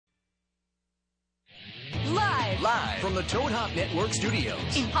Live from the Toad Hop Network studios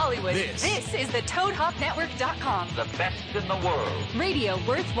in Hollywood, this is the ToadHopNetwork.com. The best in the world. Radio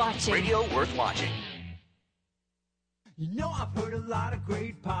worth watching. Radio worth watching. You know, I've heard a lot of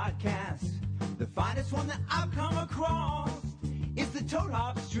great podcasts. The finest one that I've come across is the Toad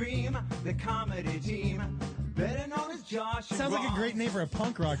Hop Stream, the comedy team, better known as Josh and Sounds like Ross. a great name for a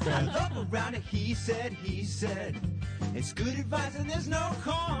punk rock band. I love around it, he said. It's good advice and there's no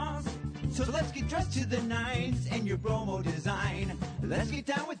cost. So let's get dressed to the nines and your promo design. Let's get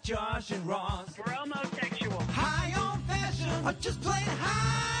down with Josh and Ross. We're homosexual. High on fashion, or just plain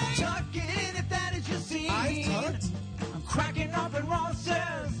high. Tuck it in if that is your scene. Eyes tucked? I'm cracking up and Ross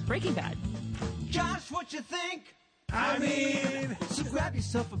says, Breaking Bad. Josh, what you think? I mean, So grab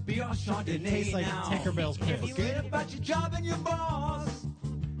yourself a beer or Chardonnay tastes like now. Tinkerbell's piss. Forget about your job and your boss.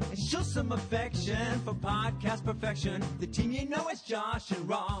 And show some affection for podcast perfection. The team you know is Josh and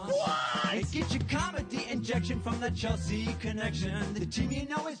Ross. What? And get your comedy injection from the Chelsea connection. The team you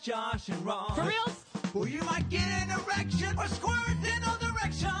know is Josh and Ross. For reals? Or you might get an erection or squirt in all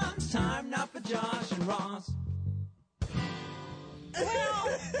directions. Time now for Josh and Ross.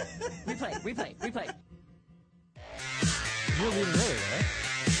 Replay. you're leaving early, right?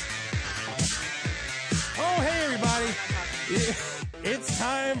 Oh, hey, everybody. It's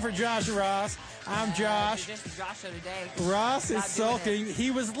time for Josh and Ross. I'm Josh. Just Josh of the day. Ross is Not doing sulking.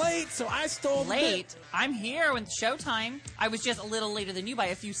 He was late, so I stole the Late. bit. I'm here with showtime. I was just a little later than you by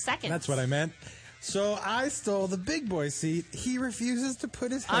a few seconds. That's what I meant. So I stole the big boy seat. He refuses to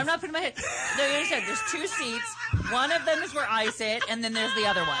put his head. I'm not putting my head. No, you understand. There's two seats. One of them is where I sit, and then there's the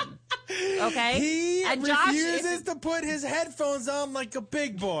other one. Okay? He and Josh refuses to put his headphones on like a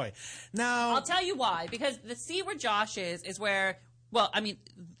big boy. Now, I'll tell you why. Because the seat where Josh is where, well, I mean,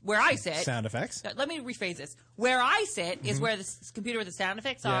 where I sit. sound effects. Let me rephrase this. Where I sit is where the computer with the sound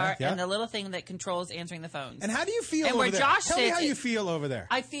effects are, yeah. and the little thing that controls answering the phones. And how do you feel And over where there? Josh Tell me sits, how you feel over there.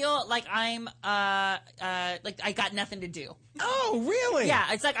 I feel like I'm like I got nothing to do. Oh, really?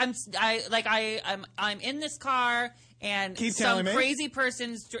 Yeah, it's like I'm in this car and Keep some telling me. crazy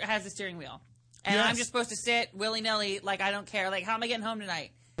person has the steering wheel. And Yes. I'm just supposed to sit willy-nilly like I don't care. Like, how am I getting home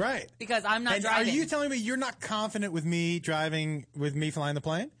tonight? Right. Because I'm not And driving. are you telling me you're not confident with me driving, with me flying the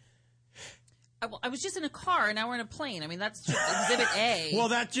plane? I was just in a car and now we're in a plane. I mean, that's just exhibit A. Well,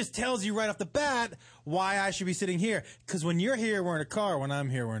 that just tells you right off the bat why I should be sitting here. Because when you're here, we're in a car. When I'm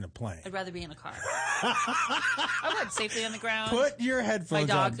here, we're in a plane. I'd rather be in a car. I would, safely on the ground. Put your my headphones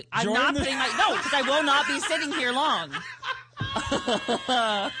dog. on. I'm Join not the- putting my, no, because I will not be sitting here long.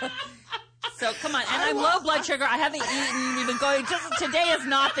 So come on, and I'm low blood sugar. I haven't eaten. We've been going. Just today is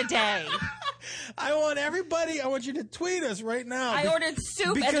not the day. I want you to tweet us right now. I ordered soup,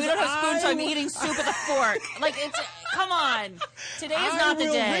 and we because don't have spoons, so I'm I- eating soup with a fork. Like it's. Come on, today is not the I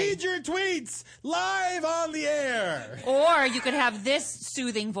will day. read your tweets live on the air. Or you could have this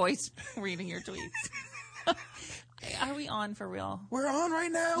soothing voice reading your tweets. Are we on for real? We're on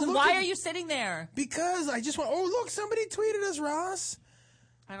right now. Then Look why at- are you sitting there? Because I just want. Oh, look! Somebody tweeted us, Ross.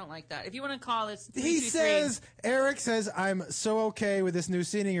 I don't like that. If you want to call, it's He 323. says, Eric says, I'm so okay with this new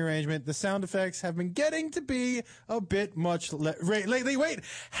seating arrangement. The sound effects have been getting to be a bit much lately. Wait,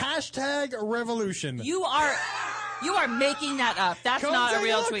 hashtag revolution. You are making that up. That's Come not a take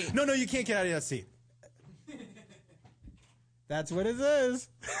real look. tweet. No, you can't get out of that seat. That's what it is.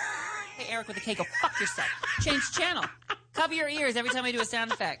 Hey, Eric with a K, go fuck yourself. Change channel. Cover your ears every time I do a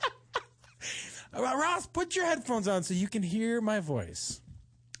sound effect. Ross, put your headphones on so you can hear my voice.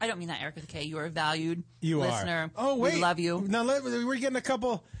 I don't mean that, Eric with a K. You are a valued You listener. are. Oh, wait. We love you. Now, we're getting a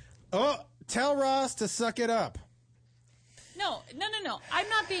couple. Oh, tell Ross to suck it up. No. I'm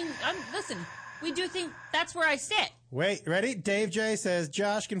not being. Listen, we do think that's where I sit. Wait, ready? Dave J says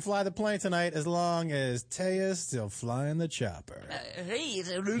Josh can fly the plane tonight as long as Taya's still flying the chopper.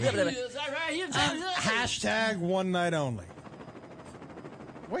 Hashtag one night only.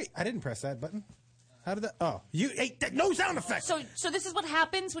 Wait, I didn't press that button. How did that? Oh, no sound effects. So this is what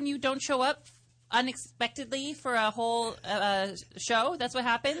happens when you don't show up unexpectedly for a whole show. That's what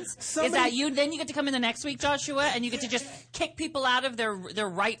happens. Is that you? Then you get to come in the next week, Joshua, and you get to just kick people out of their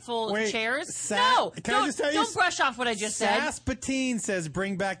rightful chairs. No, can I just tell you? Don't brush off what I just said. Sass Patine says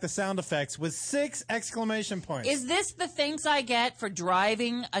bring back the sound effects with 6 exclamation points. Is this the thanks I get for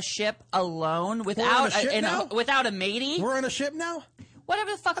driving a ship alone We're on a ship now? without a matey? We're on a ship now?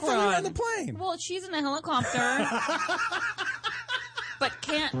 Whatever the fuck I we're thought we on. were on the plane. Well, she's in a helicopter. But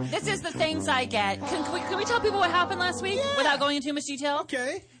this is the things I get. Can we tell people what happened last week without going into too much detail?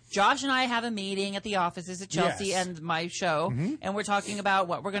 Okay. Josh and I have a meeting at the offices at Chelsea Yes. and my show, and we're talking about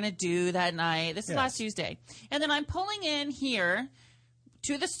what we're going to do that night. This is Yes. last Tuesday. And then I'm pulling in here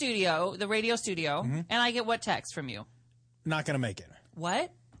to the studio, the radio studio, and I get what text from you? Not gonna make it.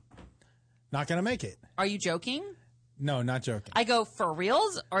 What? Not gonna make it. Are you joking? No, not joking. I go, for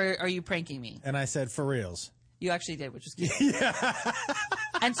reals, or are you pranking me? And I said, for reals. You actually did, which is cute. Yeah.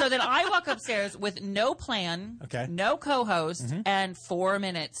 And so then I walk upstairs with no plan, no co-host, and 4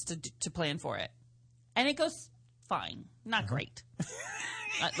 minutes to plan for it. And it goes fine. Not great.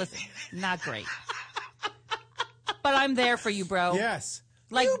 Listen, not great. But I'm there for you, bro. Yes.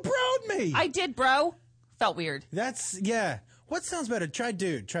 Like, you bro'd me. I did, bro. Felt weird. Yeah. What sounds better? Try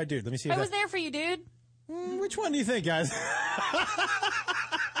dude. Let me see if I was there for you, dude. Which one do you think, guys?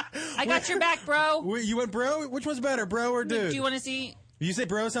 I got your back, bro. You went bro? Which one's better, bro or dude? Do you want to see? You say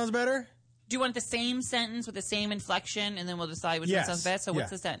bro sounds better? Do you want the same sentence with the same inflection, and then we'll decide which one sounds best? So what's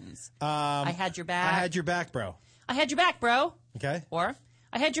the sentence? I had your back. I had your back, bro. I had your back, bro. Okay. Or,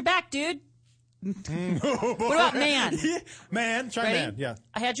 I had your back, dude. What about man? Man. Try Ready? man. Yeah.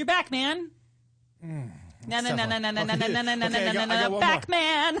 I had your back, man. No, back,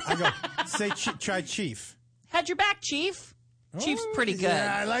 man. I go, say try chief. Had your back, chief. Chief's pretty good.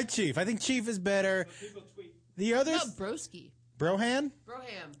 Yeah, I like chief. I think chief is better. The others? No, broski. Brohan?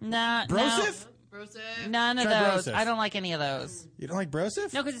 Broham. Nah, Brosif? Brosif. None of Try those. Brosif. I don't like any of those. You don't like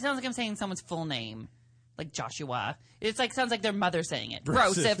Brosif? No, because it sounds like I'm saying someone's full name. Like Joshua. It's like, sounds like their mother saying it.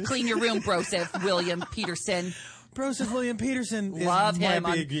 Brosif. Brosif. Clean your room, Brosif. William Peterson. Brosif William Peterson. Love him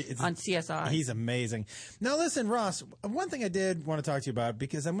on on CSI. He's amazing. Now listen, Ross, one thing I did want to talk to you about,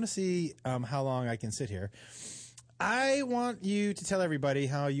 because I'm going to see how long I can sit here. I want you to tell everybody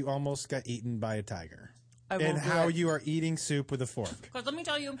how you almost got eaten by a tiger. And how you are eating soup with a fork. Because let me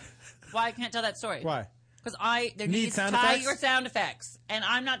tell you why I can't tell that story. Why? Because there needs sound tiger effects? sound effects. And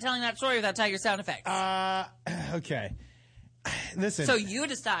I'm not telling that story without tiger sound effects. Okay. Listen. So you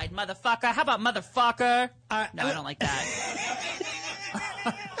decide, motherfucker. How about motherfucker? No, I don't like that.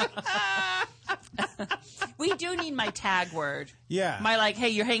 We do need my tag word. Yeah. My like, hey,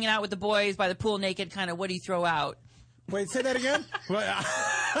 you're hanging out with the boys by the pool naked kind of, what do you throw out? Wait, say that again?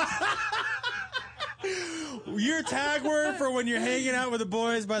 Your tag word for when you're hanging out with the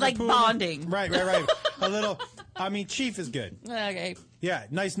boys by the pool? Like bonding. Right. A little, chief is good. Okay. Yeah,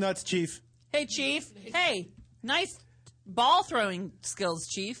 nice nuts, chief. Hey, chief. Hey, nice ball throwing skills,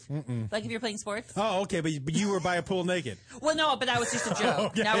 chief. Like if you're playing sports. Oh, okay, but you were by a pool naked. Well, no, but that was just a joke.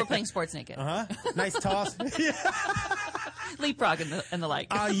 Okay. Now we're playing sports naked. Nice toss. Leapfrog and the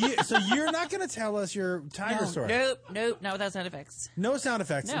like. So you're not going to tell us your tiger story? Nope, not without sound effects. No sound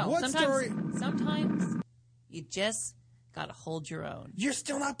effects. No, What story? Sometimes you just gotta hold your own. You're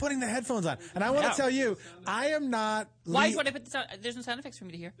still not putting the headphones on. And I want to tell you, I am not... Why would I put the sound? There's no sound effects for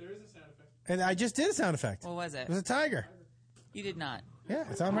me to hear. There is a sound effect. And I just did a sound effect. What was it? It was a tiger. You did not. Yeah,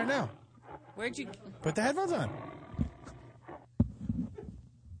 it's on right now. Where'd you... Put the headphones on.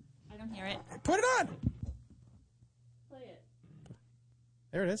 I don't hear it. Put it on. Play it.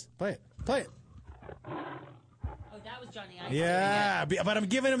 There it is. Play it. Play it. Oh, that was Johnny Ice. Yeah, but I'm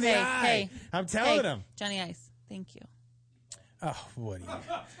giving him the eye. Hey, I'm telling him. Johnny Ice, thank you. Oh, what do you...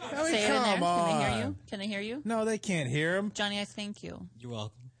 I mean, Say it in there. come on. Can they hear you? Can they hear you? No, they can't hear him. Johnny Ice, thank you. You're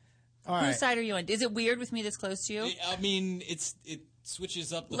welcome. All right. Whose side are you on? Is it weird with me this close to you? I mean, it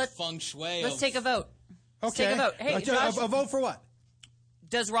switches up the feng shui. Let's take a vote. Let's Okay. take a vote. Hey, Josh, a vote for what?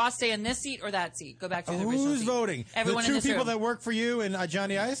 does Ross stay in this seat or that seat? Go back to the original Who's seat. voting? Everyone the in two this people room. that work for you and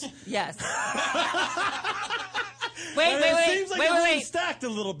Johnny Ice? Yes. And wait. it seems like it's been stacked a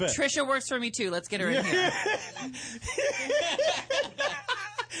little bit. Trisha works for me too. Let's get her in here.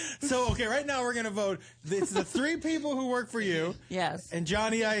 So, okay, right now we're going to vote. It's the three people who work for you. Yes. And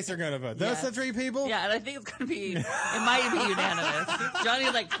Johnny Ice are going to vote. Those Yes. the three people? Yeah, and I think it's going to be, it might be unanimous. Johnny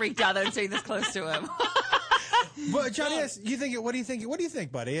like freaked out that I'm sitting this close to him. But Johnny Ice, what do you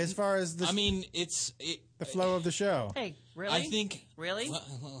think, buddy, as far as the, I mean, the flow of the show? Hey, really? I think... Really?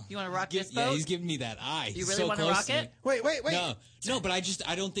 Well, You want to rock this Yeah, boat? he's giving me that eye. You He's really so want to close rock me. it? Wait. No, but I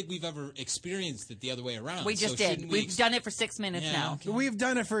don't think we've ever experienced it the other way around. We just So did. shouldn't We've done it for 6 minutes Yeah, now. okay. We've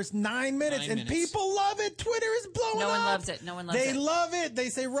done it for 9 minutes, 9 and minutes. people love it. Twitter is blowing No up. one loves it. No one loves They it. love it. They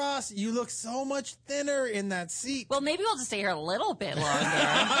say, Ross, you look so much thinner in that seat. Well, maybe we'll just stay here a little bit longer.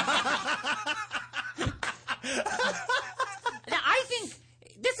 Now, I think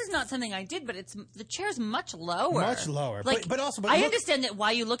this is not something I did, but the chair's much lower. Much lower. Like, But also, I look- understand that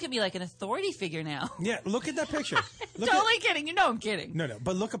why you look at me like an authority figure now. Yeah, look at that picture. Look at- Totally kidding. You know I'm kidding. No,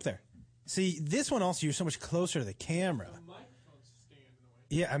 but look up there. See, this one also, you're so much closer to the camera.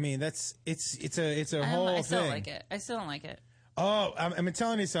 Yeah, I mean, it's a whole thing. I still don't like it. I still don't like it. Oh, I'm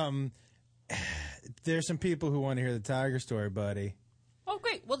telling you something. There's some people who want to hear the tiger story, buddy. Oh,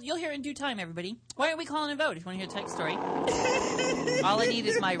 great. Well, you'll hear it in due time, everybody. Why don't we call in and vote if you want to hear a text story? All I need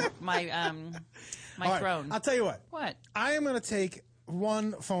is my All right, throne. I'll tell you what. What? I am going to take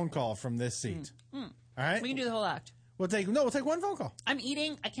one phone call from this seat. All right? We can do the whole act. We'll take one phone call. I'm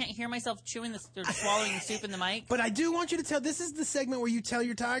eating. I can't hear myself chewing or swallowing the soup in the mic. But I do want you to tell. This is the segment where you tell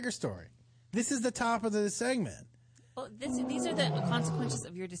your tiger story. This is the top of the segment. Well, these are the consequences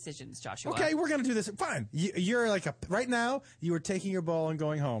of your decisions, Joshua. Okay, we're going to do this. Fine. You're like right now. You are taking your ball and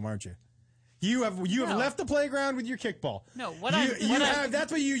going home, aren't you? You have No. left the playground with your kickball. No,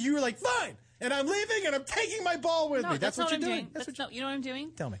 That's what you were like. Fine, and I'm leaving, and I'm taking my ball with me. That's what you're doing. You know what I'm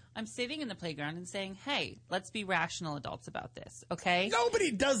doing? Tell me. I'm sitting in the playground and saying, "Hey, let's be rational adults about this, okay?" Nobody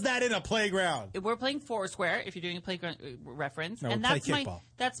does that in a playground. We're playing Foursquare. If you're doing a playground reference, No, and we play that's kickball.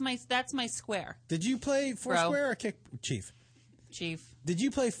 that's my square, Did you play Foursquare or Chief? Chief. Did you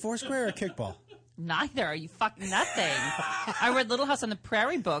play Foursquare or kickball? Neither. Are you fucking nothing? I read Little House on the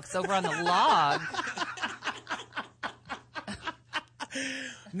Prairie books over on the log.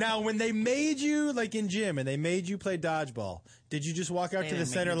 Now, when they made you, like in gym, and they made you play dodgeball, did you just walk out to the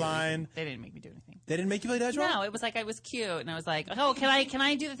center line? They didn't make me do anything. They didn't make you play dodgeball? No, it was like I was cute, and I was like, "Oh, can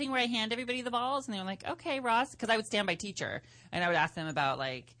I do the thing where I hand everybody the balls?" And they were like, "Okay, Ross," because I would stand by teacher, and I would ask them about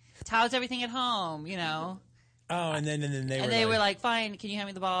like, "How's everything at home?" You know. Oh, and then they were like, "Fine, can you hand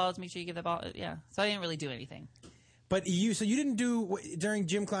me the balls? Make sure you give the ball." Yeah, so I didn't really do anything. But you didn't do during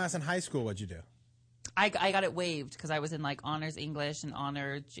gym class in high school. What'd you do? I got it waived because I was in like honors English and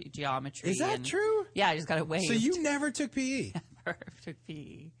honor geometry. Is that true? Yeah, I just got it waived. So you never took PE? Never took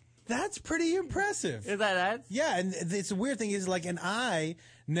PE. That's pretty impressive. Is that us? Yeah, and it's a weird thing is like, and I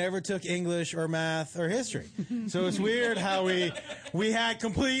never took English or math or history. So it's weird how we had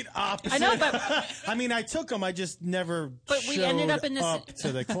complete opposite. I know, but I mean, I took them. I just never. But we ended up in this up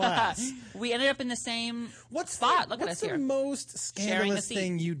to the class. We ended up in the same spot. Look at us here. What's the most scandalous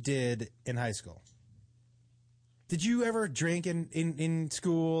thing you did in high school? Did you ever drink in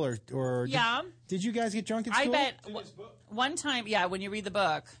school or Yeah. Did you guys get drunk in school? I bet one time, yeah, when you read the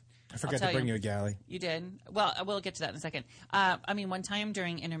book. I forgot to bring you a galley. You did? Well, we'll get to that in a second. I mean, one time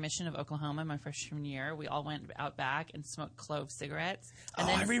during intermission of Oklahoma, my freshman year, we all went out back and smoked clove cigarettes. And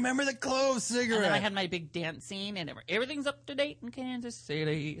I remember the clove cigarette. And then I had my big dance scene, and everything's up to date in Kansas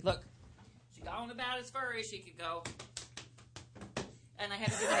City. Look, she gone about as far as she could go. And I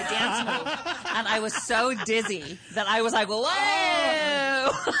had to do my dance move. And I was so dizzy that I was like, whoa!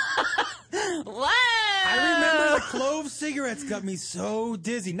 Whoa! I remember the clove cigarettes got me so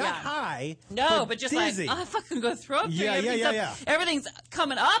dizzy. Not high. No, but just dizzy. like, oh, I fucking go throw up. Yeah. Everything's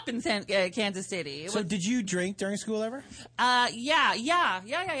coming up in Kansas City. So did you drink during school ever? Yeah.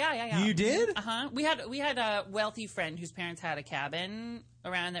 You did? Uh-huh. We had a wealthy friend whose parents had a cabin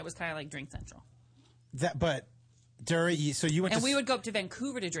around that was kind of like Drink Central. So you went and we would go up to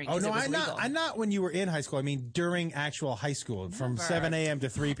Vancouver to drink. Oh no, I'm not when you were in high school. I mean during actual high school, from 7 a.m. to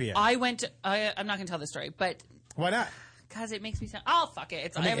 3 p.m. I went. I'm not going to tell the story, but why not? Because it makes me sound. Oh fuck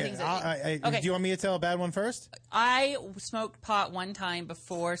it! Everything's. Okay. Do you want me to tell a bad one first? I smoked pot one time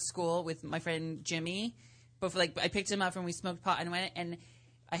before school with my friend Jimmy. Before, I picked him up and we smoked pot and went and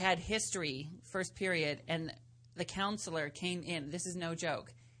I had history first period and the counselor came in. This is no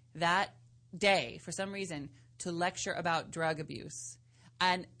joke. That day, for some reason, to lecture about drug abuse.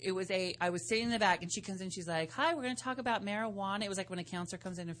 And I was sitting in the back and she comes in, she's like, "Hi, we're going to talk about marijuana." It was like when a counselor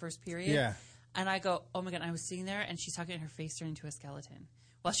comes in first period. Yeah. And I go, "Oh my God," and I was sitting there and she's talking and her face turned into a skeleton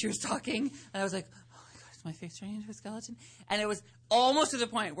while she was talking. And I was like, "Oh my God, is my face turning into a skeleton?" And it was almost to the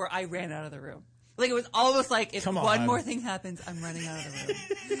point where I ran out of the room. Like, it was almost like if one more thing happens, I'm running out of the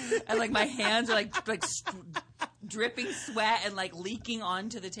room. And like my hands are like dripping sweat and like leaking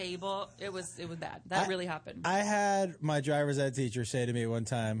onto the table. It was bad. That really happened. I had my driver's ed teacher say to me one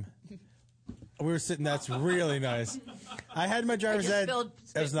time, we were sitting, that's really nice. I had my driver's ed.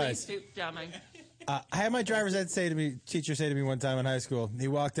 That was nice. I had my driver's ed teacher say to me one time in high school, he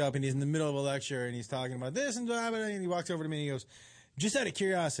walked up and he's in the middle of a lecture and he's talking about this and blah, blah, blah, and he walks over to me and he goes, "Just out of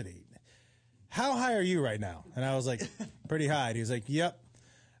curiosity, how high are you right now?" And I was like, "Pretty high." And he was like, "Yep."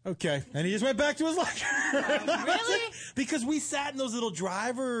 Okay. And he just went back to his lecture. Really? Because we sat in those little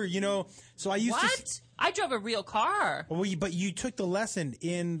driver, so I used to... What? I drove a real car. Well, but you took the lesson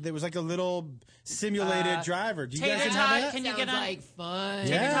there was like a little simulated driver. Do you guys Tater didn't have tot, that? can you get on? like fun.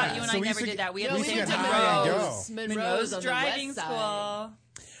 Tater Yeah. tot, you and So I we never used to did that. We had No, the we same did Monroe's. Monroe's on the driving west school.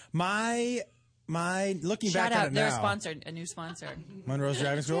 side. My looking Shout back at out, it they're now. sponsored, a new sponsor. Monroe's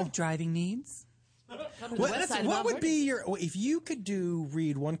Driving School? Driving needs? What would be if you could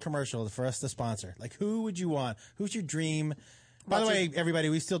read one commercial for us to sponsor? Like, who would you want? Who's your dream? By the way, everybody,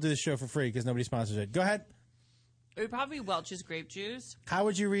 we still do this show for free because nobody sponsors it. Go ahead. It would probably be Welch's grape juice. How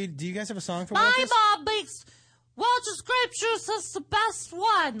would you read? Do you guys have a song for My Welch's? mom makes Welch's grape juice is the best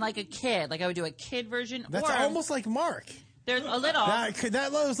one. Like a kid. Like I would do a kid version. That's or almost like Mark. there's a little.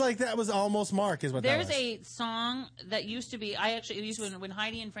 That was almost Mark, is what There's that was. a song that used to be. It used to when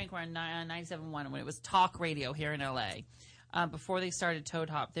Heidi and Frank were on 97.1 when it was talk radio here in LA. Before they started Toad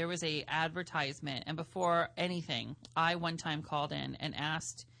Hop, there was a advertisement, and before anything, I one time called in and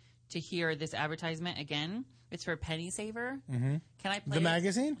asked to hear this advertisement again. It's for Penny Saver. Mm-hmm. Can I play The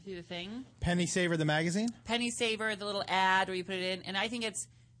magazine? Do the thing. Penny Saver, the magazine? Penny Saver, the little ad where you put it in, and I think it's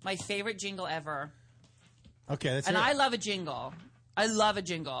my favorite jingle ever. Okay, that's And it. I love a jingle. I love a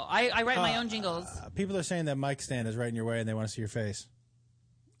jingle. I write my own jingles. People are saying that mic stand is right in your way and they want to see your face.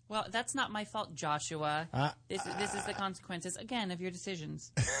 Well, that's not my fault, Joshua. This is the consequences, again, of your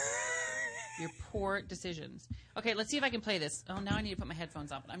decisions. Your poor decisions. Okay, let's see if I can play this. Oh, now I need to put my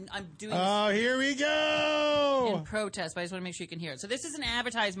headphones on. I'm doing this Oh, here we go! in protest, but I just want to make sure you can hear it. So this is an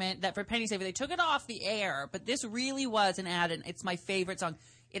advertisement that for Penny Saver, they took it off the air, but this really was an ad, and it's my favorite song.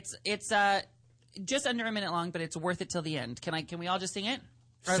 It's just under a minute long, but it's worth it till the end. Can we all just sing it?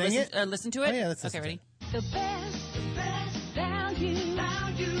 Or Sing listen, it? listen to it? Oh, yeah, let's okay, listen to ready? it. The best value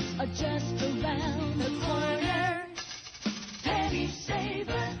are just around the corner. Penny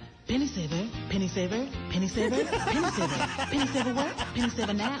Saver. Penny Saver, Penny Saver, Penny Saver, Penny Saver, Penny Saver what? Penny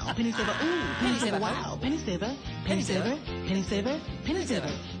Saver now, Penny Saver ooh, Penny Saver wow, Penny Saver, Penny Saver, Penny Saver, Penny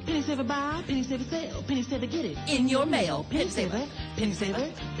Saver, Penny Saver buy, Penny Saver sell, Penny Saver get it In your mail, Penny Saver, Penny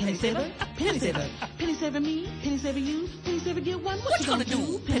Saver, Penny Saver, Penny Saver, Penny Saver me, Penny Saver you, Penny Saver get one. What you gonna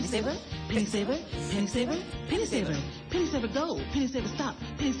do? Penny Saver, Penny Saver, Penny Saver, Penny Saver, Penny Saver go, Penny Saver stop,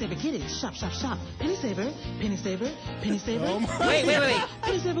 Penny Saver get it, shop shop shop, Penny Saver, Penny Saver, Penny Saver. Oh my Wait.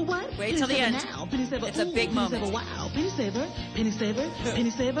 Penny Saver what? Wait till the end. Now. Penny Saver, It's a ooh, big Penny moment. Saver, wow. Penny Saver, Penny Saver, Penny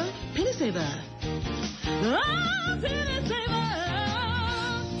Saver, Penny Saver. Ah, Penny Saver.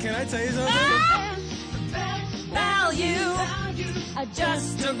 Can I tell you something? Value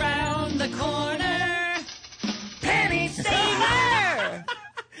just around the corner. Penny Saver.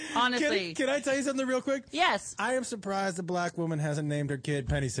 Honestly, Can I tell you something real quick? yes. I am surprised a black woman hasn't named her kid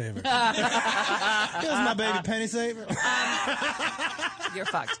Penny Saver. Here's my baby Penny Saver. You're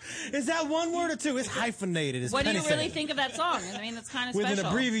fucked. Is that one word or two? It's hyphenated. It's What do Penny you really Saver. think of that song? I mean, that's kind of With special.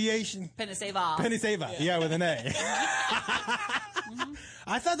 an abbreviation. Penny Saver. Penny Saver. Yeah, with an A.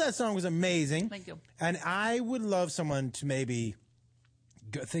 I thought that song was amazing. Thank you. And I would love someone to maybe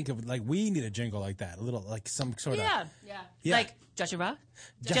think of, like, we need a jingle like that. A little, like, some sort of. Yeah. Yeah. Like Joshua.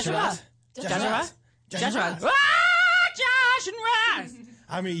 Joshua. Joshua. Joshua. Josh and Ross.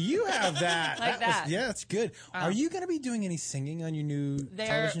 I mean, you have that. Like that. Yeah, that's good. Are you going to be doing any singing on your new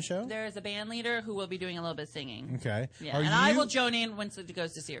television show? There's a band leader who will be doing a little bit of singing. Okay. Yeah, Are and you, I will join in once it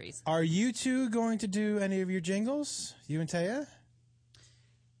goes to series. Are you two going to do any of your jingles? You and Taya?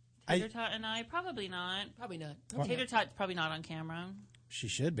 Tater Tot and I, probably not. Probably not. Tater Tot's probably not on camera. She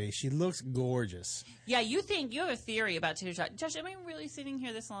should be. She looks gorgeous. Yeah, you have a theory about Tater Tot. Josh, am I really sitting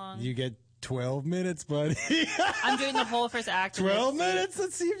here this long? You get 12 minutes, buddy. I'm doing the whole first act. of 12 this. minutes?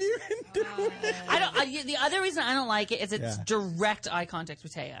 Let's see if you can do it. I don't. The other reason I don't like it is it's Yeah. direct eye contact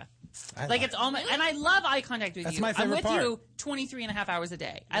with Taya. I Like it's almost, and I love eye contact with That's you. my favorite I'm with part. you 23 and a half hours a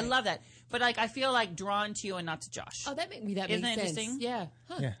day. I love that. But like, I feel like drawn to you and not to Josh. Oh, that makes Isn't sense. that interesting? Yeah.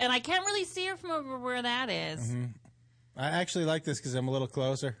 Huh. Yeah. And I can't really see her from over where that is. Mm-hmm. I actually like this because I'm a little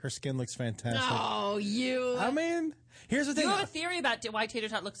closer. Her skin looks fantastic. Oh, you. I mean, here's the thing. You have a theory about why Tater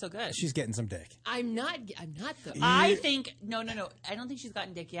Tot looks so good. She's getting some dick. I'm not though. I think no. I don't think she's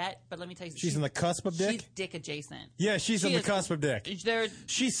gotten dick yet. But let me tell you, She's on the cusp of dick? She's dick adjacent. Yeah, she's She on the is- cusp of dick. There,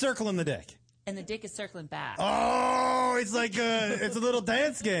 She's circling the dick. and the dick is circling back. Oh, it's like it's a little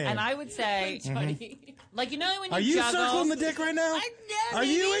dance game. And I would say, like, you know when you Are you juggle, circling the dick right now? Yeah, Are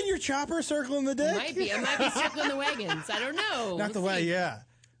you maybe. in your chopper circling the dick? Might be. I might be circling the wagons. I don't know. Not the We'll way, see. yeah.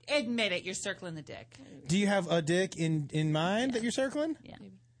 admit it, you're circling the dick. Do you have a dick in mind that you're circling? Yeah.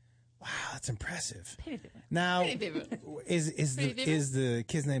 Wow, that's impressive. Penny Saver. Now, Penny Saver. is the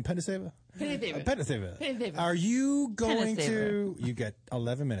kid's name Penny Saver? Penny Saver. Penny Saver. Penny Saver. Are you going Penny to? You get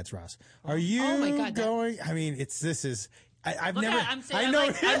 11 minutes, Ross. Are you Oh my God, that- going? I mean, I've Look never. at, I'm saying, I I'm, know.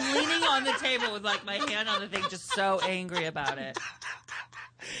 like, I'm leaning on the table with like my hand on the thing, just so angry about it.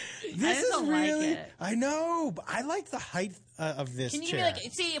 this I is don't like really. it. I know, but I like the height of this Can you chair. be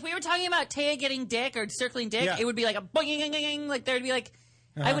like, see, if we were talking about Taya getting dick or circling dick, Yeah. it would be like a boing, like there'd be like,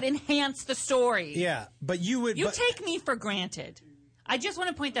 I would enhance the story. Yeah, but you would. You but take me for granted. I just want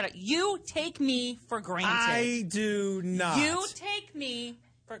to point that out. You take me for granted. I do not. You take me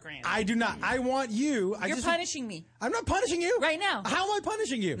for granted. I do not. I want you. You're punishing me I'm not punishing you right now. How am I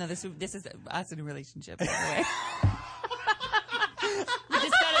punishing you? No, this is us in a relationship. By the way.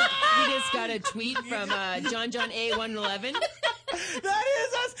 We just got a tweet from John A111. That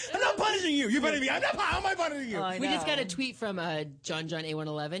is us. I'm not punishing you. You're punishing me. How am I punishing you? We just got a tweet from John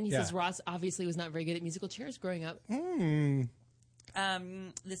A111. He Yeah. says Ross obviously was not very good at musical chairs growing up.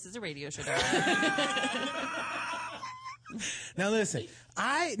 This is a radio show. Now listen.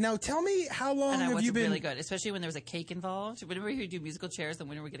 Now tell me how long And I have wasn't you been? really good, especially when there was a cake involved. Whenever you do musical chairs, the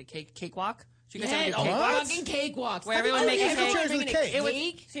winner would get a cakewalk. So you guys ever Yeah, do cakewalks? fucking cakewalks. Where everyone makes a musical cake. chairs with cake. It was,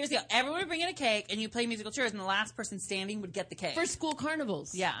 seriously, everyone would bring in a cake, and you play musical chairs, and the last person standing would get the cake. For school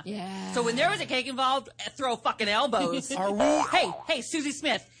carnivals. Yeah. Yeah. So when there was a cake involved, throw fucking elbows. Are we? Hey, Susie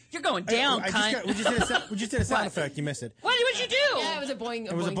Smith, you're going down, cunt. We just did a sound effect. You missed it. What did you do? Yeah, it was a boing.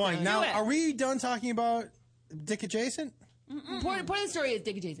 It was a boing. sound. Now, Do it. are we done talking about Dick Adjacent? Part of the story is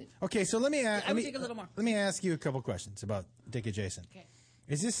Dick Adjacent. Okay, so let me I would take a little more. Let me ask you a couple questions about Dick Adjacent. Okay.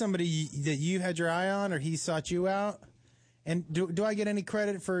 Is this somebody that you had your eye on, or he sought you out? And do I get any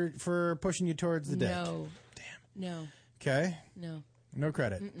credit for pushing you towards the dick? No. Damn. No. Okay. No. No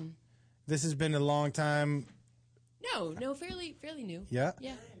credit. This has been a long time. No, fairly new. Yeah.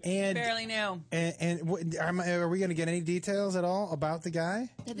 Yeah. And Barely knew. are we going to get any details at all about the guy?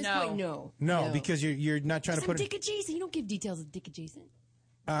 At this No. point, no. No, because you're not trying to I'm put Dick Adjacent. You don't give details of Dick Adjacent.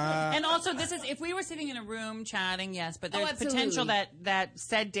 And also, this is if we were sitting in a room chatting, yes, but there's absolutely. potential that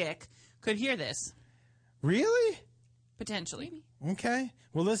said Dick could hear this. Really? Potentially. Okay.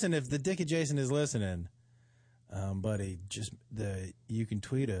 Well, listen, if the Dick Adjacent is listening, buddy, you can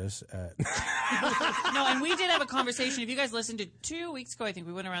tweet us at. No, and we did have a conversation. If you guys listened to 2 weeks ago, I think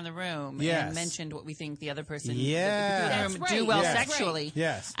we went around the room Yes. and mentioned what we think the other person Yeah. the people in the That's room right. do well Yes. sexually.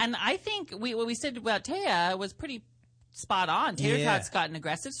 Yes. And I think what we said about Taya was pretty spot on. Tater Yeah. Tot's got an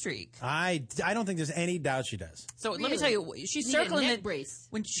aggressive streak. I don't think there's any doubt she does. So let me Really? tell you, she's You need a circling neck it. brace.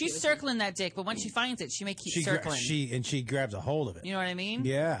 When she's circling that dick, but when she finds it, she may keep circling. She grabs a hold of it. You know what I mean?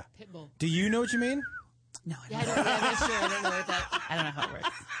 Yeah. Pitbull. Do you know what you mean? No, Yeah, I'm not sure. I don't know what that. I don't know how it works.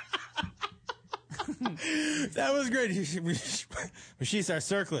 That was great. When she starts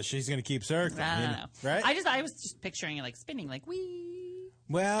circling, she's going to keep circling. I don't know. Right? I was just picturing it like spinning, like wee.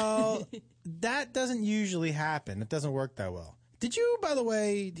 Well, that doesn't usually happen. It doesn't work that well. Did you, by the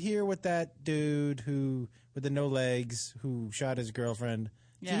way, hear what that dude with the no legs who shot his girlfriend?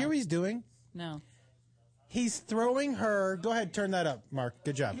 Did you Yeah. hear what he's doing? No. He's throwing her. Go ahead, turn that up, Mark.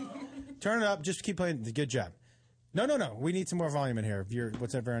 Good job. Turn it up. Just keep playing. Good job. No. We need some more volume in here.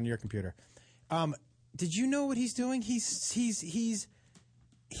 What's ever on your computer. Did you know what he's doing? He's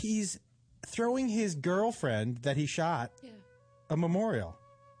throwing his girlfriend that he shot a memorial.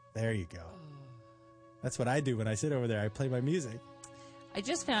 There you go. That's what I do when I sit over there. I play my music. I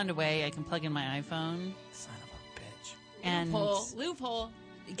just found a way I can plug in my iPhone. Son of a bitch. And Loophole.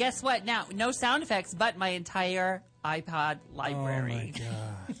 guess what? Now, no sound effects, but my entire iPod library. Oh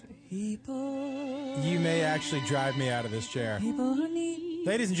my god. People. You may actually drive me out of this chair.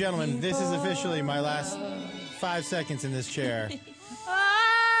 Ladies and gentlemen, this is officially my last 5 seconds in this chair.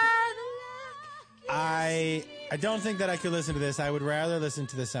 I don't think that I could listen to this. I would rather listen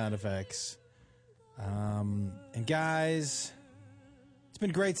to the sound effects. And guys, it's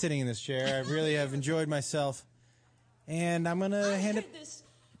been great sitting in this chair. I really have enjoyed myself. And I'm going to hand it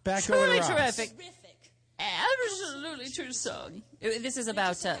back over to Truly Ross. terrific. Absolutely true song. This is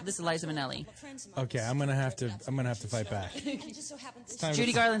about this is Liza Minnelli. Okay, I'm gonna have to fight back. It's time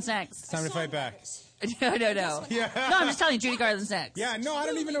Judy to, Garland's next. It's time to fight back. No. Yeah. No, I'm just telling you, Judy Garland's next. Yeah, no, I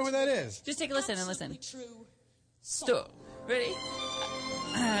don't even know who that is. Just take a listen and listen. Ready?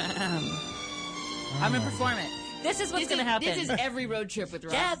 I'm gonna perform it. This is what's gonna happen. This is every road trip with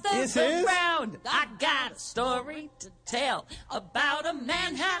Ross. Gather This is? around. I got a story to tell about a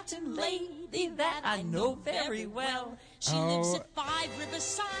Manhattan lady that I know very well. She lives at 5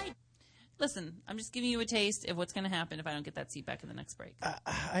 Riverside. Listen, I'm just giving you a taste of what's going to happen if I don't get that seat back in the next break.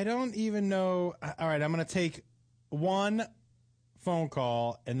 I don't even know. All right, I'm going to take one phone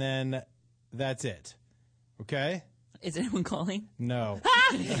call, and then that's it. Okay? Is anyone calling? No.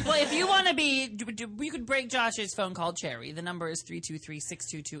 Well, if you want to be, you could break Josh's phone call, Cherry. The number is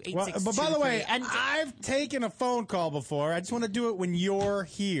 323-622-8623. Well, but by the way, and I've taken a phone call before. I just want to do it when you're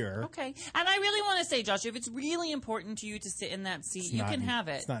here. okay. And I really want to say, Josh, if it's really important to you to sit in that seat, you can have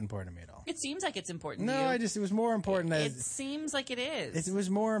it. It's not important to me at all. It seems like it's important No, to you. it was more important that It seems like it is. it was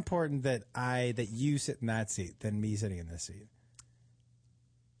more important that you sit in that seat than me sitting in this seat.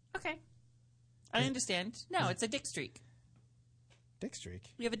 Okay. I understand. No, it's a dick streak. Dick streak.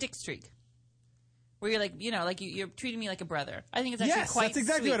 You have a dick streak. Where you're like, like you're treating me like a brother. I think it's actually Yes, quite that's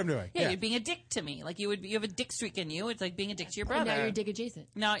exactly sweet. what I'm doing. Yeah, Yeah. you're being a dick to me. Like you have a dick streak in you. It's like being a dick to your And brother. now you're dick adjacent.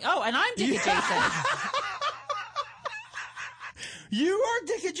 No, and I'm dick adjacent. You are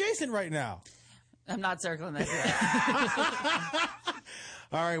dick adjacent right now. I'm not circling that.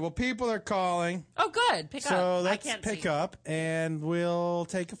 All right, well, people are calling. Oh, good. Pick up. So I let's can't pick see. up, and we'll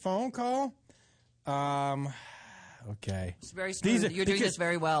take a phone call. Okay. It's very smooth. You're doing this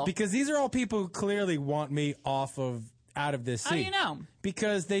very well. Because these are all people who clearly want me out of this seat. How do you know?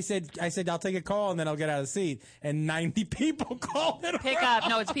 Because I said I'll take a call and then I'll get out of the seat, and 90 people called it. Pick up.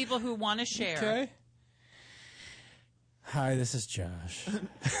 No, it's people who want to share. Okay. Hi, this is Josh.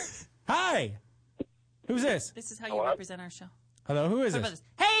 Hi. Who's this? This is how you represent our show. Hello, who is What about this?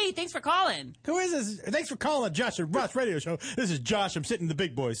 this? Hey, thanks for calling. Who is this? Thanks for calling the Josh and Ross radio show. This is Josh. I'm sitting in the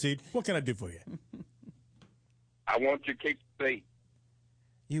big boy seat. What can I do for you? I want you to keep the seat.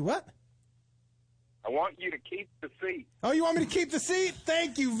 You what? I want you to keep the seat. Oh, you want me to keep the seat?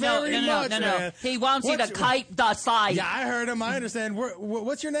 Thank you very much, No. man. He wants you to What's- keep the side. Yeah, I heard him. I understand.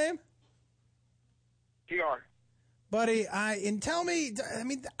 What's your name? TR. Buddy, tell me,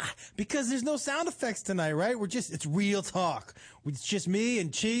 because there's no sound effects tonight, right? It's real talk. It's just me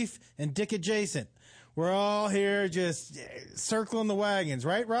and Chief and Dick Adjacent. We're all here just circling the wagons,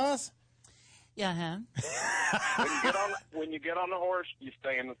 right, Ross? Yeah, huh? When you get on the horse, you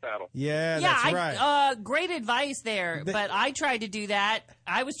stay in the saddle. Yeah, that's right. Great advice there, but I tried to do that.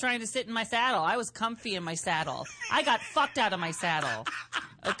 I was trying to sit in my saddle. I was comfy in my saddle. I got fucked out of my saddle.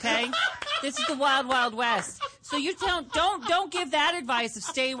 Okay? This is the wild, wild west. So you don't give that advice of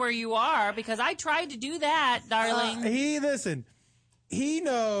stay where you are, because I tried to do that, darling. He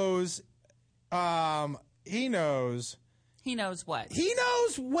knows. He knows. He knows what? He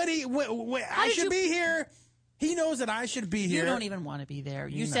knows what I should be here. He knows that I should be here. You don't even want to be there.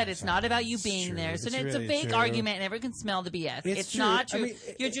 You No, said it's not about you being true. there. So It's it's a really fake true. argument, and everyone can smell the BS. It's true. not true. I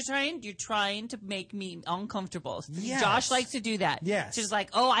mean, you're trying to make me uncomfortable. Yes. Josh likes to do that. Yes. She's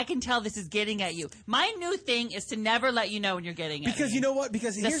like, oh, I can tell this is getting at you. My new thing is to never let you know when you're getting at Because me. you know what?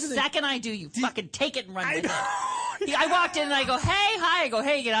 Because the here's the second I do, you fucking take it and run with know. it. I walked in and I go, hey, hi. I go,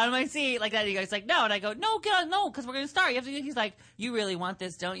 hey, get out of my seat. Like that. And he's like, no. And I go, no, get out. No, because we're going to start. You have to. He's like, you really want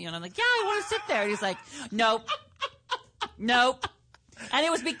this, don't you? And I'm like, yeah, I want to sit there. And he's like, nope. Nope. And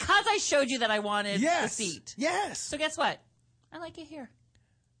it was because I showed you that I wanted the seat. Yes. So guess what? I like it here.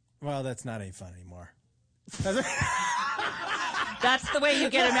 Well, that's not any fun anymore. That's the way you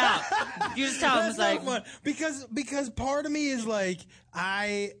get him out. You just tell him, it's like, fun. Because part of me is like,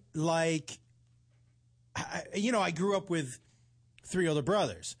 I grew up with 3 older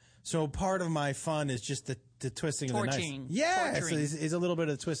brothers. So part of my fun is just the twisting of the knife. Yeah, so it's a little bit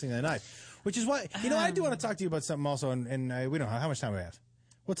of the twisting of the knife. Which is why, I do want to talk to you about something also, and we don't know how much time we have.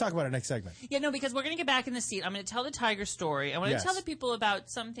 We'll talk about it next segment. yeah, no, because we're going to get back in the seat. I'm going to tell the tiger story. I want to tell the people about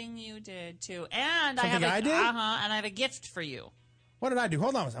something you did, too. And Something I did? and I have a gift for you. What did I do?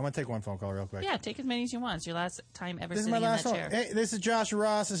 Hold on. I want to take one phone call real quick. Yeah, take as many as you want. It's your last time ever This is sitting my last in phone. that chair. Hey, this is Josh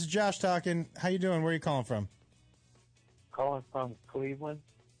Ross. This is Josh talking. How you doing? Where are you calling from? Calling from Cleveland.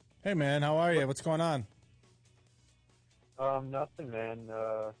 Hey, man. How are you? What's going on? Nothing, man.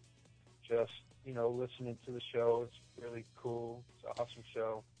 Just, listening to the show. It's really cool. It's an awesome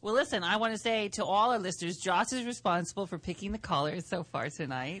show. Well, listen, I want to say to all our listeners, Josh is responsible for picking the callers so far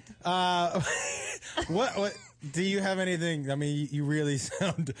tonight. What do you have anything? I mean, you really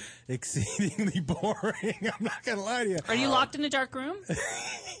sound exceedingly boring. I'm not going to lie to you. Are you locked in a dark room?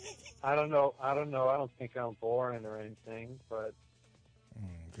 I don't know. I don't think I'm boring or anything, but...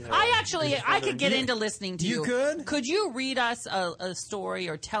 I could get into listening to you. You could? Could you read us a story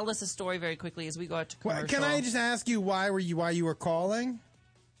or tell us a story very quickly as we go out to commercial? Can I just ask you why you were calling?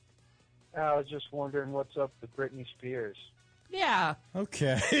 I was just wondering what's up with Britney Spears. Yeah.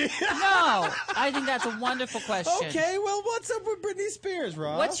 Okay. No, I think that's a wonderful question. Okay, well, what's up with Britney Spears,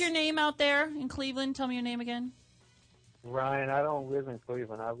 Ross? What's your name out there in Cleveland? Tell me your name again. Ryan, I don't live in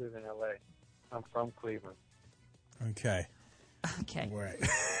Cleveland. I live in L.A. I'm from Cleveland. Okay. Okay. Right.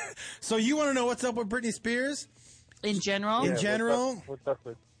 So you want to know what's up with Britney Spears? In general? In general? What's up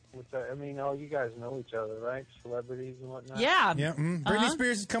with I mean, all you guys know each other, right? Celebrities and whatnot? Yeah. Yeah. Britney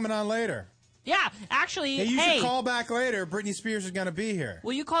Spears is coming on later. Yeah, actually, Hey, you should call back later. Britney Spears is going to be here.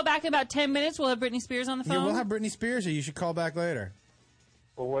 Will you call back in about 10 minutes? We'll have Britney Spears on the phone. Yeah, we'll have Britney Spears here. You should call back later.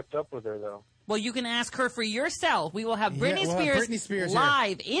 Well, what's up with her, though? Well, you can ask her for yourself. We will have Yeah, Britney, we'll have Spears, Britney Spears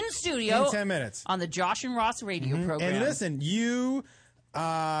live in studio in 10 minutes on the Josh and Ross radio program. And listen, you,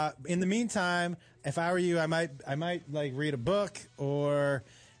 in the meantime, if I were you, I might like read a book or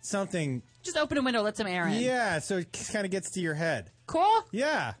something. Just open a window, let some air in. Yeah, so it kind of gets to your head. Cool?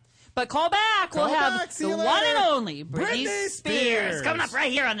 Yeah. But call back. We'll Call have back. See the you one later. and only Britney Britney Spears Spears. coming up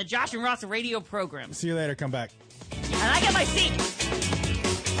right here on the Josh and Ross radio program. See you later. Come back. And I get my seat.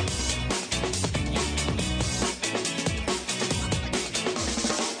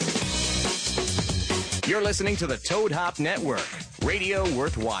 You're listening to the Toad Hop Network, radio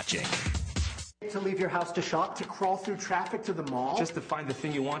worth watching. To leave your house to shop, to crawl through traffic to the mall, just to find the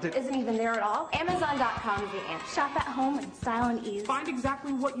thing you wanted. Isn't even there at all. Amazon.com is the answer. Shop at home in style and ease. Find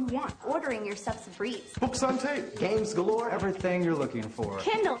exactly what you want. Ordering your stuff's a breeze. Books on tape, games galore, everything you're looking for.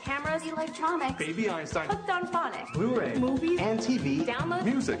 Kindle, cameras, electronics. Baby Einstein. Hooked on phonics. Blu-ray, movies, and TV. Download,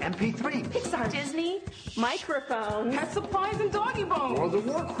 music, MP3, Pixar, Disney, microphones, pet supplies, and doggy bones. World of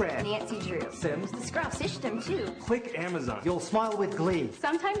Warcraft, Nancy Drew, Sims, the Scruff System too. Click Amazon. You'll smile with glee.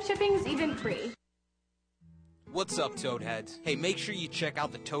 Sometimes shipping's even free. What's up, Toadheads? Hey, make sure you check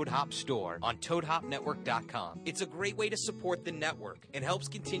out the Toad Hop store on ToadHopNetwork.com. It's a great way to support the network and helps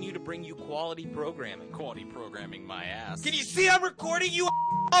continue to bring you quality programming. Quality programming, my ass. Can you see I'm recording you?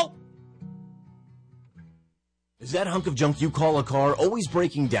 Oh! Is that hunk of junk you call a car always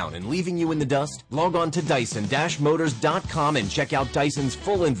breaking down and leaving you in the dust? Log on to Dyson-Motors.com and check out Dyson's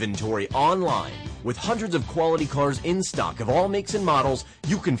full inventory online. With hundreds of quality cars in stock of all makes and models,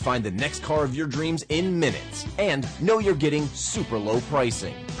 you can find the next car of your dreams in minutes. And know you're getting super low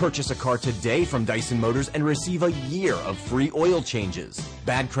pricing. Purchase a car today from Dyson Motors and receive a year of free oil changes.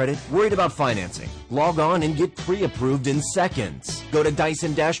 Bad credit? Worried about financing? Log on and get pre-approved in seconds. Go to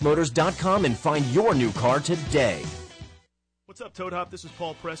Dyson-Motors.com and find your new car today. What's up, Toad Hop? This is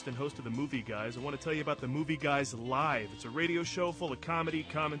Paul Preston, host of The Movie Guys. I want to tell you about The Movie Guys Live. It's a radio show full of comedy,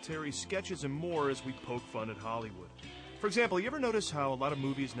 commentary, sketches, and more as we poke fun at Hollywood. For example, you ever notice how a lot of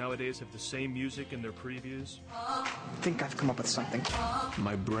movies nowadays have the same music in their previews? I think I've come up with something.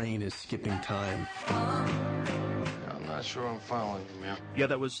 My brain is skipping time. I'm not sure I'm following you, man. Yeah,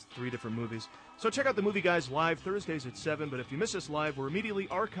 that was 3 different movies. So check out The Movie Guys live Thursdays at 7, but if you miss us live, we're immediately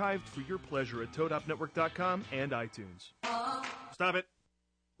archived for your pleasure at ToadHopNetwork.com and iTunes. Stop it.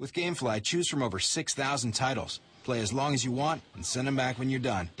 With GameFly, choose from over 6,000 titles. Play as long as you want and send them back when you're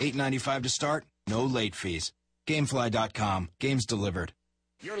done. $8.95 to start, no late fees. Gamefly.com. Games delivered.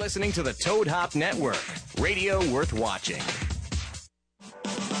 You're listening to the Toad Hop Network, radio worth watching.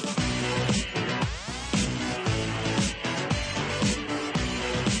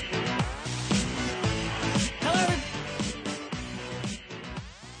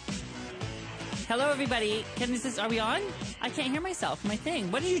 Hello, everybody. Are we on? I can't hear myself. My thing.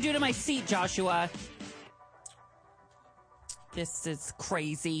 What did you do to my seat, Joshua? This is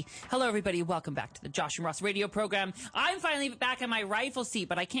crazy. Hello, everybody. Welcome back to the Josh and Ross radio program. I'm finally back in my rifle seat,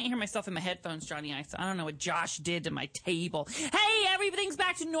 but I can't hear myself in my headphones, Johnny. I don't know what Josh did to my table. Hey, everything's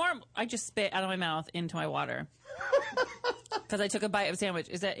back to normal. I just spit out of my mouth into my water because I took a bite of a sandwich.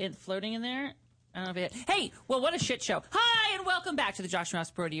 Is that it floating in there? I don't know if it. Hey, well, what a shit show. Hi, and welcome back to the Josh and Ross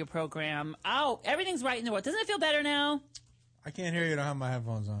radio program. Oh, everything's right in the world. Doesn't it feel better now? I can't hear you. I don't have my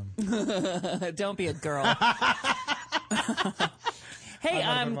headphones on. Don't be a girl. Hey,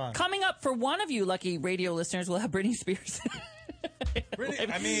 coming up for one of you lucky radio listeners, we'll have Britney Spears.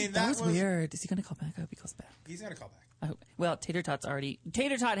 I mean, that was weird. Is he going to call back? I hope he calls back. He's going to call back. I hope. Well, Tater Tot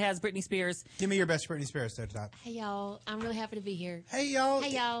has Britney Spears. Give me your best Britney Spears, Tater Tot. Hey, y'all. I'm really happy to be here. Hey, y'all.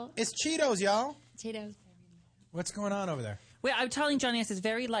 Hey, y'all. It's Cheetos, y'all. Cheetos. What's going on over there? Well, I'm telling Johnny, it's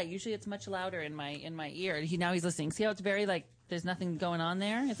very light. Usually it's much louder in my ear. Now he's listening. See how it's very like there's nothing going on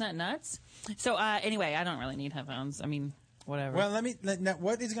there? Isn't that nuts? So anyway, I don't really need headphones. I mean, whatever. Well, now,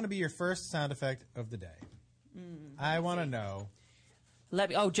 what is going to be your first sound effect of the day? I want to know.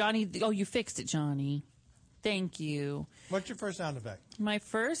 Johnny. Oh, you fixed it, Johnny. Thank you. What's your first sound effect? My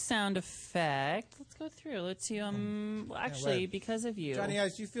first sound effect. Let's go through. Let's see. Actually, because of you, Johnny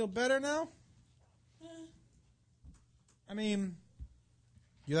Ice, you feel better now? I mean,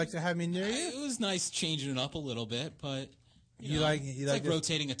 you like to have me near you? It was nice changing it up a little bit, but you like this,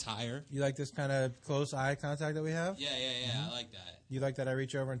 rotating a tire. You like this kind of close eye contact that we have? Yeah. Mm-hmm. I like that. You like that I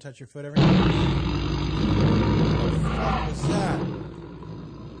reach over and touch your foot every now and then? What was that?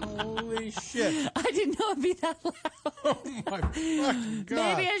 Holy shit. I didn't know it'd be that loud. Oh, my fucking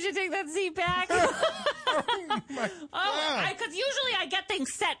God. Maybe I should take that seat back. Oh, my God. Because usually I get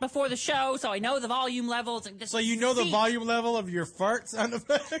things set before the show, so I know the volume levels. So you know the volume level of your fart sound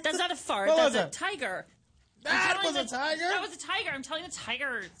effect? That's not a fart. What That's a tiger. That was a tiger? That was a tiger. I'm telling the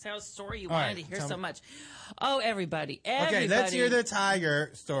tiger story you wanted to hear so much. Oh, everybody. Okay, let's hear the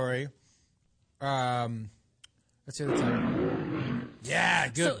tiger story. Let's hear the tiger. Yeah,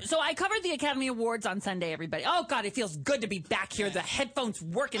 good. So I covered the Academy Awards on Sunday, everybody. Oh, God, it feels good to be back here. The headphones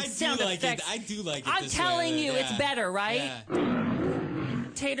work and sound effects. I do like it. I'm telling you, it's better, right? Yeah.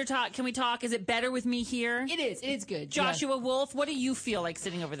 Tater Tot, can we talk? Is it better with me here? It is. It is good. Joshua Wolf, what do you feel like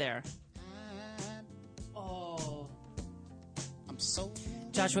sitting over there? Oh. I'm so...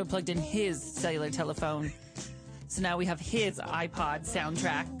 Joshua plugged in his cellular telephone. So now we have his iPod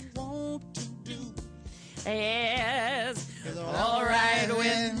soundtrack. It's all right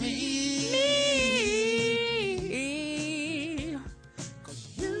with me.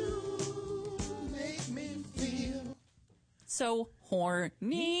 So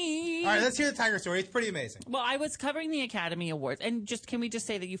horny. All right, let's hear the Tiger story. It's pretty amazing. Well, I was covering the Academy Awards, and can we just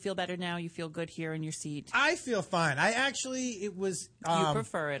say that you feel better now? You feel good here in your seat? I feel fine. It was... you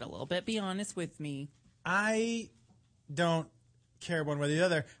prefer it a little bit. Be honest with me. I don't care one way or the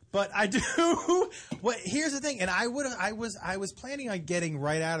other, but I do. Here's the thing, and I was planning on getting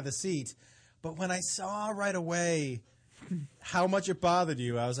right out of the seat, but when I saw right away how much it bothered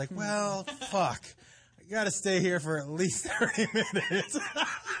you, I was like, well, fuck. Got to stay here for at least 30 minutes.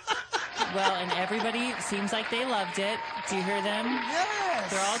 Well, and everybody seems like they loved it. Do you hear them? Yes.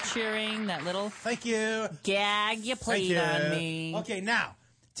 They're all cheering. That little thank you gag you played on me. Okay, now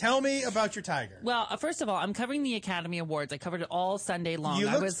tell me about your tiger. Well, first of all, I'm covering the Academy Awards. I covered it all Sunday long. You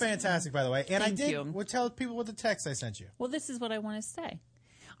looked fantastic, by the way. And thank I did. you. Well, tell people what the text I sent you. Well, this is what I want to say.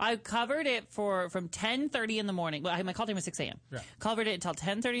 I covered it from 10:30 in the morning. Well, my call time was 6 a.m. Yeah. Covered it until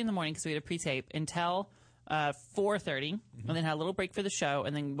 10:30 in the morning because we had a pre-tape until 4:30, and then had a little break for the show,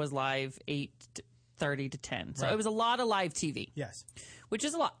 and then was live 8:30 to 10. So it was a lot of live TV. Yes. Which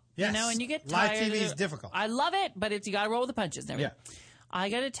is a lot. Yes. You know, and you get tired. Live TV is difficult. I love it, but you got to roll with the punches and everything. Yeah. I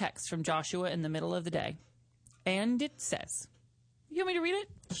got a text from Joshua in the middle of the day, and it says, you want me to read it?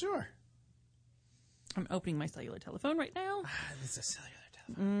 Sure. I'm opening my cellular telephone right now. It's a cellular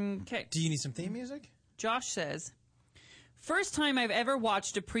telephone. Okay. Do you need some theme music? Josh says, first time I've ever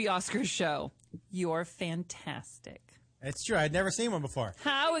watched a pre-Oscars show. You're fantastic. It's true. I'd never seen one before.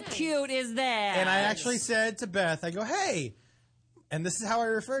 How cute is that? And I actually said to Beth, I go, hey, and this is how I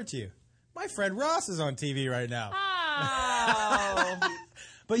referred to you. My friend Ross is on TV right now. Oh.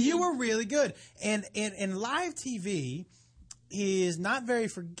 But you were really good. And live TV is not very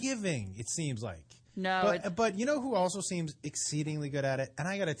forgiving, it seems like. No. But you know who also seems exceedingly good at it? And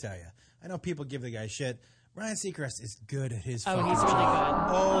I got to tell you, I know people give the guy shit. Ryan Seacrest is good at his Oh, fucking he's really job.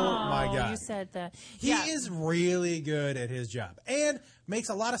 good. Oh, my God. You said that. He is really good at his job and makes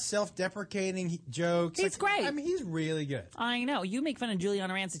a lot of self-deprecating jokes. He's great. I mean, he's really good. I know. You make fun of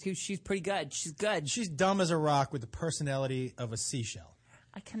Juliana Rancic, too. She's pretty good. She's good. She's dumb as a rock with the personality of a seashell.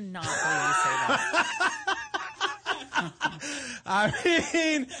 I cannot believe you say that. I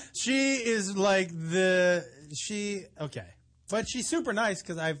mean, she is like okay. But she's super nice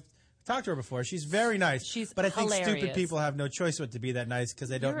because I've talked to her before. She's very nice. But I think stupid people have no choice but to be that nice because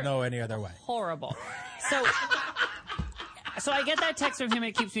they don't know any other way. Horrible. So I get that text from him and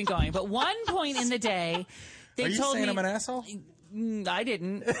it keeps me going. But one point in the day, they Are you told saying me I'm an asshole? I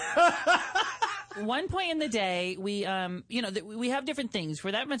didn't. One point in the day, we we have different things. For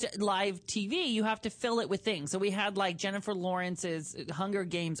that much live TV, you have to fill it with things. So we had like Jennifer Lawrence's Hunger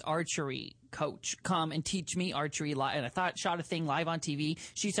Games archery coach come and teach me archery live. And I shot a thing live on TV.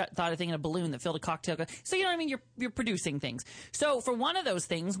 She thought a thing in a balloon that filled a cocktail. So, you know what I mean? You're producing things. So for one of those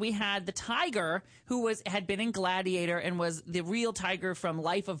things, we had the tiger who had been in Gladiator and was the real tiger from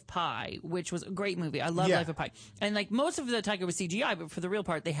Life of Pi, which was a great movie. I love Life of Pi. And like most of the tiger was CGI, but for the real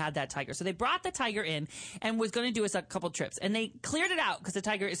part, they had that tiger. So they brought the tiger in and was going to do us a couple trips. And they cleared it out because the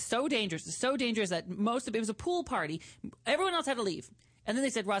tiger is so dangerous. It's so dangerous that it was a pool party. Everyone else had to leave. And then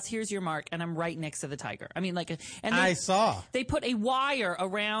they said, Ross, here's your mark, and I'm right next to the tiger. I mean, I saw. They put a wire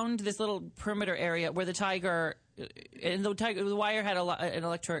around this little perimeter area where the tiger, and the wire had an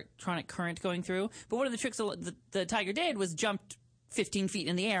electronic current going through. But one of the tricks the tiger did was jumped 15 feet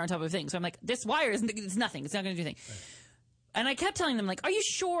in the air on top of a thing. So I'm like, this wire it's nothing. It's not going to do anything. Right. And I kept telling them, like, are you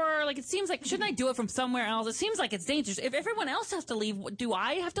sure? Like, it seems like, shouldn't I do it from somewhere else? It seems like it's dangerous. If everyone else has to leave, do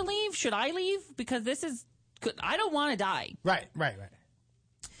I have to leave? Should I leave? Because I don't want to die. Right.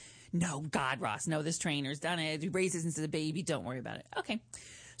 No, God, Ross, no, this trainer's done it. He raises into the baby. Don't worry about it. Okay.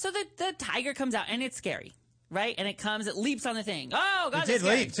 So the tiger comes out, and it's scary, right? And it leaps on the thing. Oh, God, it did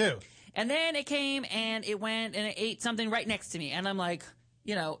scary. leap, too. And then it came, and it went, and it ate something right next to me. And I'm like,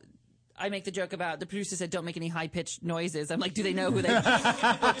 I make the joke about the producer said don't make any high-pitched noises. I'm like, do they know who they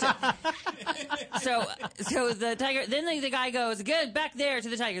So the tiger, then the guy goes, get back there to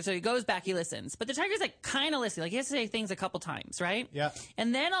the tiger. So he goes back, he listens. But the tiger's like kind of listening. Like he has to say things a couple times, right? Yeah.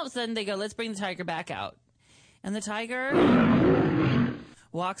 And then all of a sudden they go, let's bring the tiger back out. And the tiger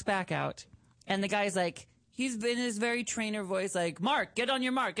walks back out. And the guy's like, he's in his very trainer voice, like, Mark, get on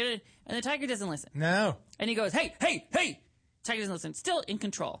your mark. And the tiger doesn't listen. No. And he goes, hey. Tiger doesn't listen. Still in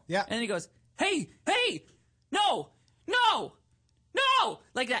control. Yeah. And then he goes, hey, no,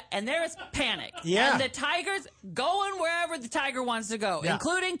 like that. And there is panic. Yeah. And the tiger's going wherever the tiger wants to go, Yeah.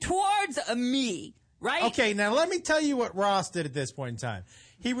 including towards me, right? Okay, now let me tell you what Ross did at this point in time.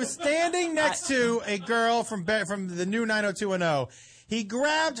 He was standing next to a girl from the new 90210. He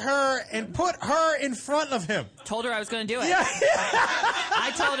grabbed her and put her in front of him. Told her I was going to do it. Yeah.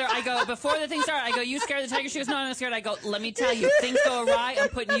 I told her, I go, before the thing started, I go, you scared of the tiger? She goes, no, I'm not scared. I go, let me tell you, if things go awry, I'm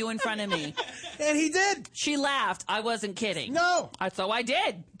putting you in front of me. And he did. She laughed. I wasn't kidding. No. So I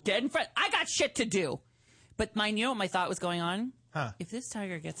did. Dead in front. I got shit to do. But you know what my thought was going on? Huh. If this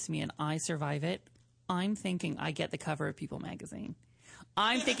tiger gets to me and I survive it, I'm thinking I get the cover of People magazine.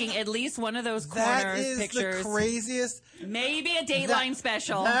 I'm thinking at least one of those corners pictures. That is the craziest. Maybe a Dateline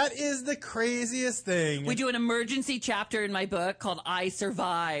special. That is the craziest thing. We do an emergency chapter in my book called I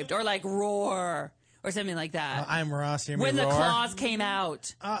Survived, or like Roar, or something like that. I'm Ross. Hear me when the roar. claws came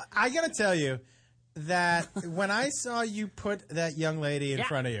out. I got to tell you that when I saw you put that young lady in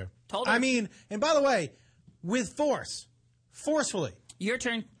front of you. Told her. I mean, and by the way, with forcefully. Your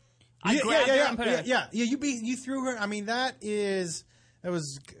turn. I grabbed her and put her. Yeah, you threw her. I mean, that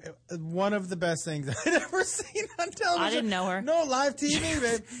was one of the best things I'd ever seen on television. I didn't know her. No, live TV,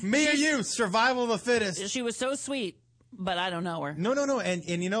 babe. Me or you, survival of the fittest. She was so sweet, but I don't know her. No. And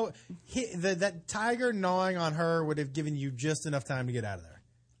you know, that tiger gnawing on her would have given you just enough time to get out of there.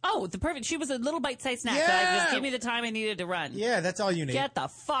 Oh, she was a little bite-sized snack. Yeah. That just give me the time I needed to run. Yeah, that's all you need. Get the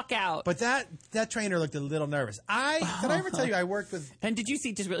fuck out. But that trainer looked a little nervous. Did I ever tell you I worked with... And did you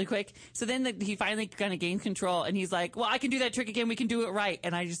see, just really quick, so then he finally kind of gained control, and he's like, well, I can do that trick again. We can do it right.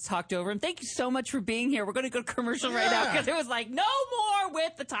 And I just talked over him. Thank you so much for being here. We're going to go to commercial right now, because it was like, no more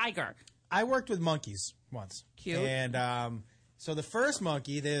with the tiger. I worked with monkeys once. Cute. And so the first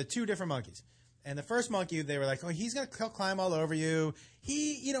monkey, there are two different monkeys. And the first monkey, they were like, oh, he's going to climb all over you.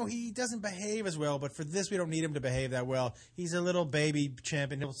 He doesn't behave as well, but for this, we don't need him to behave that well. He's a little baby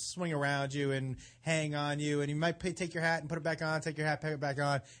chimp, and he'll swing around you and hang on you, and he might take your hat and put it back on, take your hat, put it back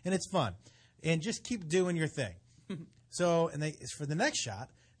on, and it's fun. And just keep doing your thing. So, for the next shot,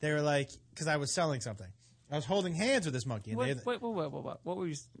 they were like, because I was selling something. I was holding hands with this monkey. And Wait. What were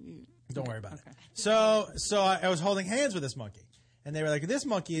you... Don't worry about it. So I was holding hands with this monkey. And they were like, this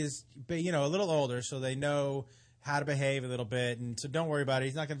monkey is, a little older, so they know how to behave a little bit. And so don't worry about it.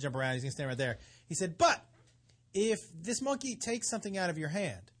 He's not going to jump around. He's going to stand right there. He said, but if this monkey takes something out of your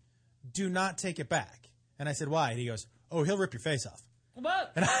hand, do not take it back. And I said, why? And he goes, oh, he'll rip your face off.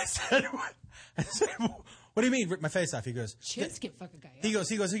 What? And I said, what? What do you mean, rip my face off? He goes, Chance can fuck a guy up. He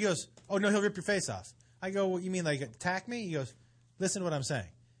goes, oh, no, he'll rip your face off. I go, well, you mean like attack me? He goes, listen to what I'm saying.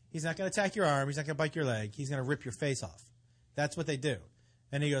 He's not going to attack your arm. He's not going to bite your leg. He's going to rip your face off. That's what they do.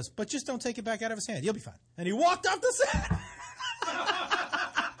 And he goes, but just don't take it back out of his hand. You'll be fine. And he walked off the set.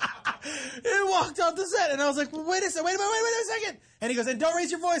 He walked off the set. And I was like, well, wait a second. And he goes, and don't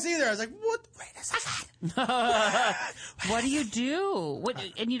raise your voice either. I was like, what? Wait a second. What do you do?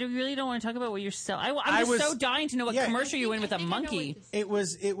 And you really don't want to talk about what you're selling. I was so dying to know what commercial you were in with a monkey. It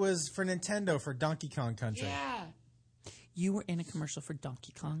was for Nintendo, for Donkey Kong Country. Yeah. You were in a commercial for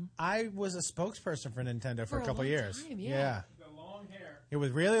Donkey Kong? I was a spokesperson for Nintendo for a couple years. Time, yeah. It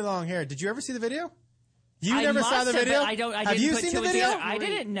was really long hair. Did you ever see the video? You never saw the video? Have you seen the video? I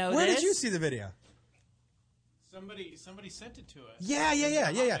didn't know Where this. did you see the video? Somebody sent it to us.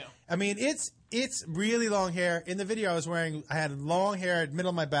 Yeah. I mean, it's really long hair. In the video, I had long hair at the middle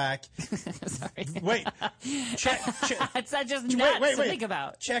of my back. Sorry. Wait. It's not just nuts to think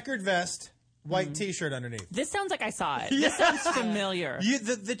about. Checkered vest, white T-shirt underneath. This sounds like I saw it. Yeah. This sounds familiar.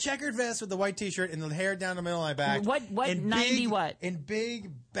 The checkered vest with the white T-shirt and the hair down the middle of my back. What? And 90 what? And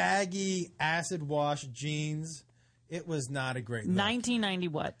big, baggy, acid wash jeans. It was not a great look. 1990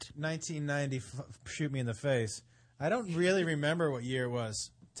 what? 1990, shoot me in the face. I don't really remember what year it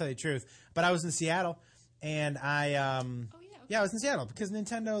was, to tell you the truth. But I was in Seattle, and I was in Seattle because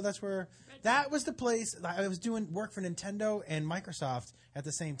Nintendo, that was the place. I was doing work for Nintendo and Microsoft at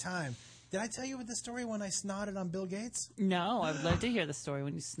the same time. Did I tell you the story when I snotted on Bill Gates? No, I would love to hear the story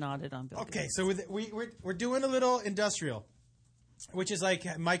when you snotted on Bill Gates. Okay, so we're doing a little industrial, which is like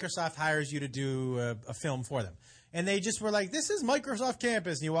Microsoft hires you to do a film for them. And they just were like, this is Microsoft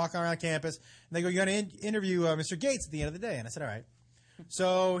campus. And you walk around campus, and they go, you're going to interview Mr. Gates at the end of the day. And I said, all right.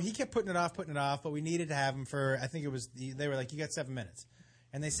 So he kept putting it off, but we needed to have him for, I think they were like, you got 7 minutes.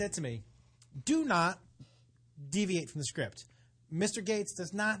 And they said to me, do not deviate from the script. Mr. Gates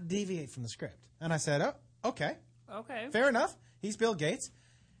does not deviate from the script. And I said, oh, okay. Okay. Fair enough. He's Bill Gates.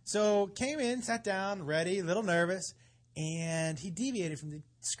 So came in, sat down, ready, a little nervous, and he deviated from the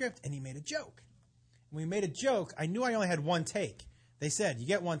script, and he made a joke. we made a joke. I knew I only had one take. They said, you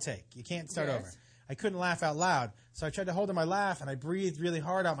get one take. You can't start Yes. over. I couldn't laugh out loud, so I tried to hold in my laugh, and I breathed really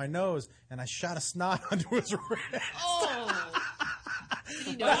hard out my nose, and I shot a snot onto his wrist. Oh.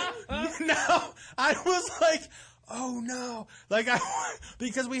 No, I was like, oh no. Like,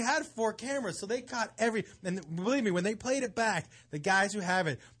 because we had 4 cameras, so they caught and believe me, when they played it back, the guys who have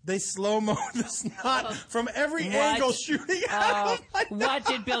it, they slow-mo the snot from every angle shooting out of my What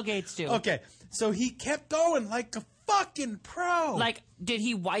did Bill Gates do? Okay, so he kept going like a fucking pro. Like, did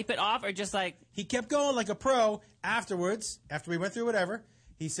he wipe it off or just like... He kept going like a pro. Afterwards, after we went through whatever,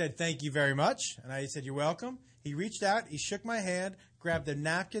 he said, thank you very much. And I said, you're welcome. He reached out, he shook my hand, grabbed the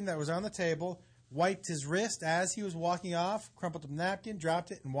napkin that was on the table, wiped his wrist as he was walking off, crumpled the napkin,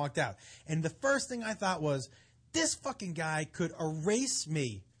 dropped it, and walked out. And the first thing I thought was, this fucking guy could erase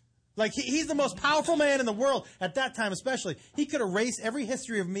me. Like, he's the most powerful man in the world at that time, especially. He could erase every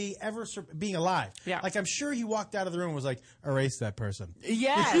history of me ever being alive. Yeah. Like, I'm sure he walked out of the room and was like, erase that person.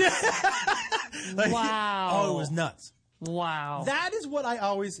 Yes. Like, Wow. Oh, it was nuts. Wow. That is what I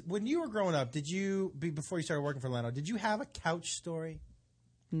always, when you were growing up, before you started working for Leno, did you have a couch story?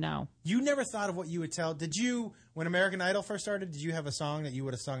 No. You never thought of what you would tell? Did you, when American Idol first started, did you have a song that you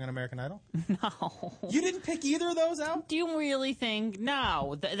would have sung on American Idol? No. You didn't pick either of those out? Do you really think,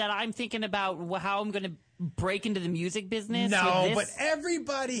 that I'm thinking about how I'm going to break into the music business? No, with but this?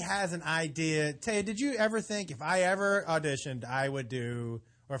 everybody has an idea. Tay, did you ever think if I ever auditioned, I would do,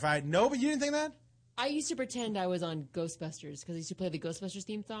 or if I, no, but you didn't think that? I used to pretend I was on Ghostbusters because I used to play the Ghostbusters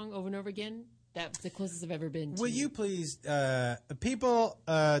theme song over and over again. That's the closest I've ever been to. Will you please, people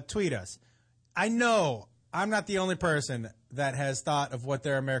tweet us. I know I'm not the only person that has thought of what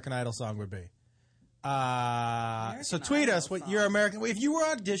their American Idol song would be. So tweet us what your American, if you were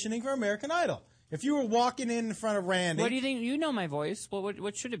auditioning for American Idol, if you were walking in front of Randy. What do you think? You know my voice.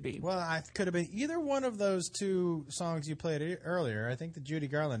 What should it be? Well, I could have been either one of those 2 songs you played earlier. I think the Judy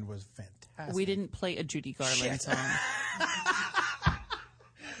Garland was fantastic. We didn't play a Judy Garland song.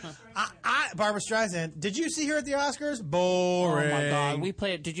 Barbara Streisand. Did you see her at the Oscars? Boring. Oh my God, we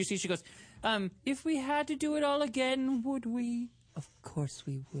played it. Did you see? She goes, if we had to do it all again, would we? Of course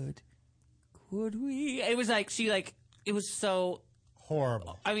we would. Could we? It was like it was so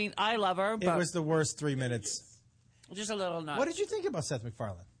horrible. I mean, I love her, but It was the worst 3 minutes. just a little nuts. What did you think about Seth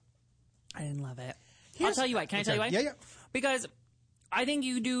MacFarlane? I didn't love it. I'll tell you why. Can I tell you why? Yeah. Because I think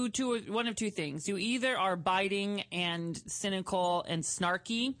you do one of 2 things. You either are biting and cynical and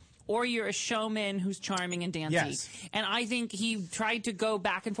snarky, or you're a showman who's charming and dancey. Yes. And I think he tried to go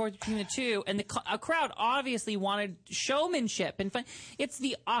back and forth between the 2, and a crowd obviously wanted showmanship and fun. It's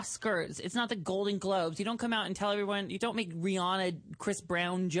the Oscars. It's not the Golden Globes. You don't come out and tell everyone. You don't make Rihanna, Chris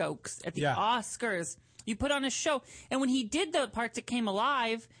Brown jokes at the Oscars. You put on a show. And when he did the parts that came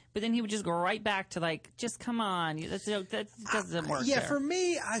alive, but then he would just go right back to like, just come on. That doesn't work. Yeah, there. for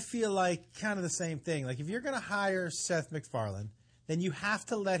me, I feel like kind of the same thing. Like if you're going to hire Seth MacFarlane, then you have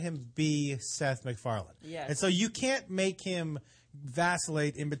to let him be Seth MacFarlane. Yes. And so you can't make him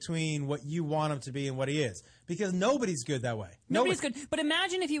vacillate in between what you want him to be and what he is. Because nobody's good that way. Nobody's good. But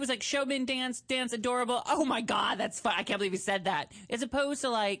imagine if he was like showman, dance, adorable. Oh my God, that's fun. I can't believe he said that. As opposed to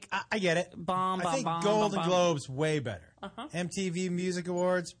like, I get it. I think Golden Globes way better. MTV Music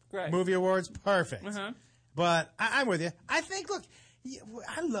Awards, Right. Movie Awards, perfect. But I'm with you. I think, look,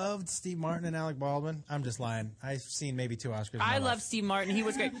 I loved Steve Martin and Alec Baldwin. I'm just lying. I've seen maybe 2 Oscars. I love Steve Martin. He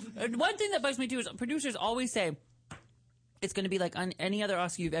was great. One thing that bugs me too is producers always say it's going to be like on any other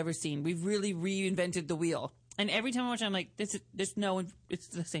Oscar you've ever seen. We've really reinvented the wheel. And every time I watch it, I'm like, it's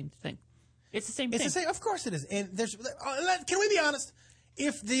the same thing. It's the same thing. It's the same. Of course it is. And can we be honest?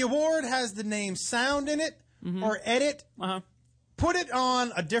 If the award has the name sound in it or edit, put it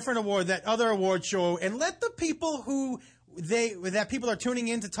on a different award, that other award show, and let the people that people are tuning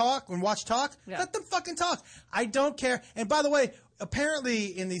in to talk and watch talk, let them fucking talk. I don't care. And by the way, apparently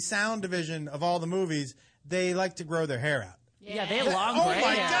in the sound division of all the movies, they like to grow their hair out. Yeah, they have long Oh gray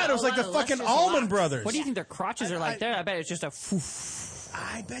my hair. God, it was like the fucking Allman Brothers. What do you think their crotches are like there? I bet it's just a foof.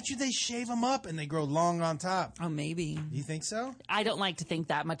 I bet you they shave them up and they grow long on top. Oh, maybe. You think so? I don't like to think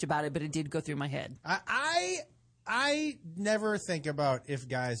that much about it, but it did go through my head. I never think about if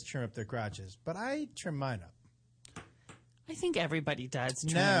guys trim up their crotches, but I trim mine up. I think everybody does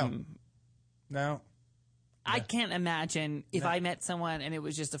trim. No. I can't imagine if I met someone and it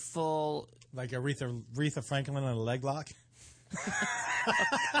was just a full... Like Aretha Franklin in a leg lock?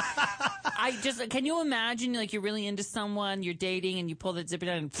 Can you imagine, like, you're really into someone, you're dating, and you pull that zipper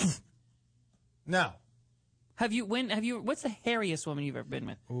down and... No. What's the hairiest woman you've ever been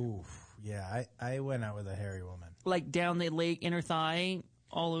with? Ooh, yeah, I went out with a hairy woman. Like down the leg, inner thigh,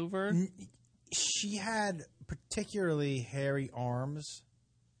 all over? she had particularly hairy arms.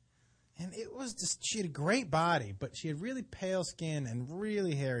 And it was just, she had a great body, but she had really pale skin and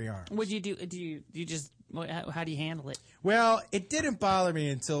really hairy arms. What do you do? You just, how do you handle it? Well, it didn't bother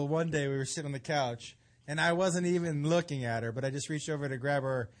me until one day we were sitting on the couch, and I wasn't even looking at her, but I just reached over to grab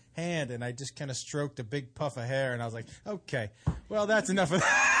her hand, and I just kind of stroked a big puff of hair, and I was like, okay, well, that's enough of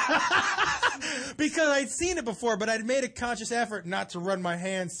that. Because I'd seen it before, but I'd made a conscious effort not to run my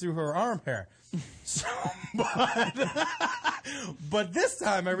hands through her arm hair. So, but this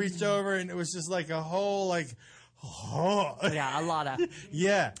time I reached over and it was just like a whole yeah, a lot of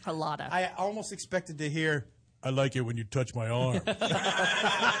yeah, a lot of. I almost expected to hear, "I like it when you touch my arm."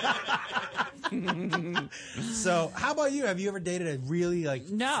 So, how about you? Have you ever dated a really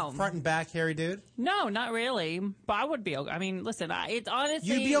front and back hairy dude? No, not really. But I would be. I mean, listen, it's honestly.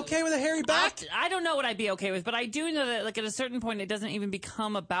 You'd be okay with a hairy back? I don't know what I'd be okay with, but I do know that, at a certain point, it doesn't even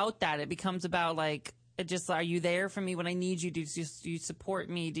become about that. It becomes about are you there for me when I need you? Do you support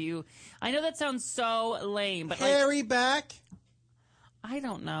me? Do you? I know that sounds so lame, but hairy back. I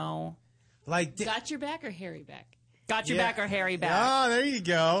don't know. Got your back or hairy back? Got your back or hairy back? Oh, there you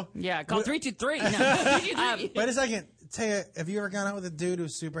go. Yeah, call 323. No. Wait a second. Taya, have you ever gone out with a dude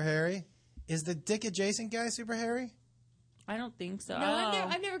who's super hairy? Is the dick adjacent guy super hairy? I don't think so. No,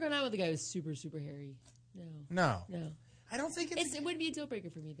 I've never gone out with a guy who's super, super hairy. No. I don't think it would be a deal breaker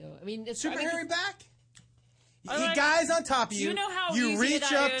for me, though. I mean, hairy back? Like, guys on top of you. You know how you easy reach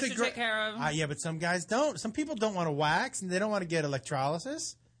that up is to take care of. Yeah, but some guys don't. Some people don't want to wax and they don't want to get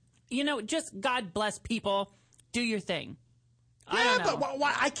electrolysis. Just God bless people. Do your thing. Yeah, but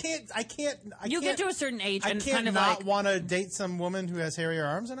why? I can't. You get to a certain age and I can't kind of not want to date some woman who has hairier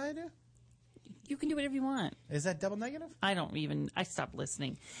arms than I do. You can do whatever you want. Is that double negative? I stopped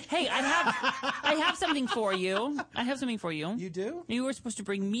listening. Hey, I have something for you. You do? You were supposed to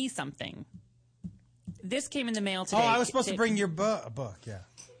bring me something. This came in the mail today. Oh, I was supposed to bring your book, yeah.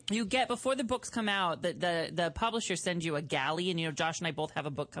 You get, before the books come out, the publisher sends you a galley, and Josh and I both have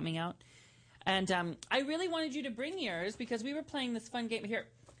a book coming out. And I really wanted you to bring yours because we were playing this fun game.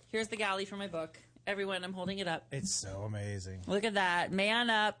 Here's the galley for my book. Everyone, I'm holding it up. It's so amazing. Look at that. Man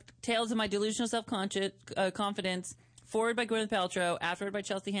Up, Tales of My Delusional Self-Confidence, forward by Gwyneth Paltrow, afterward by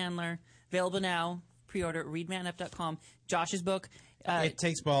Chelsea Handler, available now, pre-order, readmanup.com. Josh's book. It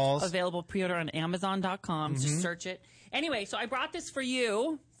Takes Balls. Available pre-order on Amazon.com. Mm-hmm. Just search it. Anyway, so I brought this for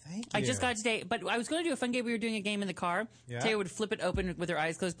you. Thank you. I just got it today, but I was going to do a fun game. We were doing a game in the car. Yeah. Taya would flip it open with her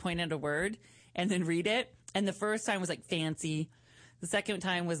eyes closed, point at a word, and then read it. And the first time was like fancy. The second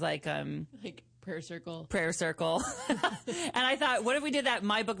time was like prayer circle. Prayer circle. And I thought, what if we did that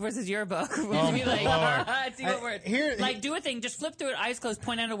my book versus your book? We'd be like, see what word. Do a thing. Just flip through it, eyes closed,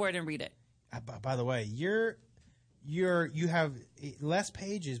 point at a word, and read it. By the way, you have less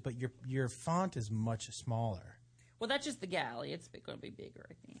pages, but your font is much smaller. Well, that's just the galley. It's going to be bigger,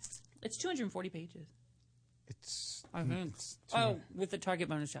 I think. It's 240 pages. With the Target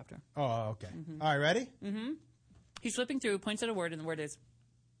bonus chapter. Oh, okay. Mm-hmm. All right, ready? Mm-hmm. He's flipping through, points at a word, and the word is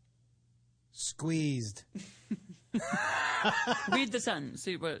squeezed. Read the sentence.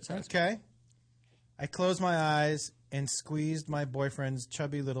 See what it says. Okay. I closed my eyes and squeezed my boyfriend's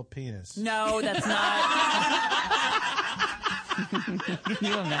chubby little penis. No, that's not. Can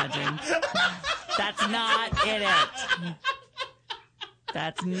you imagine? That's not in it.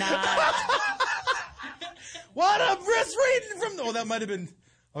 That's not. What? I'm just reading from. Oh, that might have been.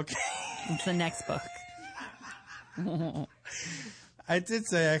 Okay. It's the next book. I did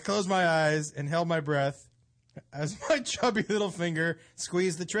say I closed my eyes and held my breath as my chubby little finger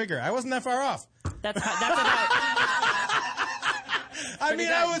squeezed the trigger. I wasn't that far off. That's about.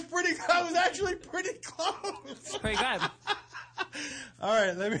 I was actually pretty close. Pretty good. All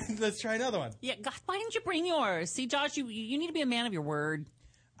right, let's try another one. Yeah, God, why didn't you bring yours? See, Josh, you need to be a man of your word.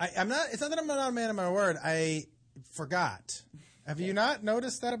 I'm not. It's not that I'm not a man of my word. I forgot. Have you not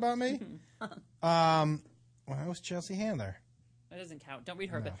noticed that about me? Well, it was Chelsea Handler. That doesn't count. Don't read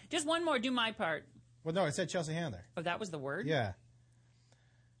her. No. But just one more. Do my part. Well, no, I said Chelsea Handler. Oh, that was the word? Yeah.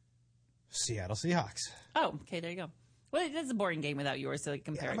 Seattle Seahawks. Oh, okay. There you go. Well, that's a boring game without yours to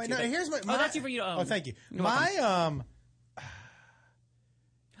compare it to. No, here's my. Oh, that's you for you to own. Oh, thank you.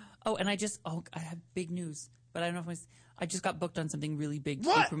 Oh, and I have big news, but I don't know if I just got booked on something really big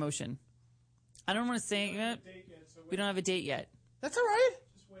for promotion. I don't want to say it. We don't have a date yet. That's all right.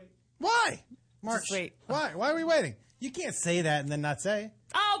 Just wait. Why? Mark, just wait. Why? Why are we waiting? You can't say that and then not say.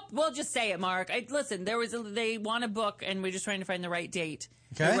 Oh, well, just say it, Mark. Listen, they want a book, and we're just trying to find the right date.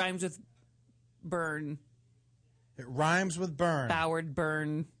 Okay. It rhymes with burn. It rhymes with burn. Boward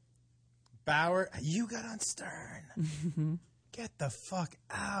Burn. Bauer. You got on Stern. Get the fuck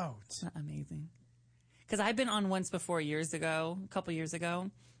out. Isn't that amazing? Because I've been on once before a couple years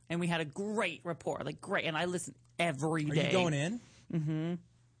ago, and we had a great rapport, like great. And I listen every day. Are you going in? Mm-hmm.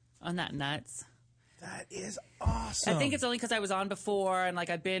 I'm not nuts. That is awesome. I think it's only because I was on before, and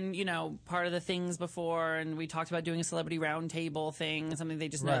like I've been, part of the things before, and we talked about doing a celebrity roundtable thing, something they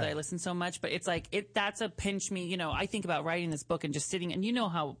just know that I listen so much. But it's like that's a pinch me. I think about writing this book and just sitting, and you know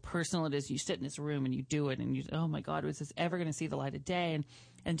how personal it is. You sit in this room and you do it, and oh my God, was this ever going to see the light of day?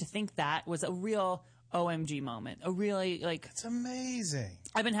 And to think that was a real OMG moment, a really it's amazing.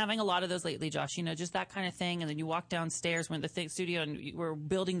 I've been having a lot of those lately, Josh, just that kind of thing. And then you walk downstairs, we're in the studio, and we're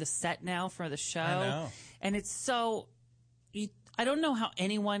building the set now for the show. I know. And it's so, I don't know how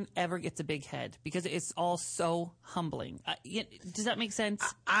anyone ever gets a big head because it's all so humbling. Does that make sense?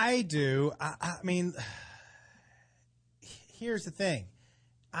 I do. I mean, here's the thing.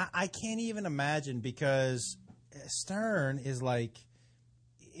 I can't even imagine because Stern is like,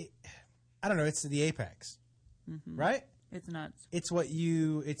 I don't know. It's the apex, right? It's nuts. It's what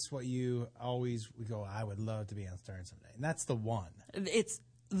you always go. I would love to be on Stern someday, and that's the one. It's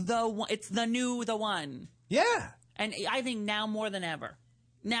the one. It's the one. Yeah. And I think now more than ever.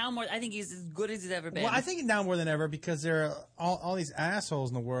 I think he's as good as he's ever been. Well, I think now more than ever because there are all these assholes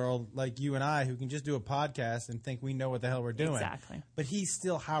in the world like you and I who can just do a podcast and think we know what the hell we're doing. Exactly. But he's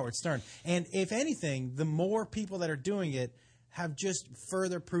still Howard Stern, and if anything, the more people that are doing it have just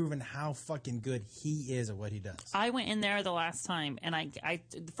further proven how fucking good he is at what he does. I went in there the last time, and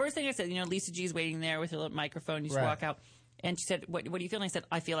the first thing I said, Lisa G's waiting there with her little microphone. You just walk out. And she said, what do you feel? And I said,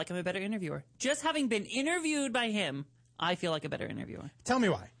 I feel like I'm a better interviewer. Just having been interviewed by him, I feel like a better interviewer. Tell me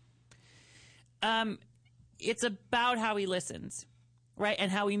why. It's about how he listens, right? And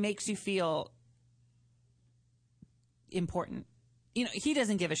how he makes you feel important. He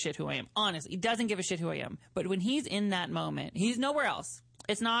doesn't give a shit who I am. Honestly, he doesn't give a shit who I am. But when he's in that moment, he's nowhere else.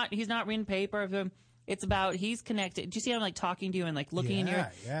 He's not reading paper of him. It's about he's connected. Do you see how I'm like talking to you and like looking in your?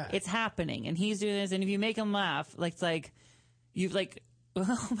 Yeah. It's happening, and he's doing this. And if you make him laugh, it's like you've like,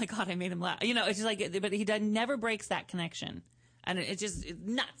 oh my God, I made him laugh. It's just like, but he never breaks that connection, and it's just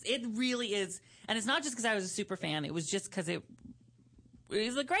nuts. It really is, and it's not just because I was a super fan. It was just because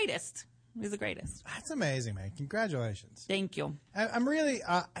he's the greatest. He's the greatest. That's amazing, man. Congratulations. Thank you. I'm really,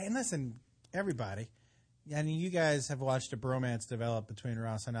 and listen, everybody, I mean, you guys have watched a bromance develop between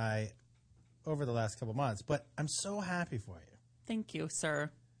Ross and I over the last couple months, but I'm so happy for you. Thank you,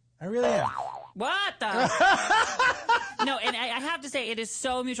 sir. I really am. What the? No, and I have to say, it is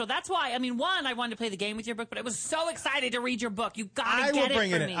so mutual. That's why, I wanted to play the game with your book, but I was so excited to read your book. You gotta get it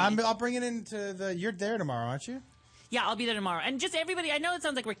for me. I'll bring it into you're there tomorrow, aren't you? Yeah, I'll be there tomorrow. And just everybody, I know it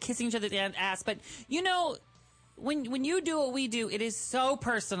sounds like we're kissing each other at the ass, but when you do what we do, it is so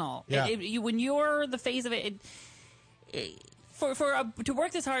personal. Yeah. When you're the face of it, to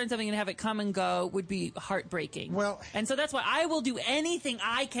work this hard on something and have it come and go would be heartbreaking. And so that's why I will do anything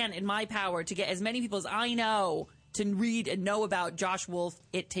I can in my power to get as many people as I know to read and know about Josh Wolf.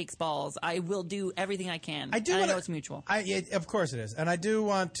 It Takes Balls. I will do everything I can. I know it's mutual. Of course it is. And I do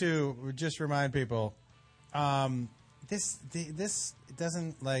want to just remind people, this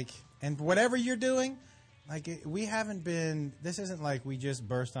doesn't and whatever you're doing, we haven't been. This isn't like we just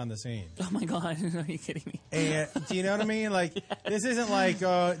burst on the scene. Oh my God! Are you kidding me? And do you know what I mean? This isn't like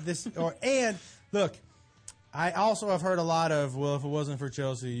this. And look, I also have heard a lot of, well, if it wasn't for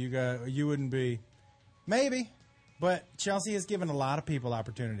Chelsea, you wouldn't be. Maybe, but Chelsea has given a lot of people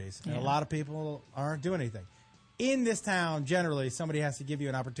opportunities, and a lot of people aren't doing anything. In this town, generally, somebody has to give you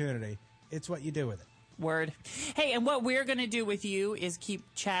an opportunity. It's what you do with it. Word. Hey, and what we're going to do with you is keep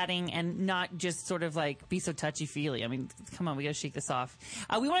chatting and not just sort of be so touchy-feely. Come on, we got to shake this off.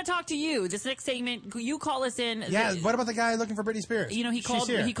 We want to talk to you. This next segment, you call us in. Yeah, what about the guy looking for Britney Spears?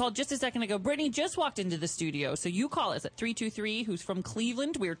 He called just a second ago. Britney just walked into the studio, so you call us at 323, who's from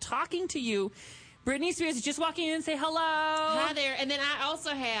Cleveland. We're talking to you. Britney Spears is just walking in and say hello. Hi there. And then I also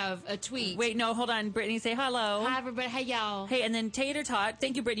have a tweet. Wait, no, hold on. Brittany, say hello. Hi, everybody. Hey, y'all. Hey, and then Tater Tot.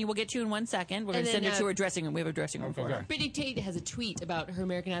 Thank you, Brittany. We'll get to you in 1 second. We're going to send her to her dressing room. We have a dressing room for her. Brittany Tate has a tweet about her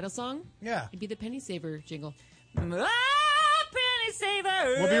American Idol song. Yeah. It'd be the Penny Saver jingle. Penny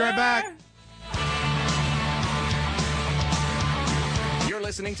Saver. We'll be right back. You're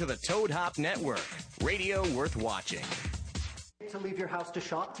listening to the Toad Hop Network. Radio worth watching. To leave your house to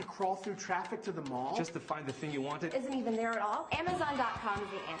shop, to crawl through traffic to the mall. Just to find the thing you wanted. Isn't even there at all. Amazon.com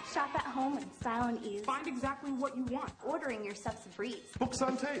the answer. Shop at home in style and ease. Find exactly what you want. Ordering your stuff's a breeze. Books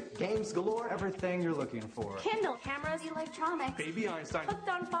on tape, games galore, everything you're looking for. Kindle, cameras, electronics. Baby Einstein. Hooked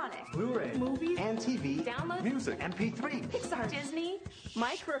on phonics. Blu-ray. Movies. And TV. Download. Music. MP3. Pixar. Disney.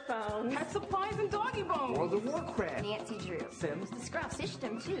 Microphones. Pet supplies and doggy bones. World of Warcraft. Nancy Drew. Sims. The Scruff.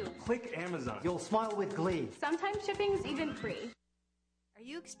 System 2. Click Amazon. You'll smile with glee. Sometimes shipping's even free. Are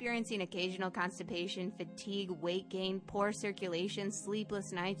you experiencing occasional constipation, fatigue, weight gain, poor circulation,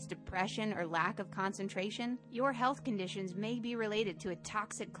 sleepless nights, depression, or lack of concentration? Your health conditions may be related to a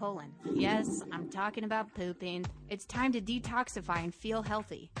toxic colon. Yes, I'm talking about pooping. It's time to detoxify and feel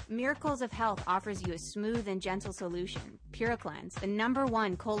healthy. Miracles of Health offers you a smooth and gentle solution. PuraCleanse, the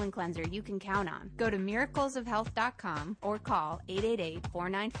 #1 colon cleanser you can count on. Go to miraclesofhealth.com or call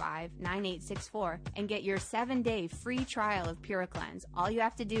 888-495-9864 and get your 7-day free trial of PuraCleanse. All you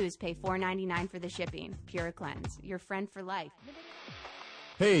have to do is pay $4.99 for the shipping. PuraCleanse, your friend for life.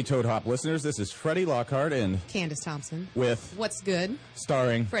 Hey, Toad Hop listeners, this is Freddie Lockhart and Candace Thompson with What's Good,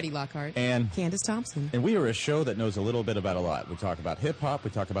 starring Freddie Lockhart and Candace Thompson. And we are a show that knows a little bit about a lot. We talk about hip-hop,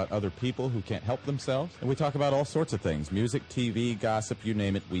 we talk about other people who can't help themselves, and we talk about all sorts of things. Music, TV, gossip, you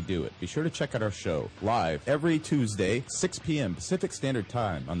name it, we do it. Be sure to check out our show live every Tuesday, 6 p.m. Pacific Standard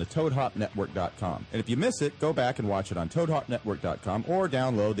Time on the ToadHopNetwork.com. And if you miss it, go back and watch it on ToadHopNetwork.com or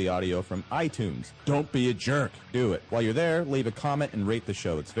download the audio from iTunes. Don't be a jerk. Do it. While you're there, leave a comment and rate the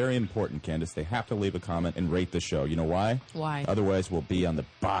show. It's very important, Candace. They have to leave a comment and rate the show. You know why? Why? Otherwise, we'll be on the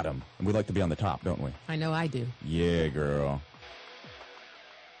bottom. And we like to be on the top, don't we? I know I do. Yeah, girl.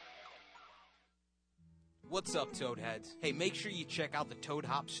 What's up, Toadheads? Hey, make sure you check out the Toad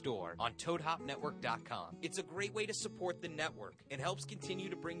Hop store on ToadHopNetwork.com. It's a great way to support the network and helps continue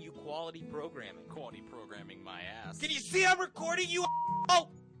to bring you quality programming. Quality programming, my ass. Can you see I'm recording you? Oh!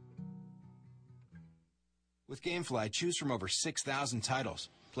 With GameFly, choose from over 6,000 titles.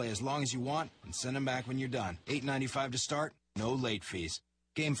 Play as long as you want and send them back when you're done. $8.95 to start, no late fees.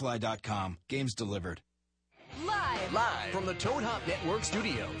 Gamefly.com. Games delivered. Live from the Toad Hop Network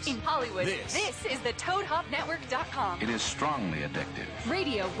studios. In Hollywood, This is the ToadHopNetwork.com. It is strongly addictive.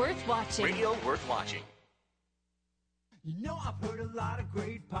 Radio worth watching. Radio worth watching. You know, I've heard a lot of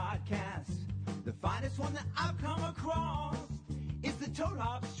great podcasts. The finest one that I've come across is the Toad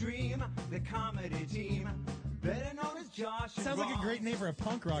Hop Stream, the comedy team, better known as Josh and Sounds like a Ross. great name for a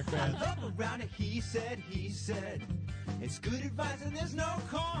punk rock band. I love around it, he said. It's good advice and there's no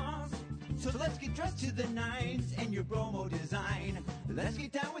cost. So let's get dressed to the nines and your promo design. Let's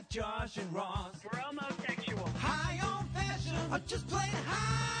get down with Josh and Ross. We're homosexual. High on fashion, or just plain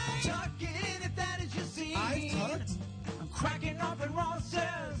high. Tuck it in if that is your scene. I'm cracking up and Ross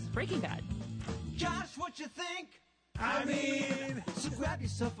says, Breaking Bad. Josh, what you think? I mean, so grab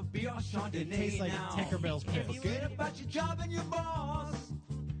yourself a beer or Chardonnay Tastes like now. Tinkerbell's piss. Forget about your job and your boss.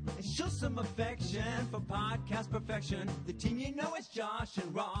 And show some affection for podcast perfection. The team you know is Josh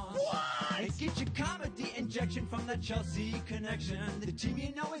and Ross. What? And get your comedy injection from the Chelsea connection. The team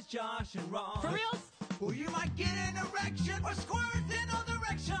you know is Josh and Ross. For reals? Or you might get an erection or squirt in all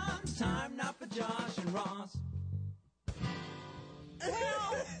directions. Time now for Josh and Ross.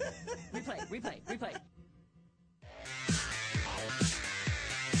 Replay.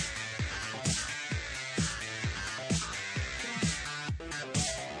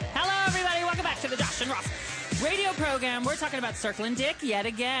 Hello, everybody. Welcome back to the Josh and Ross radio program. We're talking about circling dick yet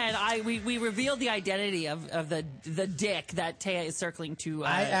again. We revealed the identity of the dick that Taya is circling to.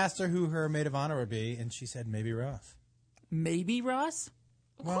 I asked her who her maid of honor would be, and she said maybe Ross. Maybe Ross?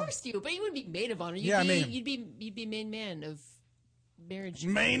 Of course you, but you wouldn't be maid of honor. You'd be main man of marriage.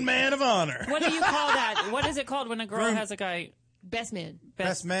 Main man of honor. What do you call that? What is it called when a girl has a guy? Best man.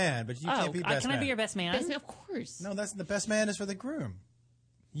 Best man, but you can't be best man. Can I be your best man? Best man, of course. No, that's the best man is for the groom.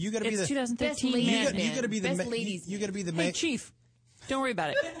 You got to be It's the 2013. You got to be the Best ladies. You got to be the Hey, main Chief. Don't worry about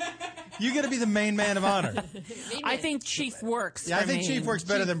it. You got to be the main man of honor. I think Chief works. Yeah, I for think me. Chief works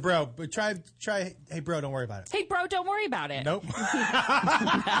better than Bro. But try. Hey, Bro, don't worry about it. Hey, bro, don't worry about it. Nope.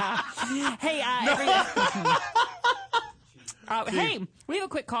 Hey, hey, we have a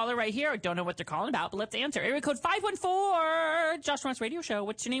quick caller right here. I don't know what they're calling about, but let's answer. Area code 514, Josh Ross Radio Show.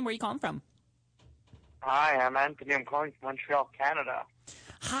 What's your name? Where are you calling from? Hi, I'm Anthony. I'm calling from Montreal, Canada.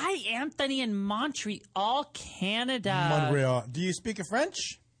 Hi, Anthony in Montreal, Canada. Montreal. Do you speak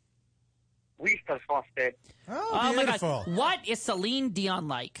French? Oui, je parle français. Oh, beautiful. My God. What is Celine Dion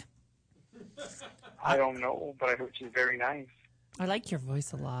like? I don't know, but I heard she's very nice. I like your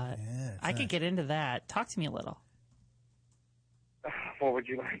voice a lot. Yeah, I could get into that. Talk to me a little. What would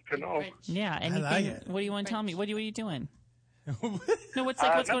you like to know? Yeah, anything. like it. What do you want to tell me? What are you doing? No, what's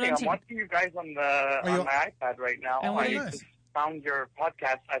Nothing. going on? I'm watching you guys on my iPad right now. And what are you, found your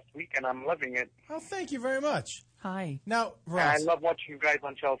podcast last week, and I'm loving it. Oh, thank you very much. Hi. Now, And Ross. I love watching you guys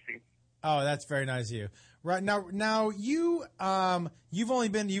on Chelsea. Oh, that's very nice of you. Right now you you've only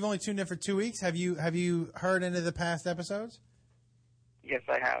tuned in for 2 weeks. Have you heard any of the past episodes? Yes,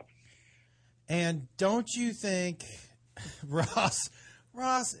 I have. And don't you think, Ross?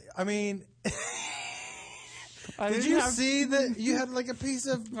 I mean, did you see that you had like a piece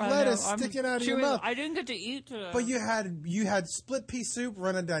of lettuce sticking out of your mouth? I didn't get to eat today. But you had split pea soup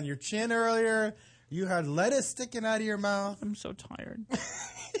running down your chin earlier. You had lettuce sticking out of your mouth. I'm so tired.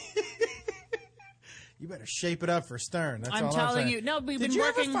 You better shape it up for Stern. That's I'm all telling I'm saying. you. No, we've been Did you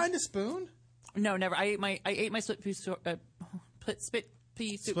working. ever find a spoon? No, never. I ate my split pea soup. Split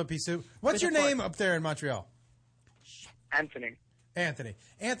pea soup. Split pea soup. What's your name up there in Montreal? Anthony. Anthony.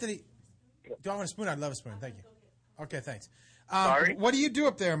 Do I want a spoon? I'd love a spoon. Thank you. Okay, thanks. Sorry? What do you do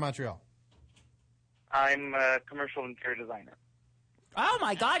up there in Montreal? I'm a commercial interior designer. Oh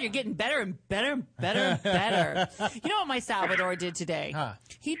my God, you're getting better and better and better and better. You know what my Salvador did today? Huh.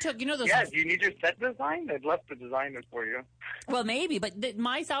 He took, those. Yeah, do you need your set design? I'd love to design it for you. Well, maybe, but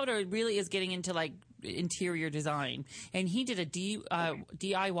my Salvador really is getting into like interior design, and he did a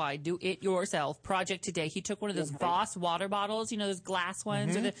DIY, do it yourself project today. He took one of those Voss water bottles, those glass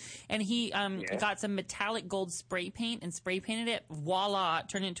ones, and he got some metallic gold spray paint and spray painted it. Voila, it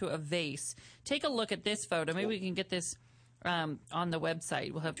turned into a vase. Take a look at this photo. Maybe we can get this on the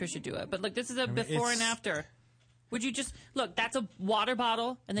website. We'll have Trisha do it. But look, this is a before and after. Would you just look? That's a water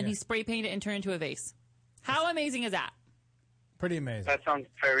bottle, and then he spray painted it and turned into a vase. How amazing is that? Pretty amazing. That sounds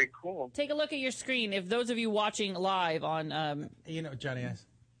very cool. Take a look at your screen. If those of you watching live on, Johnny S.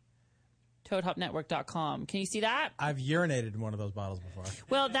 ToadHopNetwork.com. Can you see that? I've urinated in one of those bottles before.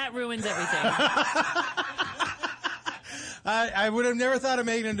 Well, that ruins everything. I would have never thought of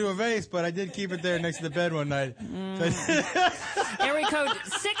making it into a vase, but I did keep it there next to the bed one night. Area code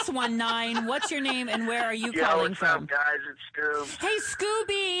 619. What's your name and where are you calling from? What's up, guys? It's Scoob. Hey,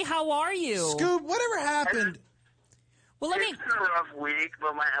 Scooby, how are you? Scoob, whatever happened? Well, It's been a rough week, but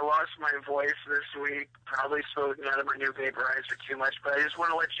I lost my voice this week. Probably spoken out of my new vaporizer too much, but I just want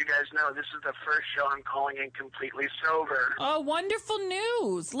to let you guys know this is the first show I'm calling in completely sober. Oh, wonderful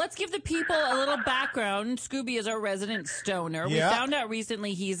news. Let's give the people a little background. Scooby is our resident stoner. We found out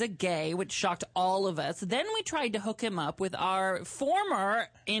recently he's a gay, which shocked all of us. Then we tried to hook him up with our former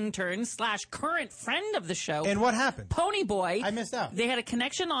intern / current friend of the show. And what happened? Pony Boy. I missed out. They had a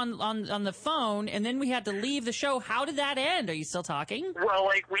connection on the phone, and then we had to leave the show. How did that end? Are you still talking? Well,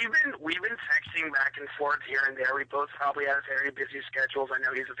 we've been texting back and forth here and there. We both probably have very busy schedules. I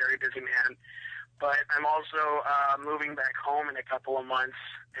know he's a very busy man. But I'm also moving back home in a couple of months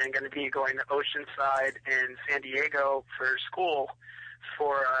and going to be going to Oceanside in San Diego for school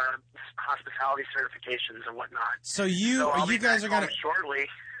for hospitality certifications and whatnot. So you guys are going to shortly.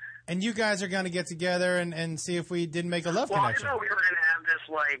 And you guys are going to get together and see if we didn't make a love connection. Well, I know we were going to have this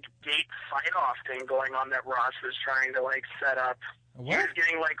gate fight-off thing going on that Ross was trying to set up. What? He was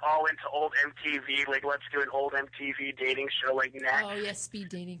getting all into old MTV, let's do an old MTV dating show next. Oh yeah, speed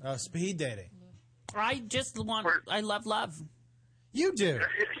dating. Oh, speed dating. I love love. You do.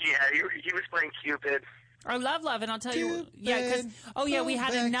 Yeah, he was playing Cupid. I love, and I'll tell you, because we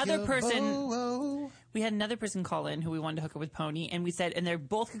had another person. We had another person call in who we wanted to hook up with Pony, and we said, and they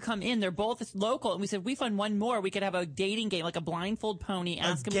both could come in. They're both local, and we said we found one more. We could have a dating game, like a blindfold Pony.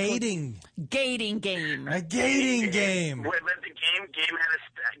 Ask him gating game. A gating game. But the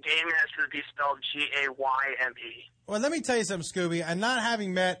game has to be spelled G-A-Y-M-E. Well, let me tell you something, Scooby. I'm not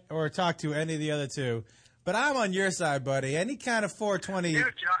having met or talked to any of the other two, but I'm on your side, buddy. Any kind of 420. Dude,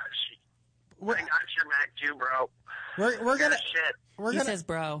 Josh, I got your back too, bro. We're gonna. He says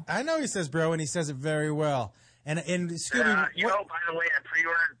bro. I know he says bro, and he says it very well. And Scooby, by the way, I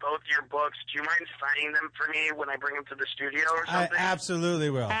pre-ordered both your books. Do you mind signing them for me when I bring them to the studio or something? I absolutely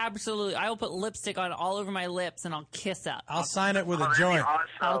will. Absolutely. I will put lipstick on all over my lips, and I'll kiss it. I'll sign it with a that'd joint. Be awesome.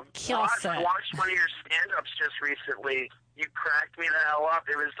 I'll kiss it. I watched one of your stand-ups just recently. You cracked me the hell up.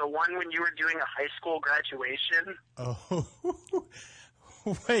 It was the one when you were doing a high school graduation. Oh,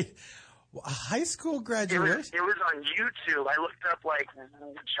 wait. A high school graduation? It was on YouTube. I looked up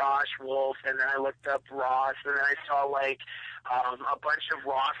Josh Wolf, and then I looked up Ross, and then I saw a bunch of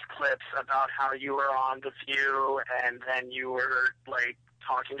Ross clips about how you were on The View, and then you were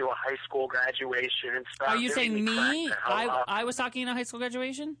talking to a high school graduation and stuff. Are you saying me? I was talking at a high school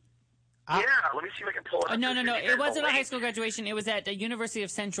graduation? Yeah, let me see if I can pull it up. No. It wasn't a high school graduation. It was at the University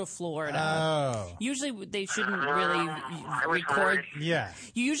of Central Florida. Oh. Usually they shouldn't really record. Yeah.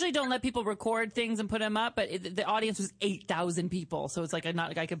 You usually don't let people record things and put them up, but the audience was 8,000 people, so it's like not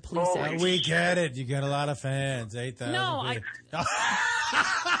like I could police it. We get it. You got a lot of fans. 8,000. No,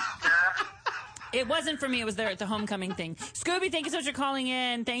 it wasn't for me. It was there at the homecoming thing. Scooby, thank you so much for calling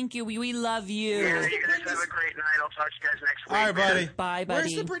in. Thank you. We love you. Yeah, you guys have a great night. I'll talk to you guys next week. All right, buddy. Bye,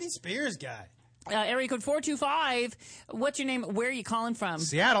 buddy. Where's the Britney Spears guy? Area code 425. What's your name? Where are you calling from?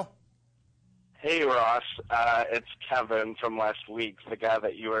 Seattle. Hey, Ross. It's Kevin from last week, the guy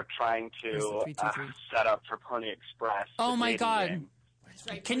that you were trying to set up for Pony Express. Oh, my God. Game.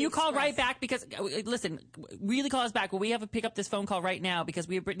 Can you call right back? Because, listen, really call us back. Well, we have to pick up this phone call right now because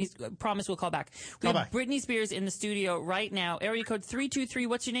we have Britney's promise we'll call back. We have Britney Spears in the studio right now. Area code 323.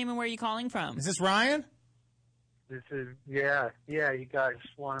 What's your name and where are you calling from? Is this Ryan? This is, yeah, you guys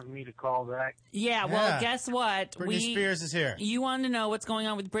wanted me to call back. Yeah, well, guess what? Britney Spears is here. You want to know what's going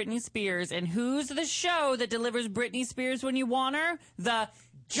on with Britney Spears, and who's the show that delivers Britney Spears when you want her? The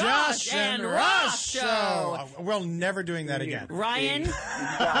Josh and Ross Show. We're never doing that again. Ryan? You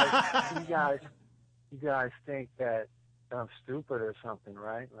guys think that I'm stupid or something,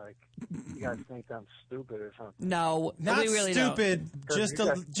 right? Like, you guys think I'm stupid or something. No, not we really stupid,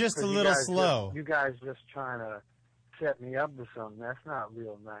 don't. just a little slow. You guys just trying to set me up with something. That's not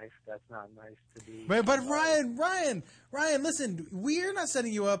real nice. That's not nice to be. But Ryan, listen, we're not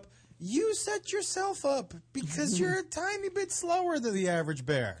setting you up. You set yourself up because you're a tiny bit slower than the average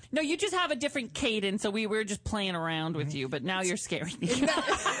bear. No, you just have a different cadence, so we were just playing around with you, but now you're scaring me.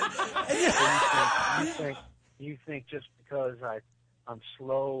 You think just because I'm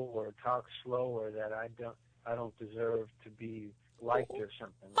slow or talk slower that I don't deserve to be liked or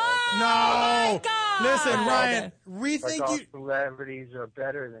something. No! God! Listen, Ryan, like all celebrities are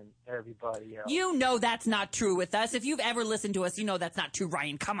better than everybody else. You know that's not true with us. If you've ever listened to us, you know that's not true,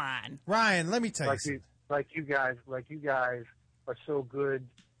 Ryan. Come on. Ryan, let me tell you something. Like you guys are so good,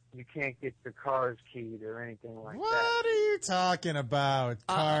 you can't get your cars keyed or anything like that. What are you talking about?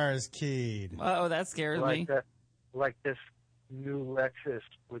 Cars keyed. Oh, that scares me. Like this new Lexus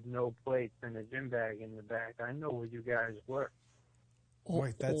with no plates and a gym bag in the back. I know where you guys work.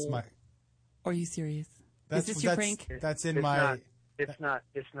 Wait, that's my. Are you serious? Is this your prank? That's in my. It's not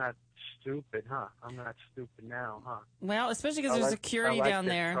stupid, huh? I'm not stupid now, huh? Well, especially because there's security down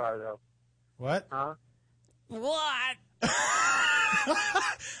there. Car, though. What? Huh? What?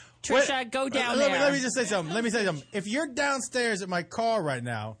 Trisha, go down there. Let me just say something. If you're downstairs at my car right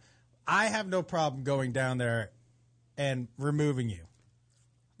now, I have no problem going down there and removing you.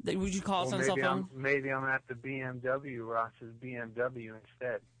 Would you call us on the cell phone? Maybe I'm at the BMW, Ross's BMW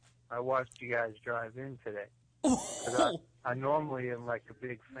instead. I watched you guys drive in today. I normally am like a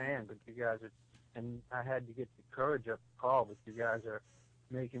big fan, but you guys are, and I had to get the courage up to call, but you guys are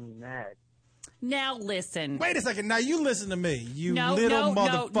making me mad. Now listen. Wait a second. Now you listen to me, you little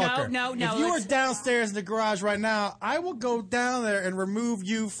motherfucker. No. If you were downstairs in the garage right now, I will go down there and remove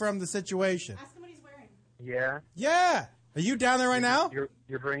you from the situation. Ask him what he's wearing. Yeah. Yeah. Are you down there right now?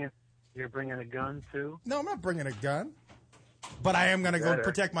 You're bringing a gun too? No, I'm not bringing a gun. But I am going to go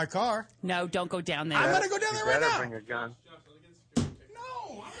protect my car. No, don't go down there. I'm going to go down there right now. Bring a gun.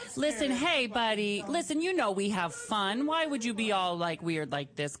 Listen, hey, buddy. Listen, you know we have fun. Why would you be all like weird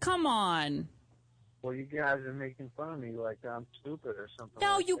like this? Come on. Well, you guys are making fun of me like I'm stupid or something.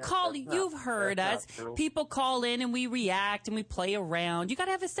 No, like you that. call. You've heard us. People call in and we react and we play around. You got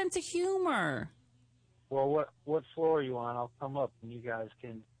to have a sense of humor. Well, what floor are you on? I'll come up and you guys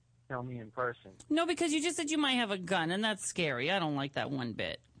can tell me in person. No, because you just said you might have a gun, and that's scary. I don't like that one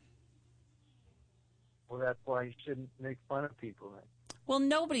bit. Well, that's why you shouldn't make fun of people then. Well,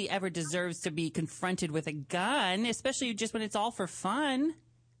 nobody ever deserves to be confronted with a gun, especially just when it's all for fun.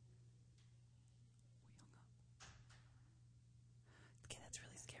 Okay, that's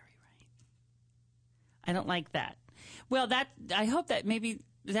really scary, right? I don't like that. Well, I hope that maybe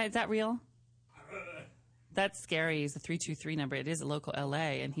is that real? That's scary. It's a 323 number. It is a local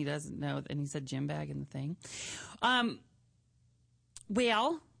LA, and he doesn't know. And he said gym bag in the thing.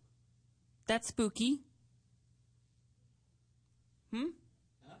 Well, that's spooky.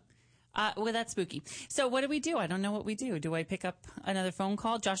 Well, that's spooky. So what do we do? I don't know what we do. Do I pick up another phone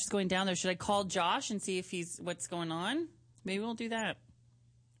call? Josh is going down there. Should I call Josh and see if what's going on? Maybe we'll do that.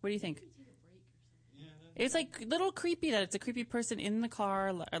 What do you think? It's like a little creepy that it's a creepy person in the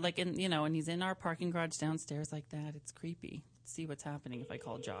car, like and he's in our parking garage downstairs like that. It's creepy. Let's see what's happening if I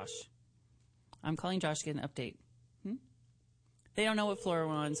call Josh. I'm calling Josh to get an update. They don't know what floor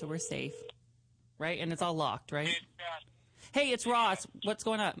we're on, so we're safe, right? And it's all locked, right? Hey, it's Ross. What's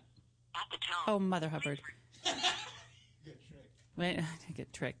going on? Oh, Mother Hubbard. Wait, I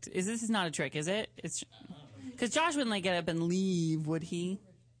get tricked. This is not a trick, is it? It's because Josh wouldn't like get up and leave, would he?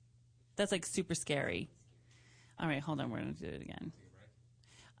 That's like super scary. All right, hold on. We're going to do it again.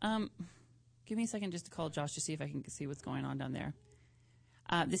 Give me a second just to call Josh to see if I can see what's going on down there.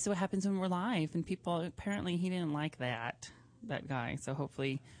 This is what happens when we're live, and people, apparently he didn't like that guy, so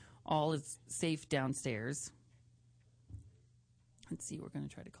hopefully all is safe downstairs. Let's see, we're going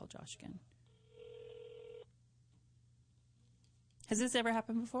to try to call Josh again. Has this ever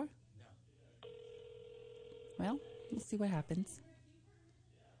happened before? No. Well, let's see what happens.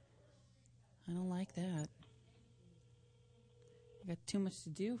 I don't like that. I got too much to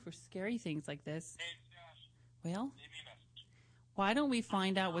do for scary things like this. Well, why don't we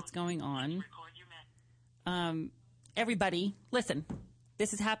find out what's going on? Everybody, listen.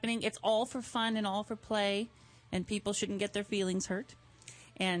 This is happening. It's all for fun and all for play, and people shouldn't get their feelings hurt.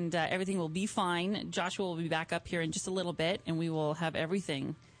 And everything will be fine. Joshua will be back up here in just a little bit, and we will have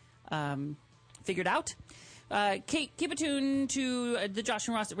everything figured out. Kate, keep it tuned to the Josh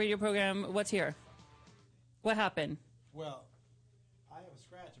and Ross radio program. What's here? What happened? Well, I have a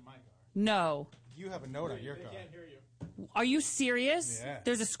scratch in my car. No. You have a note on your car. They can't hear you. Are you serious? Yeah.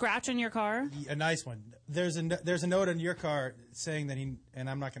 There's a scratch on your car? A nice one. There's a note on your car saying that he, and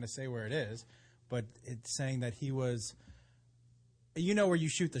I'm not going to say where it is, but it's saying that he was, you know where you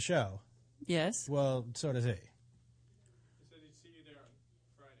shoot the show? Yes. Well, so does he. He said he'd see you there on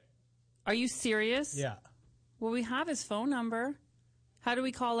Friday. Are you serious? Yeah. Well, we have his phone number. How do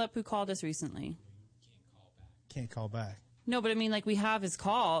we call up who called us recently? Can't call back. No, but I mean, like, we have his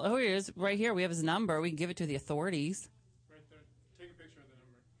call. Oh, here it is, right here. We have his number. We can give it to the authorities. Right there. Take a picture of the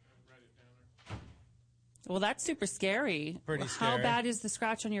number and write it down there. Well, that's super scary. Pretty How scary. bad is the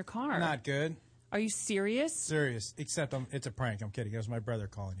scratch on your car? Not good. Are you serious? Serious. Except it's a prank. I'm kidding. It was my brother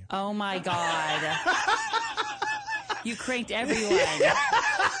calling you. Oh, my God. You cranked everyone.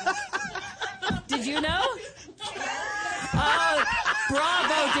 Did you know? Oh,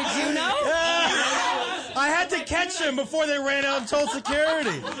 bravo. Did you know? I had to catch him before they ran out and told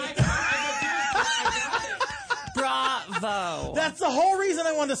security. Bravo. That's the whole reason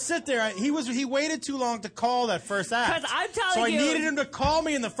I wanted to sit there. He waited too long to call that first act. 'Cause I'm telling so I you- needed him to call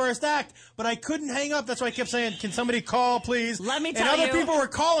me in the first act, but I couldn't hang up. That's why I kept saying, "Can somebody call, please?" Let me tell and other you- people were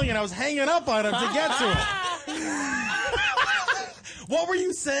calling, and I was hanging up on him to get to him. What were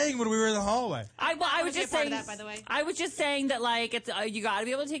you saying when we were in the hallway? I was just saying that, by the way. I was just saying that, like, it's you got to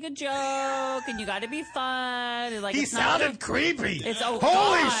be able to take a joke and you got to be fun. And, like, He it's not sounded creepy. It's oh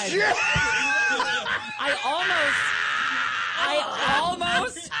Holy God. shit! I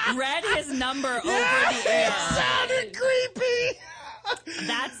almost read his number over the air. It sounded creepy.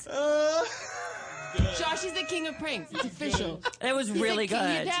 That's Josh is the king of pranks. It's official. It was really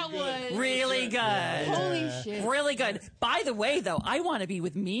good. That was Really good. Holy shit. Really good. By the way, though, I want to be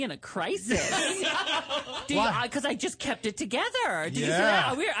with me in a crisis. Because I just kept it together. Did you see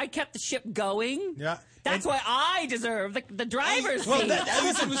that? I kept the ship going. Yeah. That's why I deserve the driver's seat.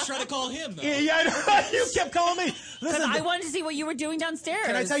 Allison was trying to call him, though. Yeah, I know. You kept calling me. Because Listen, I wanted to see what you were doing downstairs.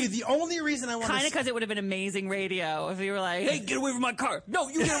 can I tell you, the only reason I wanted Kind of because it would have been amazing radio if you were like, "Hey, get away from my car! No,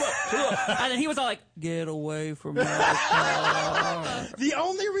 you get away!" And then he was all like, "Get away from my car!" The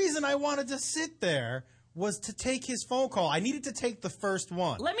only reason I wanted to sit there was to take his phone call. I needed to take the first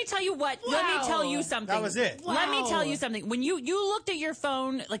one. Let me tell you what. Let me tell you something. That was it. Let me Wow. tell you something. When you looked at your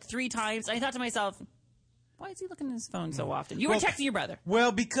phone like 3 times, I thought to myself, why is he looking at his phone so often? You were texting your brother.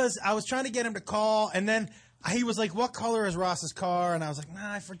 Well, because I was trying to get him to call, and then he was like, "What color is Ross's car?" And I was like,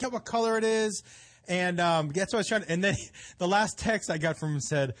 "Nah, I forget what color it is." And that's what I was trying to. And then the last text I got from him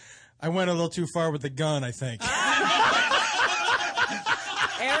said, "I went a little too far with the gun, I think."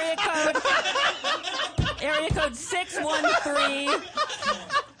 Area code 613.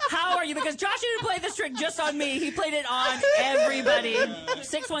 How are you? Because Josh didn't play this trick just on me. He played it on everybody.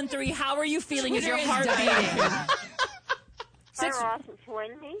 613. How are you feeling? Is your heart beating? Hi, Ross. It's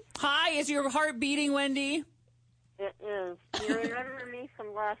Wendy. Hi, is your heart beating, Wendy? It is. Do you remember me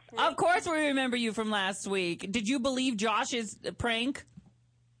from last week? Of course we remember you from last week. Did you believe Josh's prank?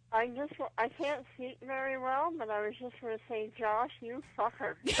 I can't see very well, but I was just going to say, Josh, you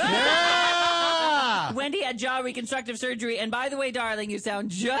fucker. Wendy had jaw reconstructive surgery. And by the way, darling, you sound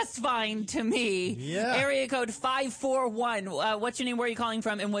just fine to me. Yeah. Area code 541. What's your name? Where are you calling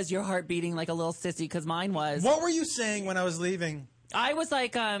from? And was your heart beating like a little sissy? Because mine was. What were you saying when I was leaving? I was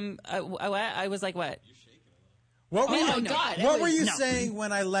like, I was like, what? What were Oh, you, my God. what were you No. saying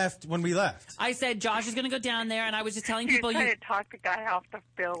when we left? I said Josh is going to go down there, and I was just telling people You're trying to talk the guy off the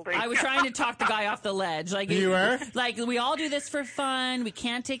building. I was trying to talk the guy off the ledge. Like You were? Like, we all do this for fun. We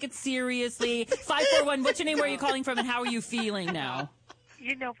can't take it seriously. 541, what's your name? Where are you calling from? And how are you feeling now?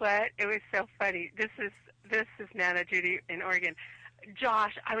 You know what? It was so funny. This is Nana Judy in Oregon.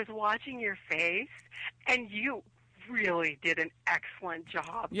 Josh, I was watching your face, and you really did an excellent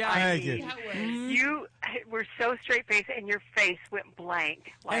job. Yeah. Thank you. You were so straight-faced, and your face went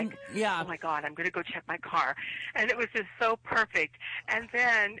blank. Like, yeah. oh, my God, I'm going to go check my car. And it was just so perfect. And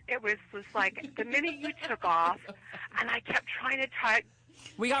then it was just like the minute you took off, and I kept trying to type.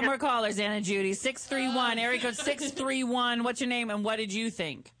 We got more callers, Anna Judy. 631, area code 631. What's your name, and what did you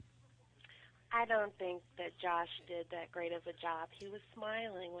think? I don't think that Josh did that great of a job. He was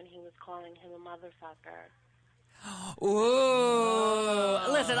smiling when he was calling him a motherfucker. Ooh.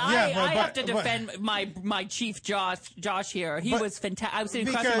 Listen, I but- have to defend my chief Josh here. He was fantastic. I was sitting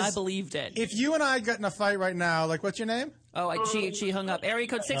across from him. I believed it. If you and I got in a fight right now, like, what's your name? Oh, she hung up. Area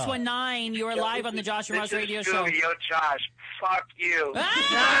code 619. You are live on the Josh and Ross radio show. Yo, Josh, fuck you. Fuck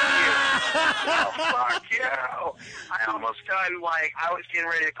you. I almost done, like, I was getting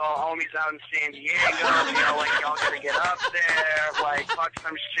ready to call homies out in San Diego. You know, like, y'all gotta get up there. Like, fuck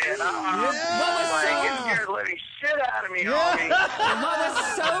some shit up. Like, it scared the living shit out of me, homie. What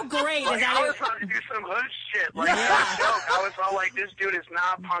was so great like, is that I was about to do some hood shit. Like, no joke. I was all like, this dude is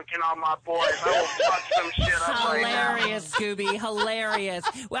not punking on my boys. I will fuck some shit up right now. Hilarious, Scooby. Hilarious.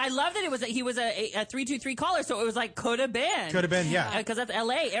 Well, I love that he was a 323 caller, so it was like could have been. Could have been, yeah. Because that's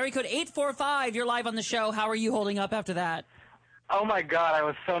L.A. Area code 845. You're live on the show. How are you holding up after that? Oh my God, I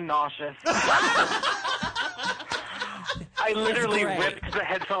was so nauseous. I literally ripped the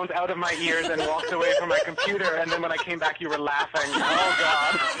headphones out of my ears and walked away from my computer, and then when I came back, you were laughing. Oh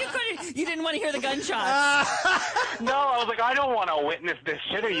God. You didn't want to hear the gunshots. No, I was like, I don't want to witness this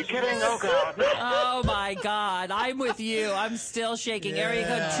shit. Are you kidding? Oh God. Oh my God. I'm with you. I'm still shaking. Area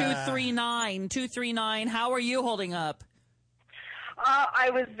code 239. 239. How are you holding up? I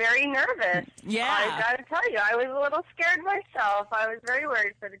was very nervous. Yeah. I gotta tell you, I was a little scared myself. I was very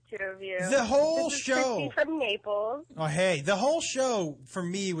worried for the two of you. The whole This is show. Christy from Naples. Oh, hey, the whole show for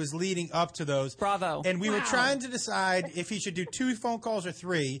me was leading up to those. Bravo. And we were trying to decide if he should do 2 phone calls or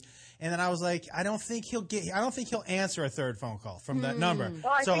 3. And then I was like, I don't think he'll answer a third phone call from that number.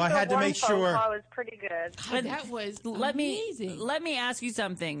 Well, I so think I the had to one make phone sure. call was pretty good. God, that was amazing. Let me ask you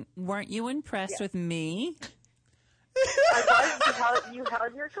something. Weren't you impressed with me? I thought you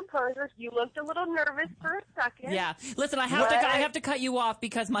held your composure. You looked a little nervous for a second. Yeah. Listen, I have to cut you off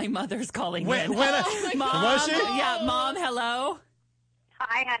because my mother's calling in. Mom, was she? Yeah, Mom, hello.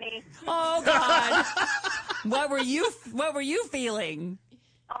 Hi, honey. Oh God. What were you feeling?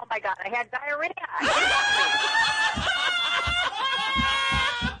 Oh my God, I had diarrhea.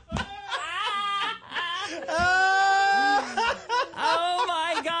 Oh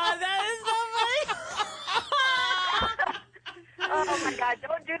my God, that is so funny. Oh my God,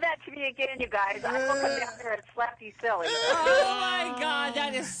 don't do that to me again, you guys. I will come down there and slap you silly. Oh my God,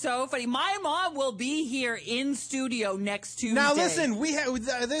 that is so funny. My mom will be here in studio next Tuesday. Now listen,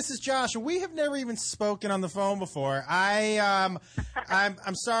 this is Josh, and we have never even spoken on the phone before. I'm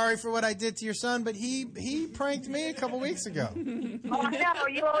sorry for what I did to your son, but he pranked me a couple weeks ago. Oh, I know.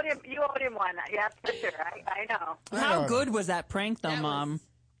 You owed him one. Yeah, for sure. I know. How good was that prank, though, Mom?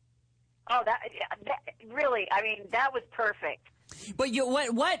 Oh, that really. I mean, that was perfect. But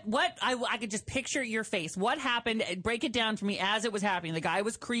I could just picture your face. What happened? Break it down for me as it was happening. The guy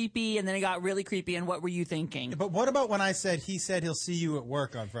was creepy, and then it got really creepy. And what were you thinking? But what about when he said he'll see you at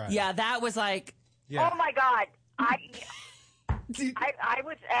work on Friday? Yeah, that was like. Yeah. Oh my God. I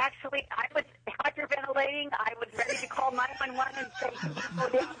was hyperventilating. I was ready to call 911 and say, go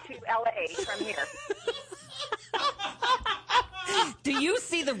down to LA from here. Do you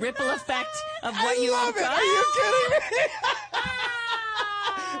see the ripple effect of what you have done? Are you kidding me?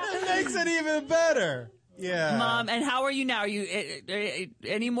 It makes it even better. Yeah. Mom, and how are you now? Are you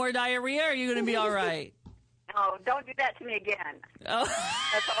any more diarrhea, or are you going to be all right? Oh, don't do that to me again. Oh.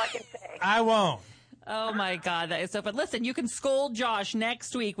 That's all I can say. I won't. Oh my God, that is so fun. Listen, you can scold Josh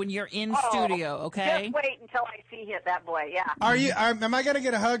next week when you're in studio, okay? Just wait until I see that boy, yeah. Am I going to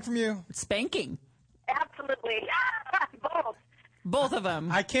get a hug from you? Spanking. Absolutely. Both of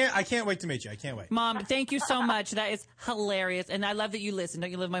them. I can't wait to meet you. I can't wait. Mom, thank you so much. That is hilarious. And I love that you listen. Don't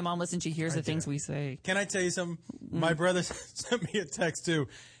you love my mom listen? She hears the things we say. Can I tell you something? My brother sent me a text too.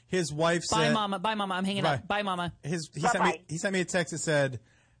 His wife said, Bye, Mama. Bye, Mama. I'm hanging up. Bye, Mama. He sent me a text that said,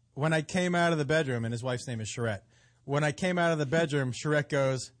 when I came out of the bedroom, and his wife's name is Charette. When I came out of the bedroom, Charette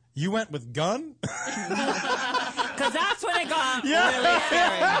goes, "You went with gun?" Because that's when it got really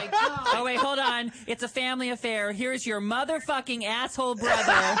scary. Oh, wait, hold on. It's a family affair. Here's your motherfucking asshole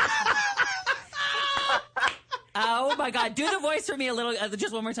brother. Oh, my God. Do the voice for me a little,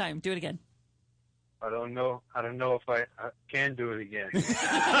 just one more time. Do it again. I don't know if I can do it again. You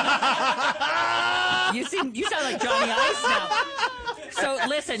sound like Johnny Ice now. So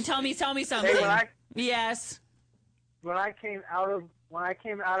listen, tell me something. Hey, yes. When I came out of my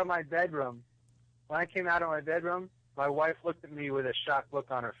bedroom, my wife looked at me with a shocked look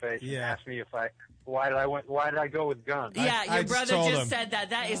on her face and asked me why did I go with guns? Yeah, your brother just said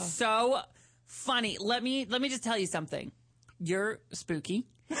that. That is so funny. Let me just tell you something. You're spooky.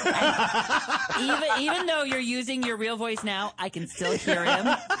 Even though you're using your real voice now, I can still hear him.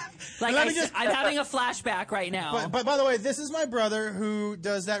 Like I'm having a flashback right now. But by the way, this is my brother who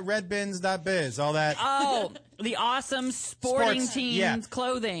does that redbins.biz, all that. Oh, the awesome sporting teams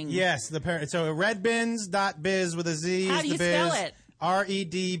clothing. Yes, the parent. So redbins.biz with a Z. How is do you the biz. spell it?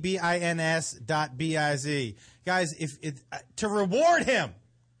 REDBINS.BIZ. Guys, to reward him,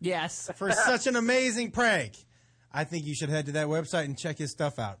 yes, for such an amazing prank, I think you should head to that website and check his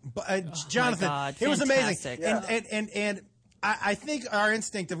stuff out. But Jonathan, it was amazing. Yeah. And I think our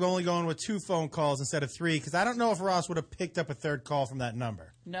instinct of only going with 2 phone calls instead of 3, because I don't know if Ross would have picked up a third call from that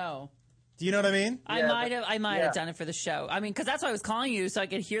number. No. Do you know what I mean? I might have done it for the show. I mean, because that's why I was calling you, so I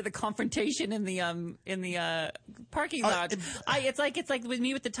could hear the confrontation in the parking lot. It's like with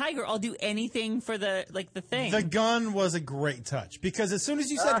me with the tiger. I'll do anything for the thing. The gun was a great touch, because as soon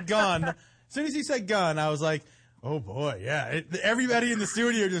as you said gun, I was like, oh boy, yeah. Everybody in the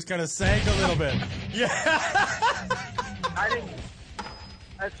studio just kind of sank a little bit. Yeah. I didn't.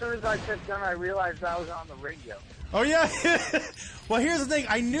 As soon as I said gun, I realized I was on the radio. Oh yeah. Well, here's the thing.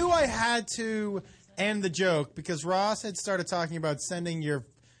 I knew I had to end the joke because Ross had started talking about sending your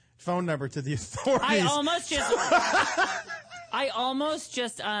phone number to the authorities. I almost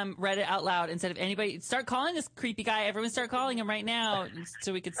just read it out loud and said, if anybody start calling this creepy guy, everyone start calling him right now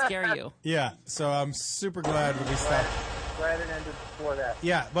so we could scare you. Yeah, so I'm super glad we stopped. Glad it ended before that.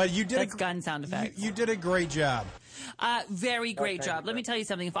 Yeah, but you did That's gun sound effects. You did a great job. Very great job. Let me tell you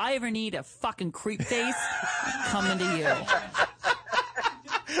something. If I ever need a fucking creep face, I'm coming to you.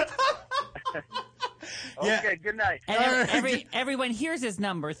 Okay, good night. And everyone here's his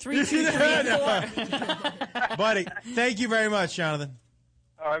number, 323-4. Buddy, thank you very much, Jonathan.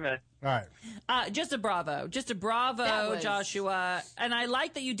 All right, man. All right. Just a bravo, Joshua. And I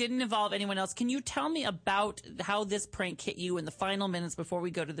like that you didn't involve anyone else. Can you tell me about how this prank hit you in the final minutes before we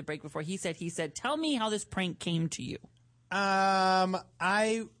go to the break? Before he said, tell me how this prank came to you.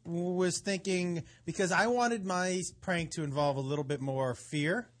 I was thinking, because I wanted my prank to involve a little bit more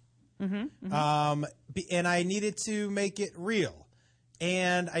fear. Mm-hmm. And I needed to make it real.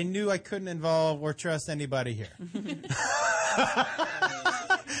 And I knew I couldn't involve or trust anybody here.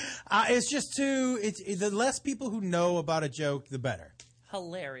 It's just the less people who know about a joke, the better.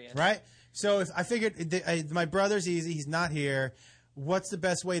 Hilarious. Right? So if I figured my brother's easy, he's not here. What's the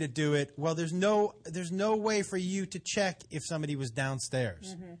best way to do it? Well, there's no way for you to check if somebody was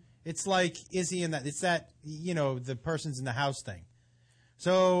downstairs. Mm-hmm. It's like, is he in that? It's that, the person's in the house thing.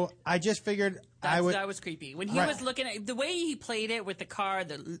 So I just figured that was creepy. When he was looking at the way he played it with the car,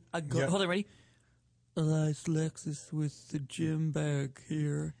 hold on, ready? Elias Lexus with the gym bag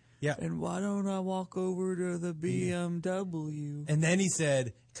here. Yeah. And why don't I walk over to the BMW? And then he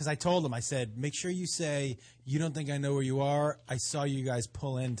said, because I told him, I said, make sure you say, you don't think I know where you are. I saw you guys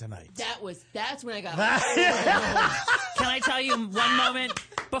pull in tonight. That's when I got. Can I tell you one moment?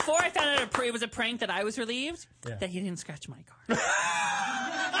 Before I found out it was a prank, that I was relieved that he didn't scratch my car.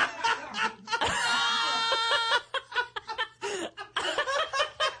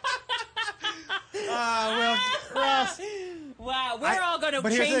 Well, Ross. Wow, we're all going to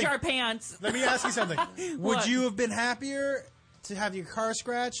change our pants. Let me ask you something. Would you have been happier to have your car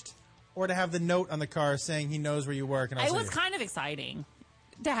scratched or to have the note on the car saying he knows where you work? And it was kind of exciting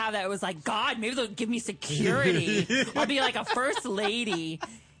to have that. It was like, God, maybe they'll give me security. I'll be like a first lady.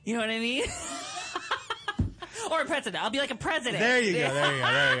 You know what I mean? Or a president. I'll be like a president. There you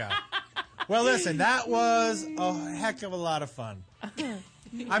go. Well, listen, that was a heck of a lot of fun.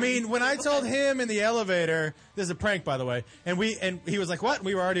 I mean, when I told him in the elevator, this is a prank, by the way, and he was like, what? And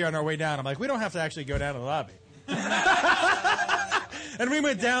we were already on our way down. I'm like, we don't have to actually go down to the lobby. And we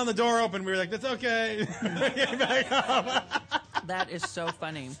went down, the door opened, we were like, that's okay. Back home. That is so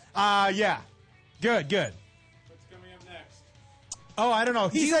funny. Yeah. Good. What's coming up next? Oh, I don't know.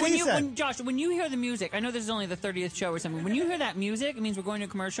 He said. Josh, when you hear the music, I know this is only the 30th show or something. When you hear that music, it means we're going to a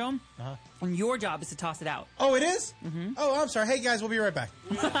commercial. Uh-huh. And your job is to toss it out. Oh, it is? Mm-hmm. Oh, I'm sorry. Hey, guys, we'll be right back.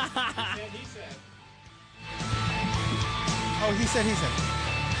 He said. Oh, he said.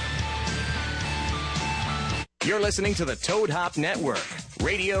 You're listening to the Toad Hop Network,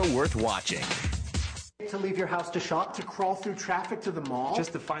 radio worth watching. To leave your house to shop, to crawl through traffic to the mall,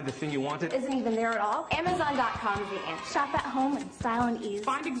 just to find the thing you wanted. Isn't even there at all. Amazon.com is the answer. Shop at home in style and ease.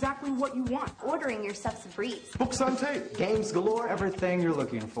 Find exactly what you want. Ordering your stuff's a breeze. Books on tape, games galore, everything you're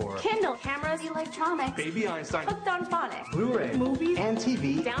looking for. Kindle, cameras, electronics. Baby Einstein. Hooked on phonics. Blu-ray, movies, and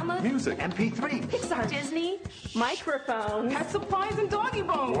TV. Download. Music, MP3. Pixar. Disney. Microphone. Pet supplies and doggy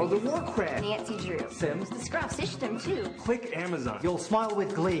bones. World of Warcraft. Nancy Drew. Sims. The Scruff System, too. Click Amazon. You'll smile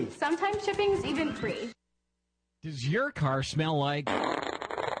with glee. Sometimes shipping's even free. Does your car smell like?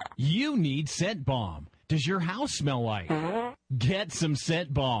 You need Scent Bomb. Does your house smell like? Get some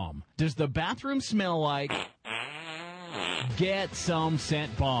Scent Bomb. Does the bathroom smell like? Get some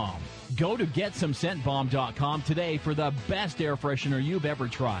Scent Bomb. Go to GetSomeScentBomb.com today for the best air freshener you've ever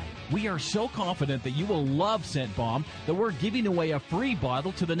tried. We are so confident that you will love Scent Bomb that we're giving away a free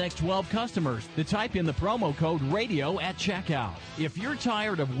bottle to the next 12 customers that type in the promo code RADIO at checkout. If you're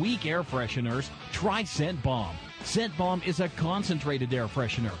tired of weak air fresheners, try Scent Bomb. Scent Bomb is a concentrated air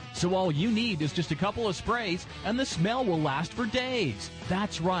freshener, so all you need is just a couple of sprays and the smell will last for days.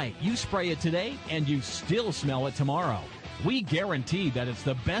 That's right, you spray it today and you still smell it tomorrow. We guarantee that it's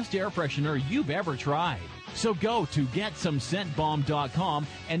the best air freshener you've ever tried. So go to GetSomeScentBomb.com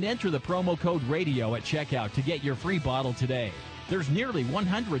and enter the promo code RADIO at checkout to get your free bottle today. There's nearly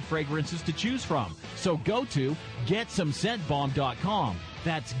 100 fragrances to choose from, so go to GetSomeScentBomb.com.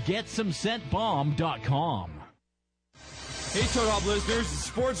 That's GetSomeScentBomb.com. Hey, Toad Hop listeners, the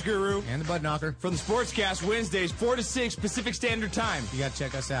Sports Guru And the Bud Knocker. from the Sportscast Wednesdays, 4 to 6 Pacific Standard Time. You got to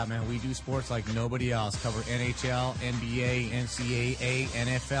check us out, man. We do sports like nobody else. Cover NHL, NBA, NCAA,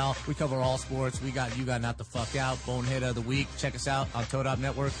 NFL. We cover all sports. You got Not the Fuck Out, Bonehead of the Week. Check us out on Toad Hop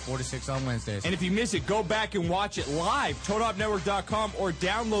Network, 4 to 6 on Wednesdays. And if you miss it, go back and watch it live, ToadHopNetwork.com, or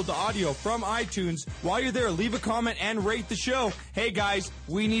download the audio from iTunes. While you're there, leave a comment and rate the show. Hey, guys,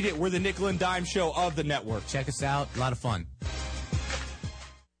 we need it. We're the nickel and dime show of the network. Check us out. A lot of fun.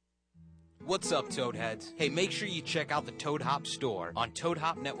 What's up, Toadheads? Hey, make sure you check out the Toad Hop store on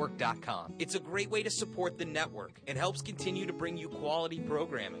ToadHopNetwork.com. It's a great way to support the network and helps continue to bring you quality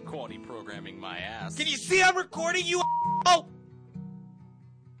programming. Quality programming, my ass. Can you see I'm recording you? Oh!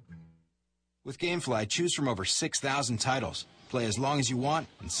 With GameFly, choose from over 6,000 titles. Play as long as you want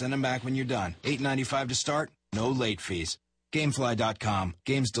and send them back when you're done. $8.95 to start, no late fees. Gamefly.com.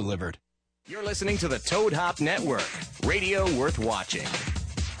 Games delivered. You're listening to the Toad Hop Network, radio worth watching.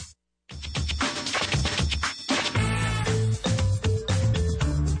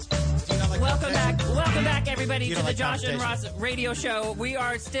 Welcome back, everybody, to the like Josh and Ross radio show. We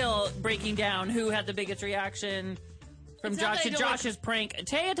are still breaking down who had the biggest reaction from Josh to Josh's prank.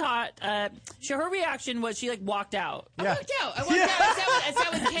 Taya taught, her reaction was she walked out. I walked out. I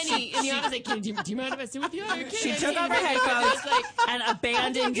sat with Kenny in the office. Like, Kenny, do you mind if I sit with you? She took off her headphones and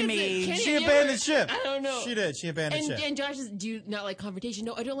abandoned me. Kenny, She abandoned ship. I don't know. She did. She abandoned ship. And Josh is, do you not like confrontation?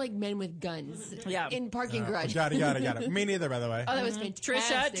 No, I don't like men with guns. Yeah. In parking garage. Got it. Me neither, by the way. Oh, that was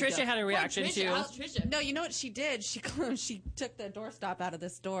fantastic. Trisha had a reaction too. Trisha. No, you know what she did? She took the doorstop out of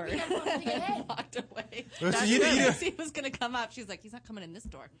this door and walked away. So you did. He was going to come up. She's like, he's not coming in this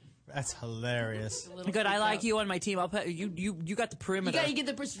door. That's hilarious. Good. I like you on my team. I'll put you. You got the perimeter. You get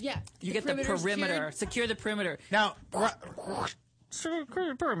the You get the perimeter. Secured. Secure the perimeter. Now,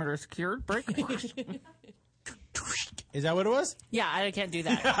 perimeter secured. Break. Is that what it was? Yeah, I can't do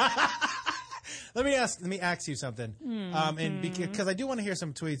that. Let me ask you something. And because I do want to hear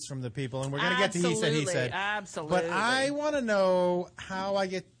some tweets from the people, and we're going to get to he said. Absolutely. But I want to know how I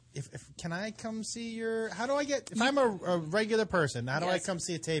get. If can I come see your? How do I get? If I'm a regular person, how do I come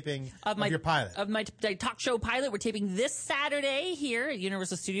see a taping of your pilot? Of my talk show pilot, we're taping this Saturday here at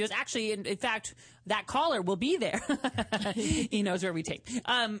Universal Studios. Actually, in fact, that caller will be there. He knows where we tape.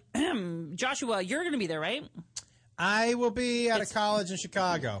 Joshua, you're going to be there, right? I will be at a college in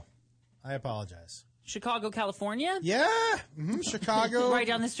Chicago. I apologize. Chicago, California? Yeah. Chicago. Right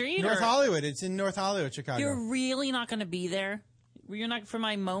down the street? North Hollywood. It's in North Hollywood, Chicago. You're really not going to be there? You're not for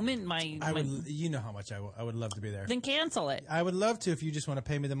my moment? You know how much I would love to be there. Then cancel it. I would love to if you just want to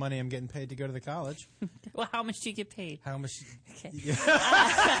pay me the money I'm getting paid to go to the college. Well, how much do you get paid? How much? Okay.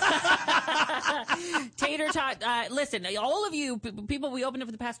 Tater Tot, listen, all of you people, we opened it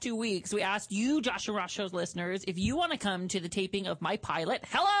for the past 2 weeks. We asked you, Joshua Ross Show's listeners, if you want to come to the taping of my pilot,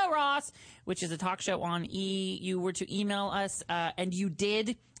 Hello Ross, which is a talk show on E! You were to email us, and you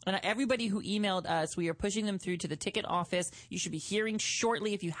did. And everybody who emailed us, we are pushing them through to the ticket office. You should be hearing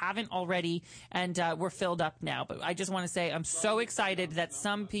shortly if you haven't already. And we're filled up now. But I just want to say I'm so excited that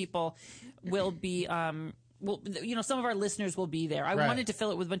some people will be some of our listeners will be there. I Right. wanted to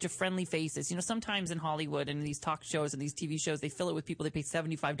fill it with a bunch of friendly faces. You know, sometimes in Hollywood and in these talk shows and these TV shows, they fill it with people they pay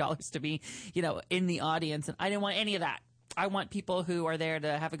 $75 to be, in the audience. And I didn't want any of that. I want people who are there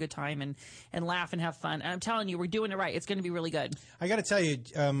to have a good time and laugh and have fun. And I'm telling you, we're doing it right. It's going to be really good. I got to tell you,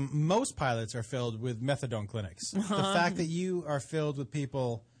 most pilots are filled with methadone clinics. The fact that you are filled with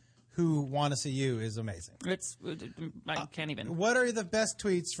people who want to see you is amazing. I can't even. What are the best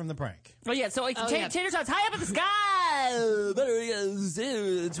tweets from the prank? Oh, yeah. So Tater Tots, high up in the sky.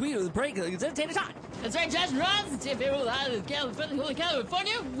 Better tweet of the prank. It's Tater Tot. That's right, Josh and Ross.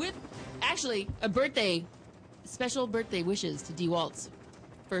 California with actually a special birthday wishes to Dee Waltz.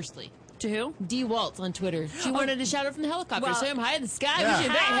 Firstly. To who? Dee Waltz on Twitter. She wanted a shout out from the helicopter. Well, so I'm high in the sky. Yeah. Wish you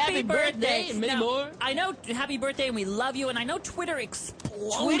a very happy birthday and many Now, more. I know happy birthday and we love you, and I know Twitter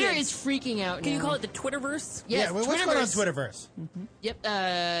exploded. Twitter is freaking out now. Can you call it the Twitterverse? Yes, what's going on Twitterverse? Yep.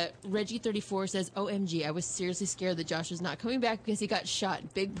 Reggie34 says, OMG, I was seriously scared that Josh was not coming back because he got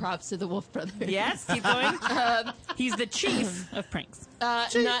shot. Big props to the Wolf Brothers. Yes, keep going. He's the chief of pranks.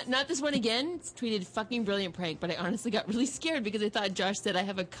 Not this one again. It's tweeted fucking brilliant prank, but I honestly got really scared because I thought Josh said I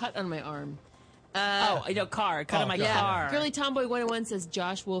have a cut on my arm. I know, cut on my car. Girly Tomboy 101 says,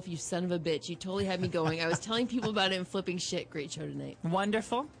 Josh Wolf, you son of a bitch. You totally had me going. I was telling people about it and flipping shit. Great show tonight.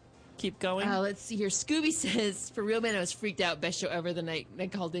 Wonderful. Keep going. Let's see here. Scooby says, for real, man, I was freaked out. Best show ever the night I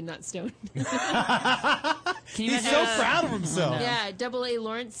called in, not stoned. He's so proud of himself. Yeah. Double A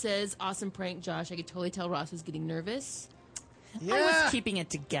Lawrence says, awesome prank, Josh. I could totally tell Ross was getting nervous. Yeah. I was keeping it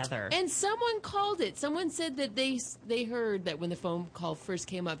together. And someone called it. Someone said that they heard that when the phone call first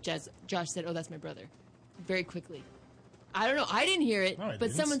came up, Josh said, oh, that's my brother. Very quickly. I don't know. I didn't hear it,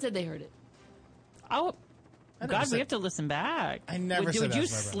 but someone said they heard it. Oh, God, we have to listen back. I never said Would you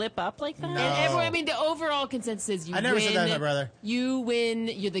that's my brother. slip up like that? No. And everyone, the overall consensus is you win. I never said that's my brother. You win.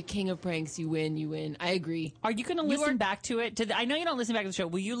 You're the king of pranks. You win. You win. I agree. Are you going to listen back to it? I know you don't listen back to the show.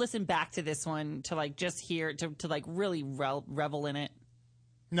 Will you listen back to this one to just hear to really revel in it?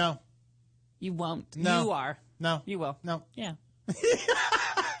 No. You won't. No. You are. No. You will. No. Yeah.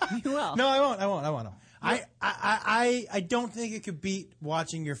 You will. No, I won't. I don't think it could beat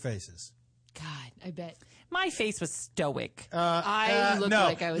watching your faces. God, I bet. My face was stoic. I looked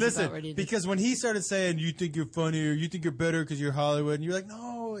like I was about ready to... Because when he started saying, you think you're funny or you think you're better because you're Hollywood, and you're like,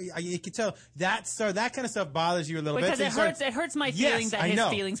 no, you can tell that kind of stuff bothers you a little because bit. Because it hurts my feelings that his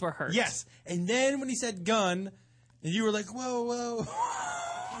feelings were hurt. Yes. And then when he said gun, and you were like, whoa.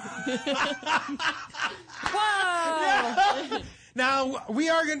 Whoa! Now, we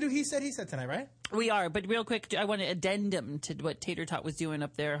are going to do He Said tonight, right? We are, but real quick, I want an addendum to what Tater Tot was doing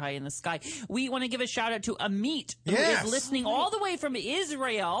up there high in the sky. We want to give a shout out to Amit, who is listening all the way from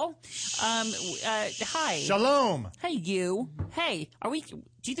Israel. Hi. Shalom. Hey, you. Hey,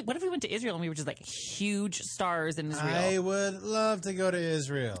 what if we went to Israel and we were just like huge stars in Israel? I would love to go to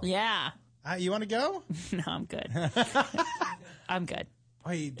Israel. Yeah. You want to go? No, I'm good. I'm good.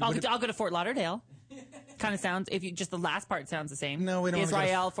 Wait, I'll go to Fort Lauderdale. Kind of sounds, just the last part sounds the same. No, we don't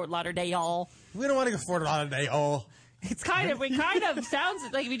Israel, Fort Lauderdale. We don't want to go to Fort Lauderdale. It kind of sounds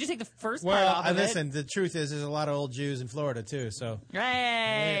like if you just take the first part well, off of listen, the truth is there's a lot of old Jews in Florida too, so.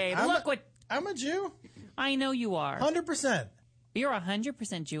 Hey, I'm a Jew. I know you are. 100%. You're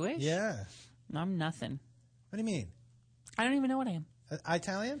 100% Jewish? Yeah. I'm nothing. What do you mean? I don't even know what I am.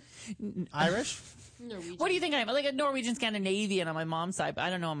 Italian? Irish? Norwegian. What do you think I am? Like a Norwegian Scandinavian on my mom's side, but I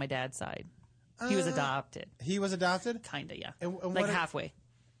don't know on my dad's side. He was adopted. He was adopted? Kinda, yeah. And like halfway.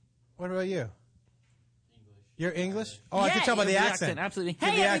 What about you? You're English? Oh, yeah, I can tell by the accent. Absolutely.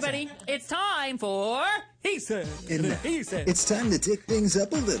 Hey, everybody. It's time for He Said. He Said. It's time to tick things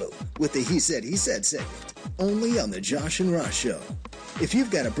up a little with the He Said segment. Only on the Josh and Ross Show. If you've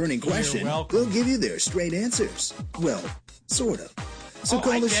got a burning question, we'll give you their straight answers. Well, sort of. So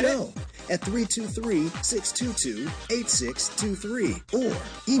call the show at 323-622-8623 or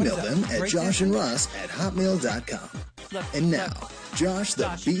email them at joshandross@hotmail.com. And now, Josh the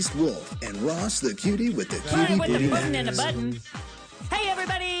Beast Wolf and Ross the Cutie with the cutie button and a button. Hey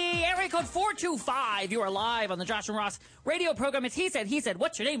everybody, area code 425. You are live on the Josh and Ross radio program. It's He Said.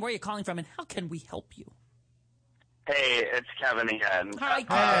 What's your name? Where are you calling from? And how can we help you? Hey, it's Kevin again.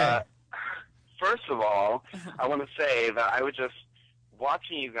 Hi. First of all, I want to say that I was just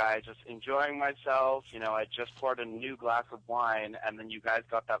watching you guys, just enjoying myself. You know, I just poured a new glass of wine, and then you guys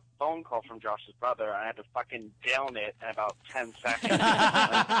got that phone call from Josh's brother, and I had to fucking down it in about 10 seconds.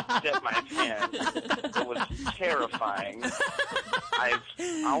 Like, dip my hand. It was terrifying. I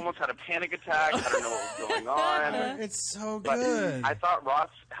almost had a panic attack. I don't know what was going on. It's so but good. I thought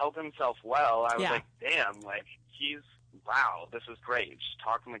Ross held himself well. I was Yeah. like, damn, like, he's wow, this is great. Just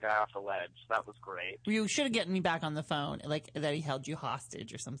talking the guy off the ledge. That was great. You should have gotten me back on the phone, like that he held you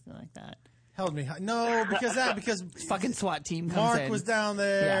hostage or something like that. Held me? No, because fucking SWAT team comes Mark in. was down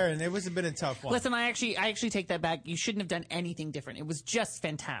there, and it was a bit of a tough one. Listen, I actually take that back. You shouldn't have done anything different. It was just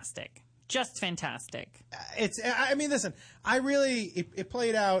fantastic. Just fantastic. I mean, listen, it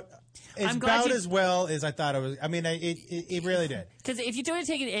played out about as well as I thought it was. I mean, it really did. Because if you don't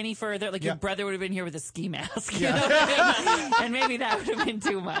take it any further, like your brother would have been here with a ski mask, you know what I mean? And maybe that would have been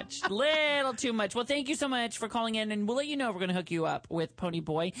too much, little too much. Well, thank you so much for calling in, and we'll let you know if we're going to hook you up with Pony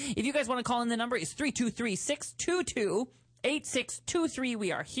Boy. If you guys want to call in, the number is 323-622-8623.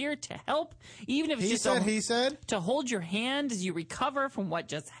 We are here to help, even if it's he said to hold your hand as you recover from what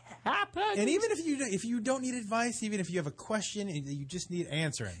just happened. And even if you don't need advice, even if you have a question and you just need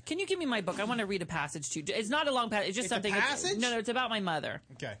answering. Can you give me my book? I want to read a passage to you. It's not a long passage. It's just something. A passage? No, it's about my mother.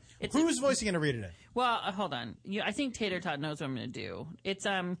 Okay. Whose voice are you going to read it in? Well, hold on. I think Tater Tot knows what I'm going to do. It's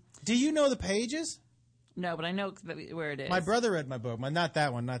Do you know the pages? No, but I know where it is. My brother read my book. Not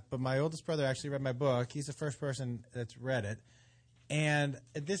that one. But my oldest brother actually read my book. He's the first person that's read it. And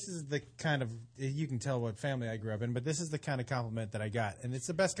this is the kind of, you can tell what family I grew up in, but this is the kind of compliment that I got. And it's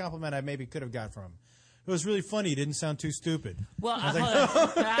the best compliment I maybe could have got from him. It was really funny. He didn't sound too stupid. Well, hold on.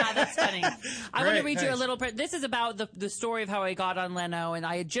 That's funny. I want to read you a little bit. This is about the story of how I got on Leno, and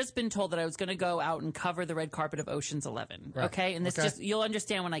I had just been told that I was going to go out and cover the red carpet of Ocean's 11. Right. Okay? And you'll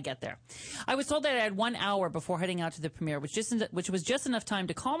understand when I get there. I was told that I had 1 hour before heading out to the premiere, which was just enough time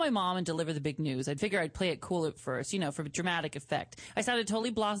to call my mom and deliver the big news. I'd figure I'd play it cool at first, for dramatic effect. I sounded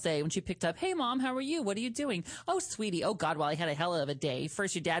totally blasé when she picked up, "Hey, Mom, how are you? What are you doing?" "Oh, sweetie. Oh, God, well, I had a hell of a day.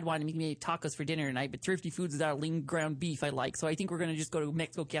 First, your dad wanted me to make tacos for dinner tonight, but Thrifty Foods is out of lean ground beef I like, so I think we're going to just go to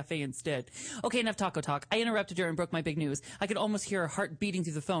Mexico Cafe instead." Okay, enough taco talk. I interrupted her and broke my big news. I could almost hear her heart beating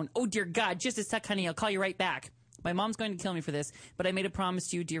through the phone. "Oh, dear God, just a sec, honey. I'll call you right back." My mom's going to kill me for this, but I made a promise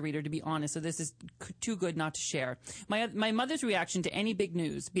to you, dear reader, to be honest, so this is too good not to share. My mother's reaction to any big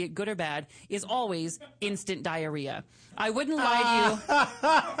news, be it good or bad, is always instant diarrhea. I wouldn't lie to you.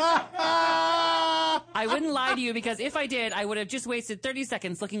 I wouldn't lie to you, because if I did, I would have just wasted 30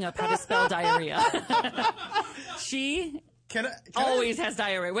 seconds looking up how to spell diarrhea. She always has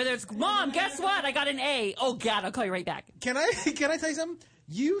diarrhea. Whether it's, "Mom, guess what? I got an A." "Oh, God, I'll call you right back." Can I tell you something?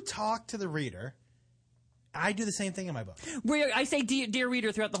 You talk to the reader. I do the same thing in my book. I say dear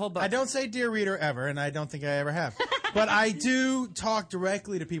reader throughout the whole book. I don't say dear reader ever, and I don't think I ever have. But I do talk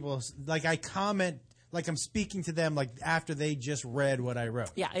directly to people. Like, I comment like I'm speaking to them, like after they just read what I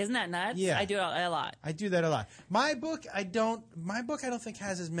wrote. Yeah, isn't that nuts? Yeah. I do it a lot. I do that a lot. My book, I don't think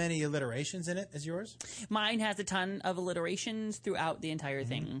has as many alliterations in it as yours. Mine has a ton of alliterations throughout the entire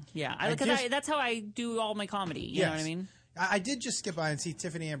thing. Yeah, that's how I do all my comedy. You know what I mean? I did just skip by and see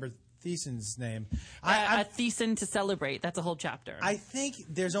Tiffany Amber Thiessen's name. A Thiessen to celebrate. That's a whole chapter. I think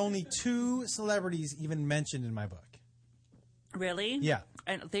there's only 2 celebrities even mentioned in my book. Really? Yeah.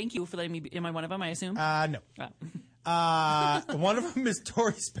 And thank you for letting me. Am I one of them, I assume? No. One of them is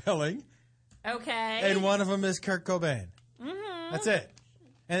Tori Spelling. Okay. And one of them is Kurt Cobain. Mm-hmm. That's it.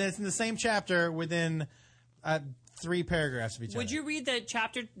 And it's in the same chapter within 3 paragraphs of each other. Would you read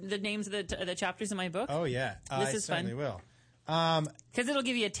the names of the chapters in my book? Oh, yeah. This is certainly fun. Will. Because it'll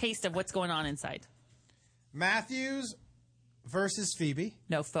give you a taste of what's going on inside. Matthews versus Phoebe.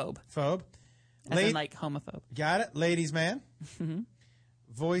 No, phobe. Phobe. As in like homophobe. Got it. Ladies' man. Mm-hmm.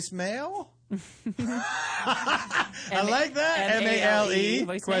 Voicemail. I like that.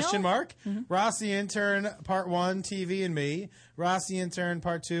 MALE question mark. Mm-hmm. Rossi intern part 1, TV and me. Rossi intern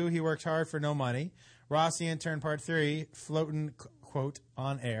part 2, he worked hard for no money. Rossi intern part 3, floating quote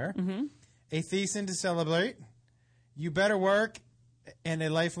on air. Mm-hmm. A Thiessen to celebrate. You better work. And a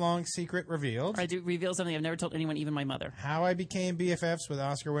lifelong secret revealed. I do reveal something I've never told anyone, even my mother. How I became BFFs with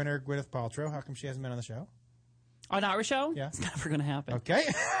Oscar winner Gwyneth Paltrow. How come she hasn't been on the show? On our show? Yeah. It's never going to happen. Okay.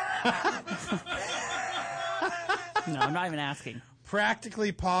 No, I'm not even asking.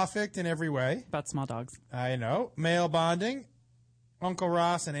 Practically perfect in every way. About small dogs. I know. Male bonding. Uncle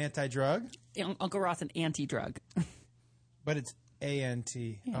Ross and anti-drug. Uncle Ross and anti-drug. But it's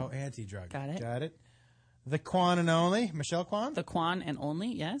A-N-T. Yeah. Oh, anti-drug. Got it. Got it. The Quan and Only. Michelle Kwan. The Quan and Only,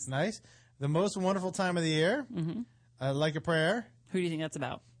 yes. Nice. The most wonderful time of the year. Mm-hmm. Like a prayer. Who do you think that's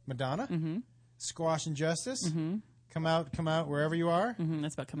about? Madonna. Mm-hmm. Squash and Justice. Mm-hmm. Come out wherever you are. Mm-hmm.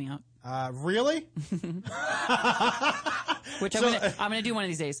 That's about coming out. Really? Which I'm gonna do one of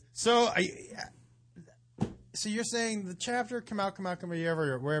these days. So you're saying the chapter come out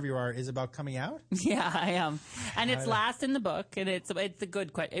wherever you are is about coming out? Yeah, I am, and it's last in the book, and it's a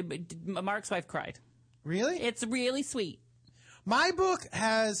good question. Mark's wife cried. Really? It's really sweet. My book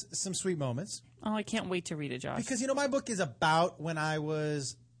has some sweet moments. Oh, I can't wait to read it, Josh. Because, my book is about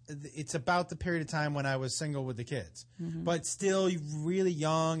it's about the period of time when I was single with the kids, but still really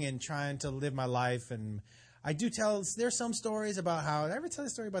young and trying to live my life. And I do there's some stories about how, did I ever tell the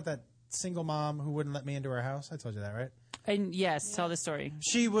story about that single mom who wouldn't let me into her house? I told you that, right? And yes, tell the story.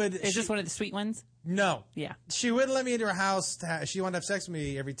 Is this one of the sweet ones? No. Yeah. She wouldn't let me into her house. She wanted to have sex with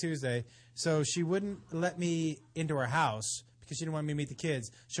me every Tuesday, so she wouldn't let me into her house because she didn't want me to meet the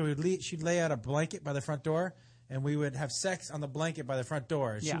kids. So she'd lay out a blanket by the front door, and we would have sex on the blanket by the front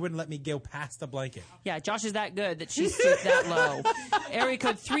door. She wouldn't let me go past the blanket. Yeah, Josh is that good that she's that low. Area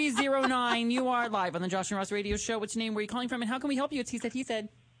code 309. You are live on the Josh and Ross Radio Show. What's your name? Where are you calling from? And how can we help you? It's He Said.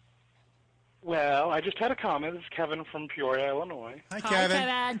 Well, I just had a comment. This is Kevin from Peoria, Illinois. Hi, Kevin. Hi,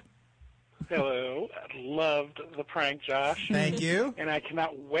 Kevin. Hello. I loved the prank, Josh. Thank you. And I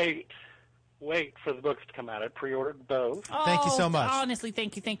cannot wait for the books to come out. I pre-ordered both. Oh, thank you so much. Honestly,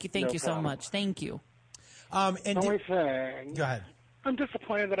 thank you so much. Thank you. And only thing. Go ahead. I'm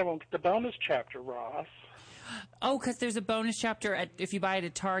disappointed that I won't get the bonus chapter, Ross. Oh, because there's a bonus chapter if you buy it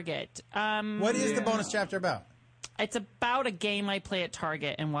at Target. What is the bonus chapter about? It's about a game I play at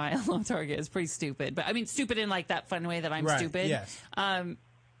Target and why I love Target. It's pretty stupid. But I mean, stupid in like that fun way that I'm stupid. Yes. I'll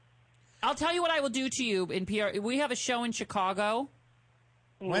tell you what I will do to you in PR. We have a show in Chicago.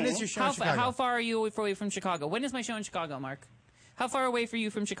 When is your show in Chicago? How far are you away from Chicago? When is my show in Chicago, Mark? How far away are you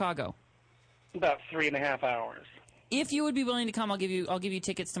from Chicago? About 3.5 hours. If you would be willing to come, I'll give you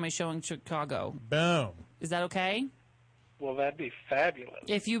tickets to my show in Chicago. Boom. Is that okay? Well, that'd be fabulous.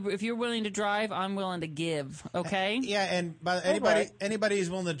 If you're willing to drive, I'm willing to give. Okay. Yeah, and anybody who's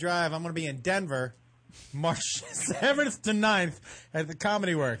willing to drive, I'm going to be in Denver, March 7th to 9th at the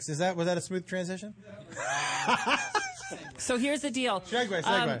Comedy Works. Was that a smooth transition? So here's the deal.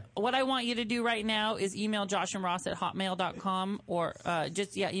 Segue. What I want you to do right now is email joshandross@hotmail.com or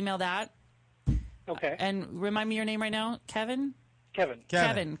email that. Okay. And remind me your name right now, Kevin?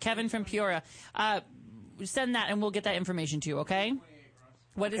 Kevin from Peoria. Send that and we'll get that information to you, okay?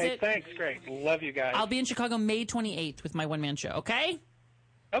 What is it? Thanks, great. Love you guys. I'll be in Chicago May 28th with my one-man show, okay?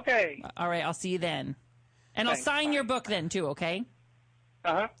 Okay. All right, I'll see you then. And I'll sign your book then, too, okay?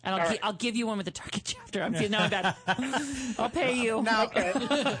 Uh-huh. And I'll give you one with the Target chapter. I'm feeling bad. I'll pay you. Now,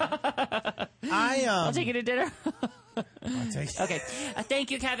 I'll take you to dinner. I'll take you. Okay.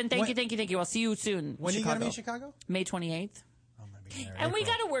 Thank you, Kevin. Thank you. I'll see you soon. When are you going to be in Chicago? May 28th. And we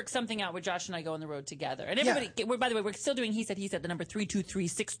got to work something out where Josh and I go on the road together. And everybody, by the way, we're still doing He Said, the number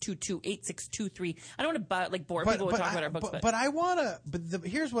 323-622-8623. I don't want to bore people with talking about our books. But I want to,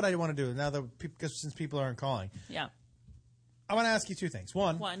 here's what I want to do now since people aren't calling. Yeah. I want to ask you two things.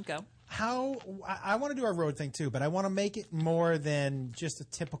 One, go. I want to do our road thing too, but I want to make it more than just a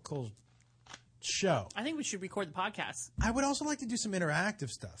typical show. I think we should record the podcast. I would also like to do some interactive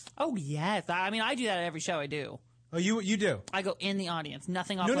stuff. Oh, yes. I mean, I do that at every show I do. Oh, you do? I go in the audience.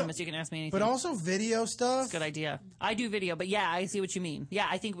 Nothing off limits. You can ask me anything. But also video stuff? That's a good idea. I do video, but yeah, I see what you mean. Yeah,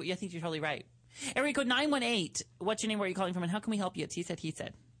 I think you're totally right. Area code 918. What's your name? Where are you calling from? And how can we help you? It's He Said.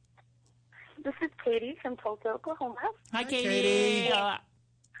 This is Katie from Tulsa, Oklahoma. Hi, Katie. Hi.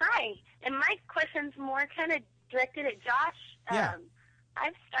 And my question's more kind of directed at Josh. Yeah.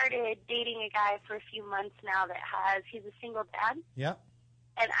 I've started dating a guy for a few months now he's a single dad. Yeah.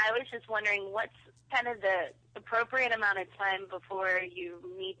 And I was just wondering what's kind of the appropriate amount of time before you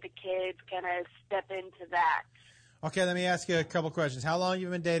meet the kids, kind of step into that. Okay, let me ask you a couple questions. How long have you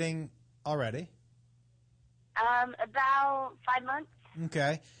been dating already? About 5 months.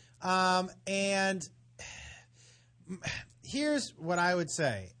 Okay. And here's what I would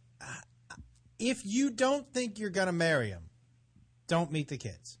say. If you don't think you're going to marry him, don't meet the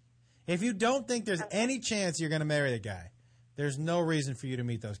kids. If you don't think there's any chance you're going to marry the guy, there's no reason for you to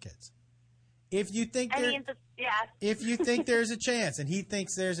meet those kids. If you think if you think there's a chance and he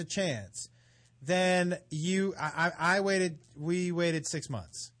thinks there's a chance, then we waited 6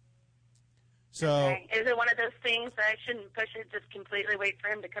 months. So okay. Is it one of those things that I shouldn't push it, just completely wait for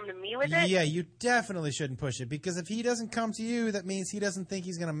him to come to me with it? Yeah, you definitely shouldn't push it, because if he doesn't come to you, that means he doesn't think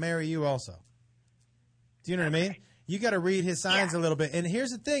he's going to marry you also. Do you know what I mean? You got to read his signs a little bit. And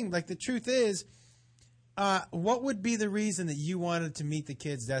here's the thing, the truth is, what would be the reason that you wanted to meet the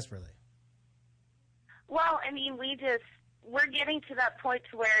kids desperately? Well, I mean, we're getting to that point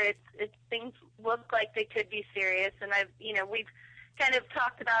to where things look like they could be serious, and we've kind of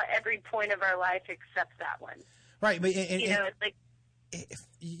talked about every point of our life except that one. Right, but it's like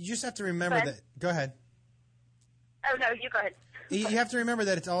you just have to remember that. Go ahead. Oh no, you go ahead. You have to remember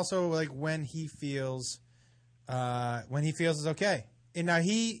that it's also when he feels is okay. And now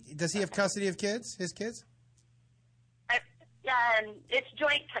does he have custody of kids? His kids? Yeah, and it's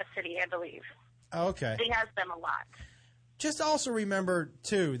joint custody, I believe. Oh, okay. He has them a lot. Just also remember,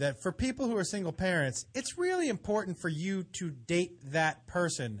 too, that for people who are single parents, it's really important for you to date that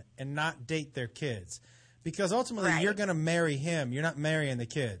person and not date their kids. Because ultimately, you're going to marry him. You're not marrying the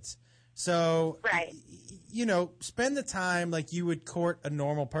kids. So, spend the time like you would court a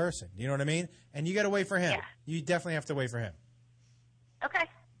normal person. You know what I mean? And you got to wait for him. Yeah. You definitely have to wait for him. Okay.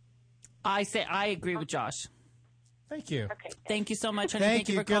 I agree with Josh. Thank you. Okay. Thank you so much, honey. Thank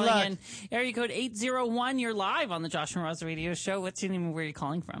you you. for Good calling luck. in. Area code 801, you're live on the Josh and Roz Radio Show. What's your name and where are you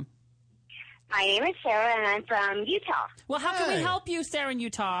calling from? My name is Sarah, and I'm from Utah. Well, how can we help you, Sarah, in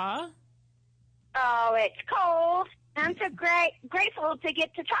Utah? Oh, it's cold. I'm so grateful to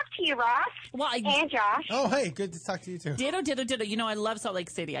get to talk to you, Ross, and Josh. Oh, hey, good to talk to you, too. Ditto. You know, I love Salt Lake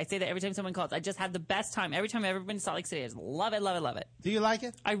City. I say that every time someone calls. I just had the best time. Every time I've ever been to Salt Lake City, I just love it, love it, love it. Do you like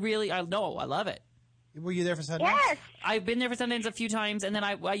it? I love it. Were you there for Sundance? Yes. I've been there for Sundance a few times, and then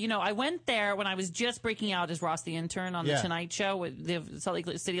I went there when I was just breaking out as Ross the Intern on the Tonight Show. With the Salt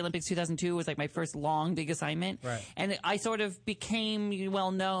Lake City Olympics 2002 was like my first long, big assignment. Right. And I sort of became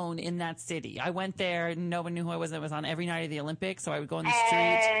well known in that city. I went there, and no one knew who I was. I was on every night of the Olympics, so I would go on the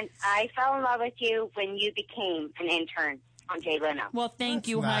streets. And I fell in love with you when you became an intern on Jay Leno. Well, thank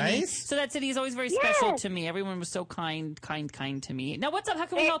you, honey. So that city is always very special to me. Everyone was so kind to me. Now, what's up? How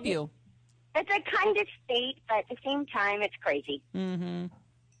can we help you? It's a kind of state, but at the same time, it's crazy. Mm-hmm.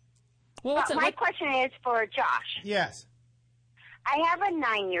 Well, my question is for Josh. Yes. I have a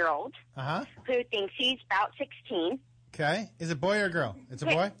 9-year-old who thinks he's about 16. Okay. Is it boy or girl? It's a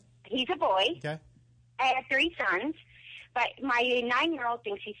boy? He's a boy. Okay. I have 3 sons, but my 9-year-old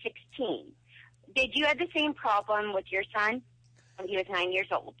thinks he's 16. Did you have the same problem with your son when he was 9 years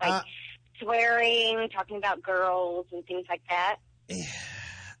old? Like swearing, talking about girls and things like that?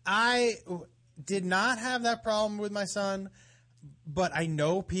 I did not have that problem with my son, but I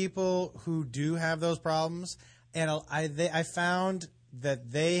know people who do have those problems, and I found that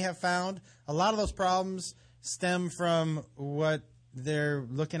they have found a lot of those problems stem from what they're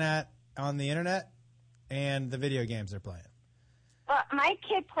looking at on the internet and the video games they're playing. Well, my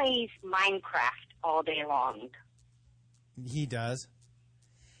kid plays Minecraft all day long. He does.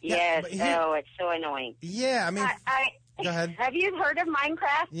 Yes, it's so annoying. Yeah, I mean... Go ahead. Have you heard of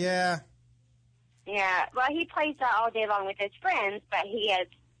Minecraft? Yeah. Yeah. Well, he plays that all day long with his friends, but he has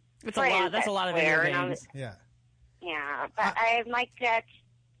friends That's a lot of video games. Yeah. Yeah, but I'm like, that's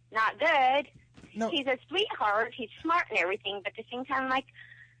not good. No. He's a sweetheart. He's smart and everything, but at the same time, like,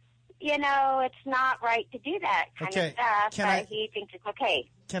 it's not right to do that kind of stuff. He thinks it's okay.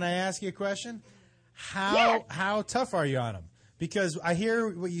 Can I ask you a question? How tough are you on him? Because I hear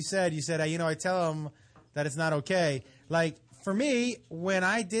what you said. You said, I tell him that it's not okay. Like, for me, when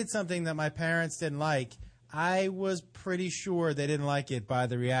I did something that my parents didn't like, I was pretty sure they didn't like it by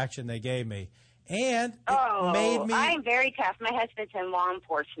the reaction they gave me. And it made me... I'm very tough. My husband's in law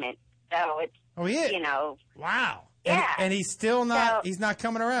enforcement, so it's, he is? Wow. Yeah. And he's still not, he's not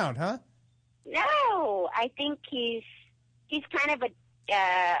coming around, huh? No, I think he's kind of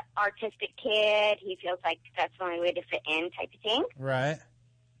a artistic kid. He feels like that's the only way to fit in type of thing. Right.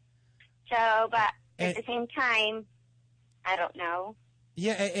 So, but at the same time, I don't know.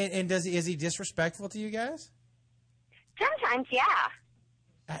 Yeah, and is he disrespectful to you guys? Sometimes, yeah.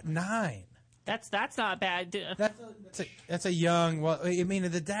 At 9. That's not bad. That's a young. Well, I mean,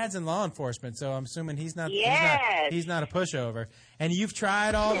 the dad's in law enforcement, so I'm assuming he's not. Yes. He's not a pushover. And you've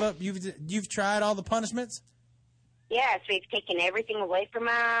tried all you've tried all the punishments. Yes, we've taken everything away from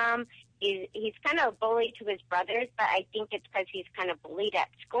him. He's kind of a bully to his brothers, but I think it's because he's kind of bullied at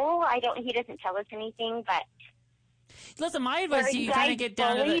school. He doesn't tell us anything, but. Listen, my advice is you kind of get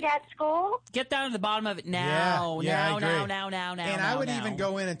down to at school. Get down to the bottom of it now. Yeah, now. And I would even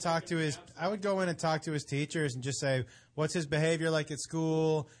go in and talk to his. I would go in and talk to his teachers and just say, "What's his behavior like at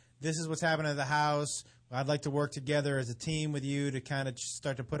school? This is what's happening at the house. I'd like to work together as a team with you to kind of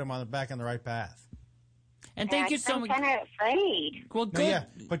start to put him back on the right path." And thank you so much. I'm kind of afraid. Well, good. No, yeah,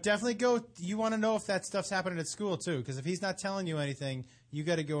 but definitely go. You want to know if that stuff's happening at school too, because if he's not telling you anything, you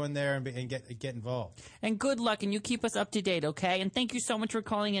got to go in there and get involved. And good luck, and you keep us up to date, okay? And thank you so much for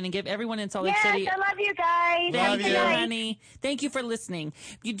calling in and give everyone in Salt Lake City. Yes, I love you guys. Thank you, honey. Thank you for listening.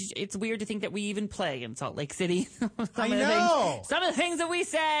 It's weird to think that we even play in Salt Lake City. I know. Some of the things that we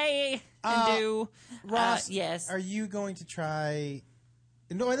say and do. Ross, yes. Are you going to try?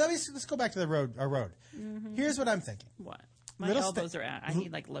 No, let's go back to our road. Mm-hmm. Here's what I'm thinking. What? My elbows are. I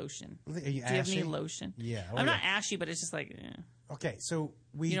need like lotion. Are you do you ashy? have any lotion? Yeah. I'm not ashy, but it's just like. Okay, so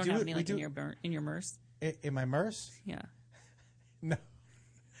you don't have any like in your MERS? In my MERS? Yeah. No,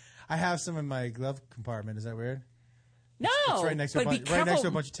 I have some in my glove compartment. Is that weird? No, it's right next to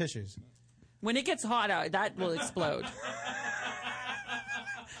a bunch of tissues. When it gets hot out, that will explode.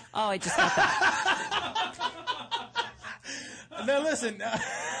 Oh, I just got that. Now listen.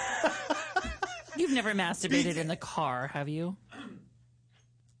 You've never masturbated in the car, have you?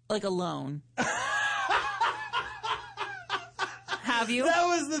 Like alone. Have you? That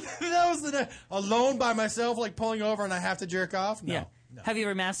was the alone by myself, like pulling over and I have to jerk off? No. Yeah. No. Have you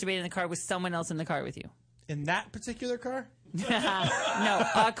ever masturbated in the car with someone else in the car with you? In that particular car? No,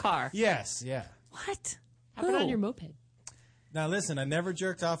 a car. Yes, yeah. What? How about on your moped? Now listen, I never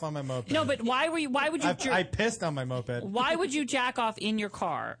jerked off on my moped. No, but why would you I pissed on my moped. Why would you jack off in your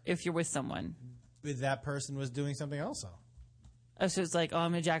car if you're with someone? That person was doing something also. Oh, so it's like,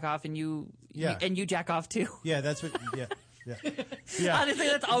 I'm gonna jack off and you jack off too. Yeah, that's what yeah. Honestly,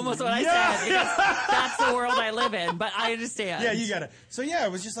 that's almost what I said. Because that's the world I live in, but I understand. Yeah, you got it. So yeah,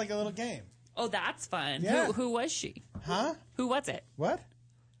 it was just like a little game. Oh, that's fun. Yeah. Who was she? Huh? Who was it? What?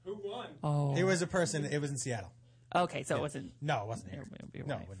 Who won? Oh. It was a person. It was in Seattle. Okay, so it wasn't. No, it wasn't here.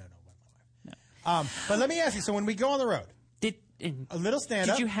 No. No. But let me ask you. So when we go on the road, a little stand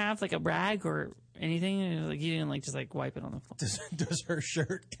up. Did you have like a rag or anything? Like you didn't just wipe it on the floor. Does her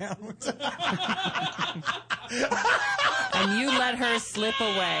shirt count? And you let her slip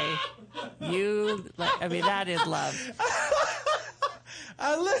away. That is love.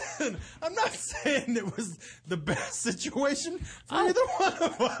 Listen, I'm not saying it was the best situation for either one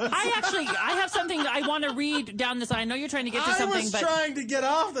of us. I have something I want to read down this. I know you're trying to get to something, I was trying to get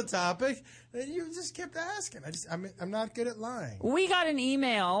off the topic, and you just kept asking. I'm not good at lying. We got an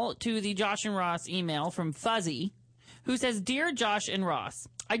email to the Josh and Ross email from Fuzzy, who says, "Dear Josh and Ross,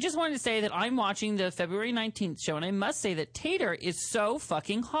 I just wanted to say that I'm watching the February 19th show, and I must say that Tater is so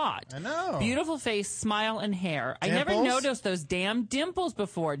fucking hot. I know. Beautiful face, smile, and hair. Dimples? I never noticed those damn dimples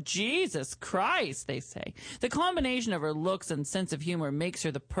before. Jesus Christ, they say. The combination of her looks and sense of humor makes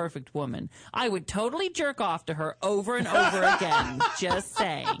her the perfect woman. I would totally jerk off to her over and over again. Just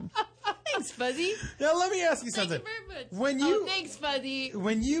saying." Thanks, Fuzzy. Now let me ask you something. Thank you very much. Thanks, Fuzzy.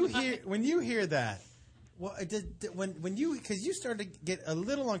 When you hear that. Well, when you because you started to get a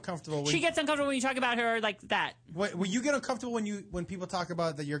little uncomfortable. She gets uncomfortable when you talk about her like that. When you get uncomfortable when people talk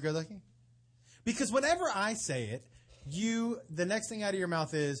about that you're good looking? Because whenever I say it, the next thing out of your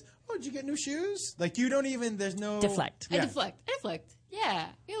mouth is, "Oh, did you get new shoes?" Like you don't even. There's no deflect. Yeah. I deflect. Yeah,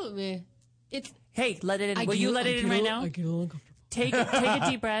 you know me. Hey, let it in. Will you let it in right now? I get a little uncomfortable. Take a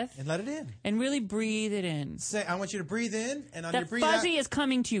deep breath and let it in, and really breathe it in. Say, I want you to breathe in, and on your breathe Fuzzy out, is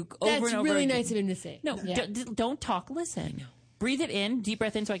coming to you over and over. That's really again. nice of him to say. No, don't talk. Listen. Breathe it in. Deep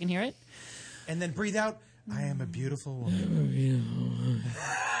breath in so I can hear it. And then breathe out. I am a beautiful woman.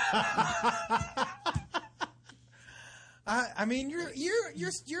 I mean, you're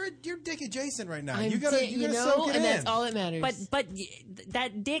dick adjacent right now. You gotta soak it in. And that's all that matters. But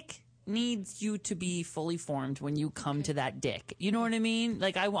that dick needs you to be fully formed when you come to that dick. You know what I mean?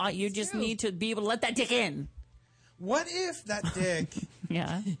 Like you just need to be able to let that dick in. What if that dick?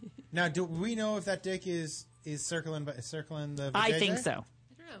 Yeah. Now, do we know if that dick is circling the vajayjay? I think so. I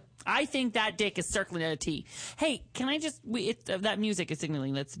don't know. I think that dick is circling at a T. Hey, can I just? That music is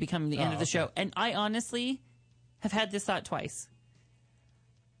signaling that's becoming the end of the show, and I honestly have had this thought twice.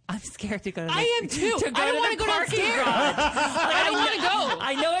 I'm scared to go. I am too. I don't want to go downstairs. I don't want to go.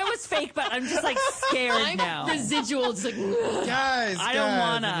 I know it was fake, but I'm just scared now. Residual, just guys. I don't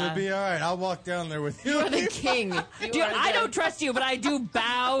wanna. It'll be all right. I'll walk down there with you. You're the king. Dude, I don't trust you, but I do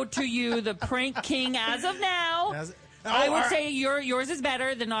bow to you, the prank king, as of now. I would say yours is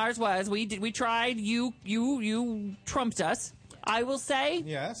better than ours was. We tried. You trumped us. I will say.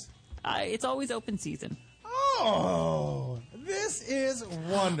 Yes. It's always open season. Oh, this is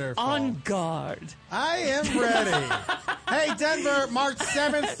wonderful. On guard. I am ready. Hey, Denver, March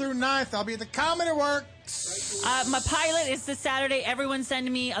 7th through 9th. I'll be at the Comedy Works. My pilot is this Saturday. Everyone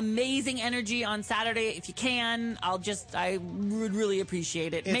send me amazing energy on Saturday. If you can, I would really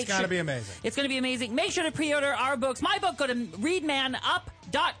appreciate it. It's going to be amazing. It's going to be amazing. Make sure to pre-order our books. My book, go to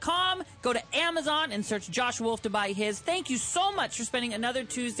readmanup.com. Go to Amazon and search Josh Wolf to buy his. Thank you so much for spending another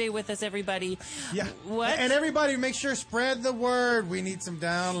Tuesday with us, everybody. Yeah. What? And everybody, make sure spread the word. We need some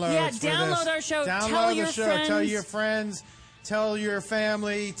downloads. Yeah, download our show. Tell your friends. Tell your friends. Tell your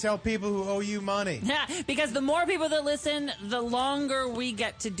family. Tell people who owe you money. Yeah, because the more people that listen, the longer we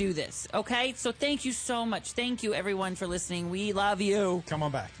get to do this. Okay? So thank you so much. Thank you, everyone, for listening. We love you. Come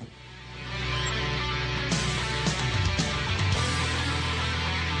on back.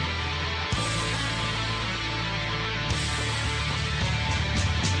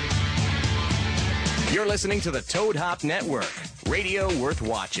 You're listening to the Toad Hop Network, radio worth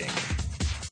watching.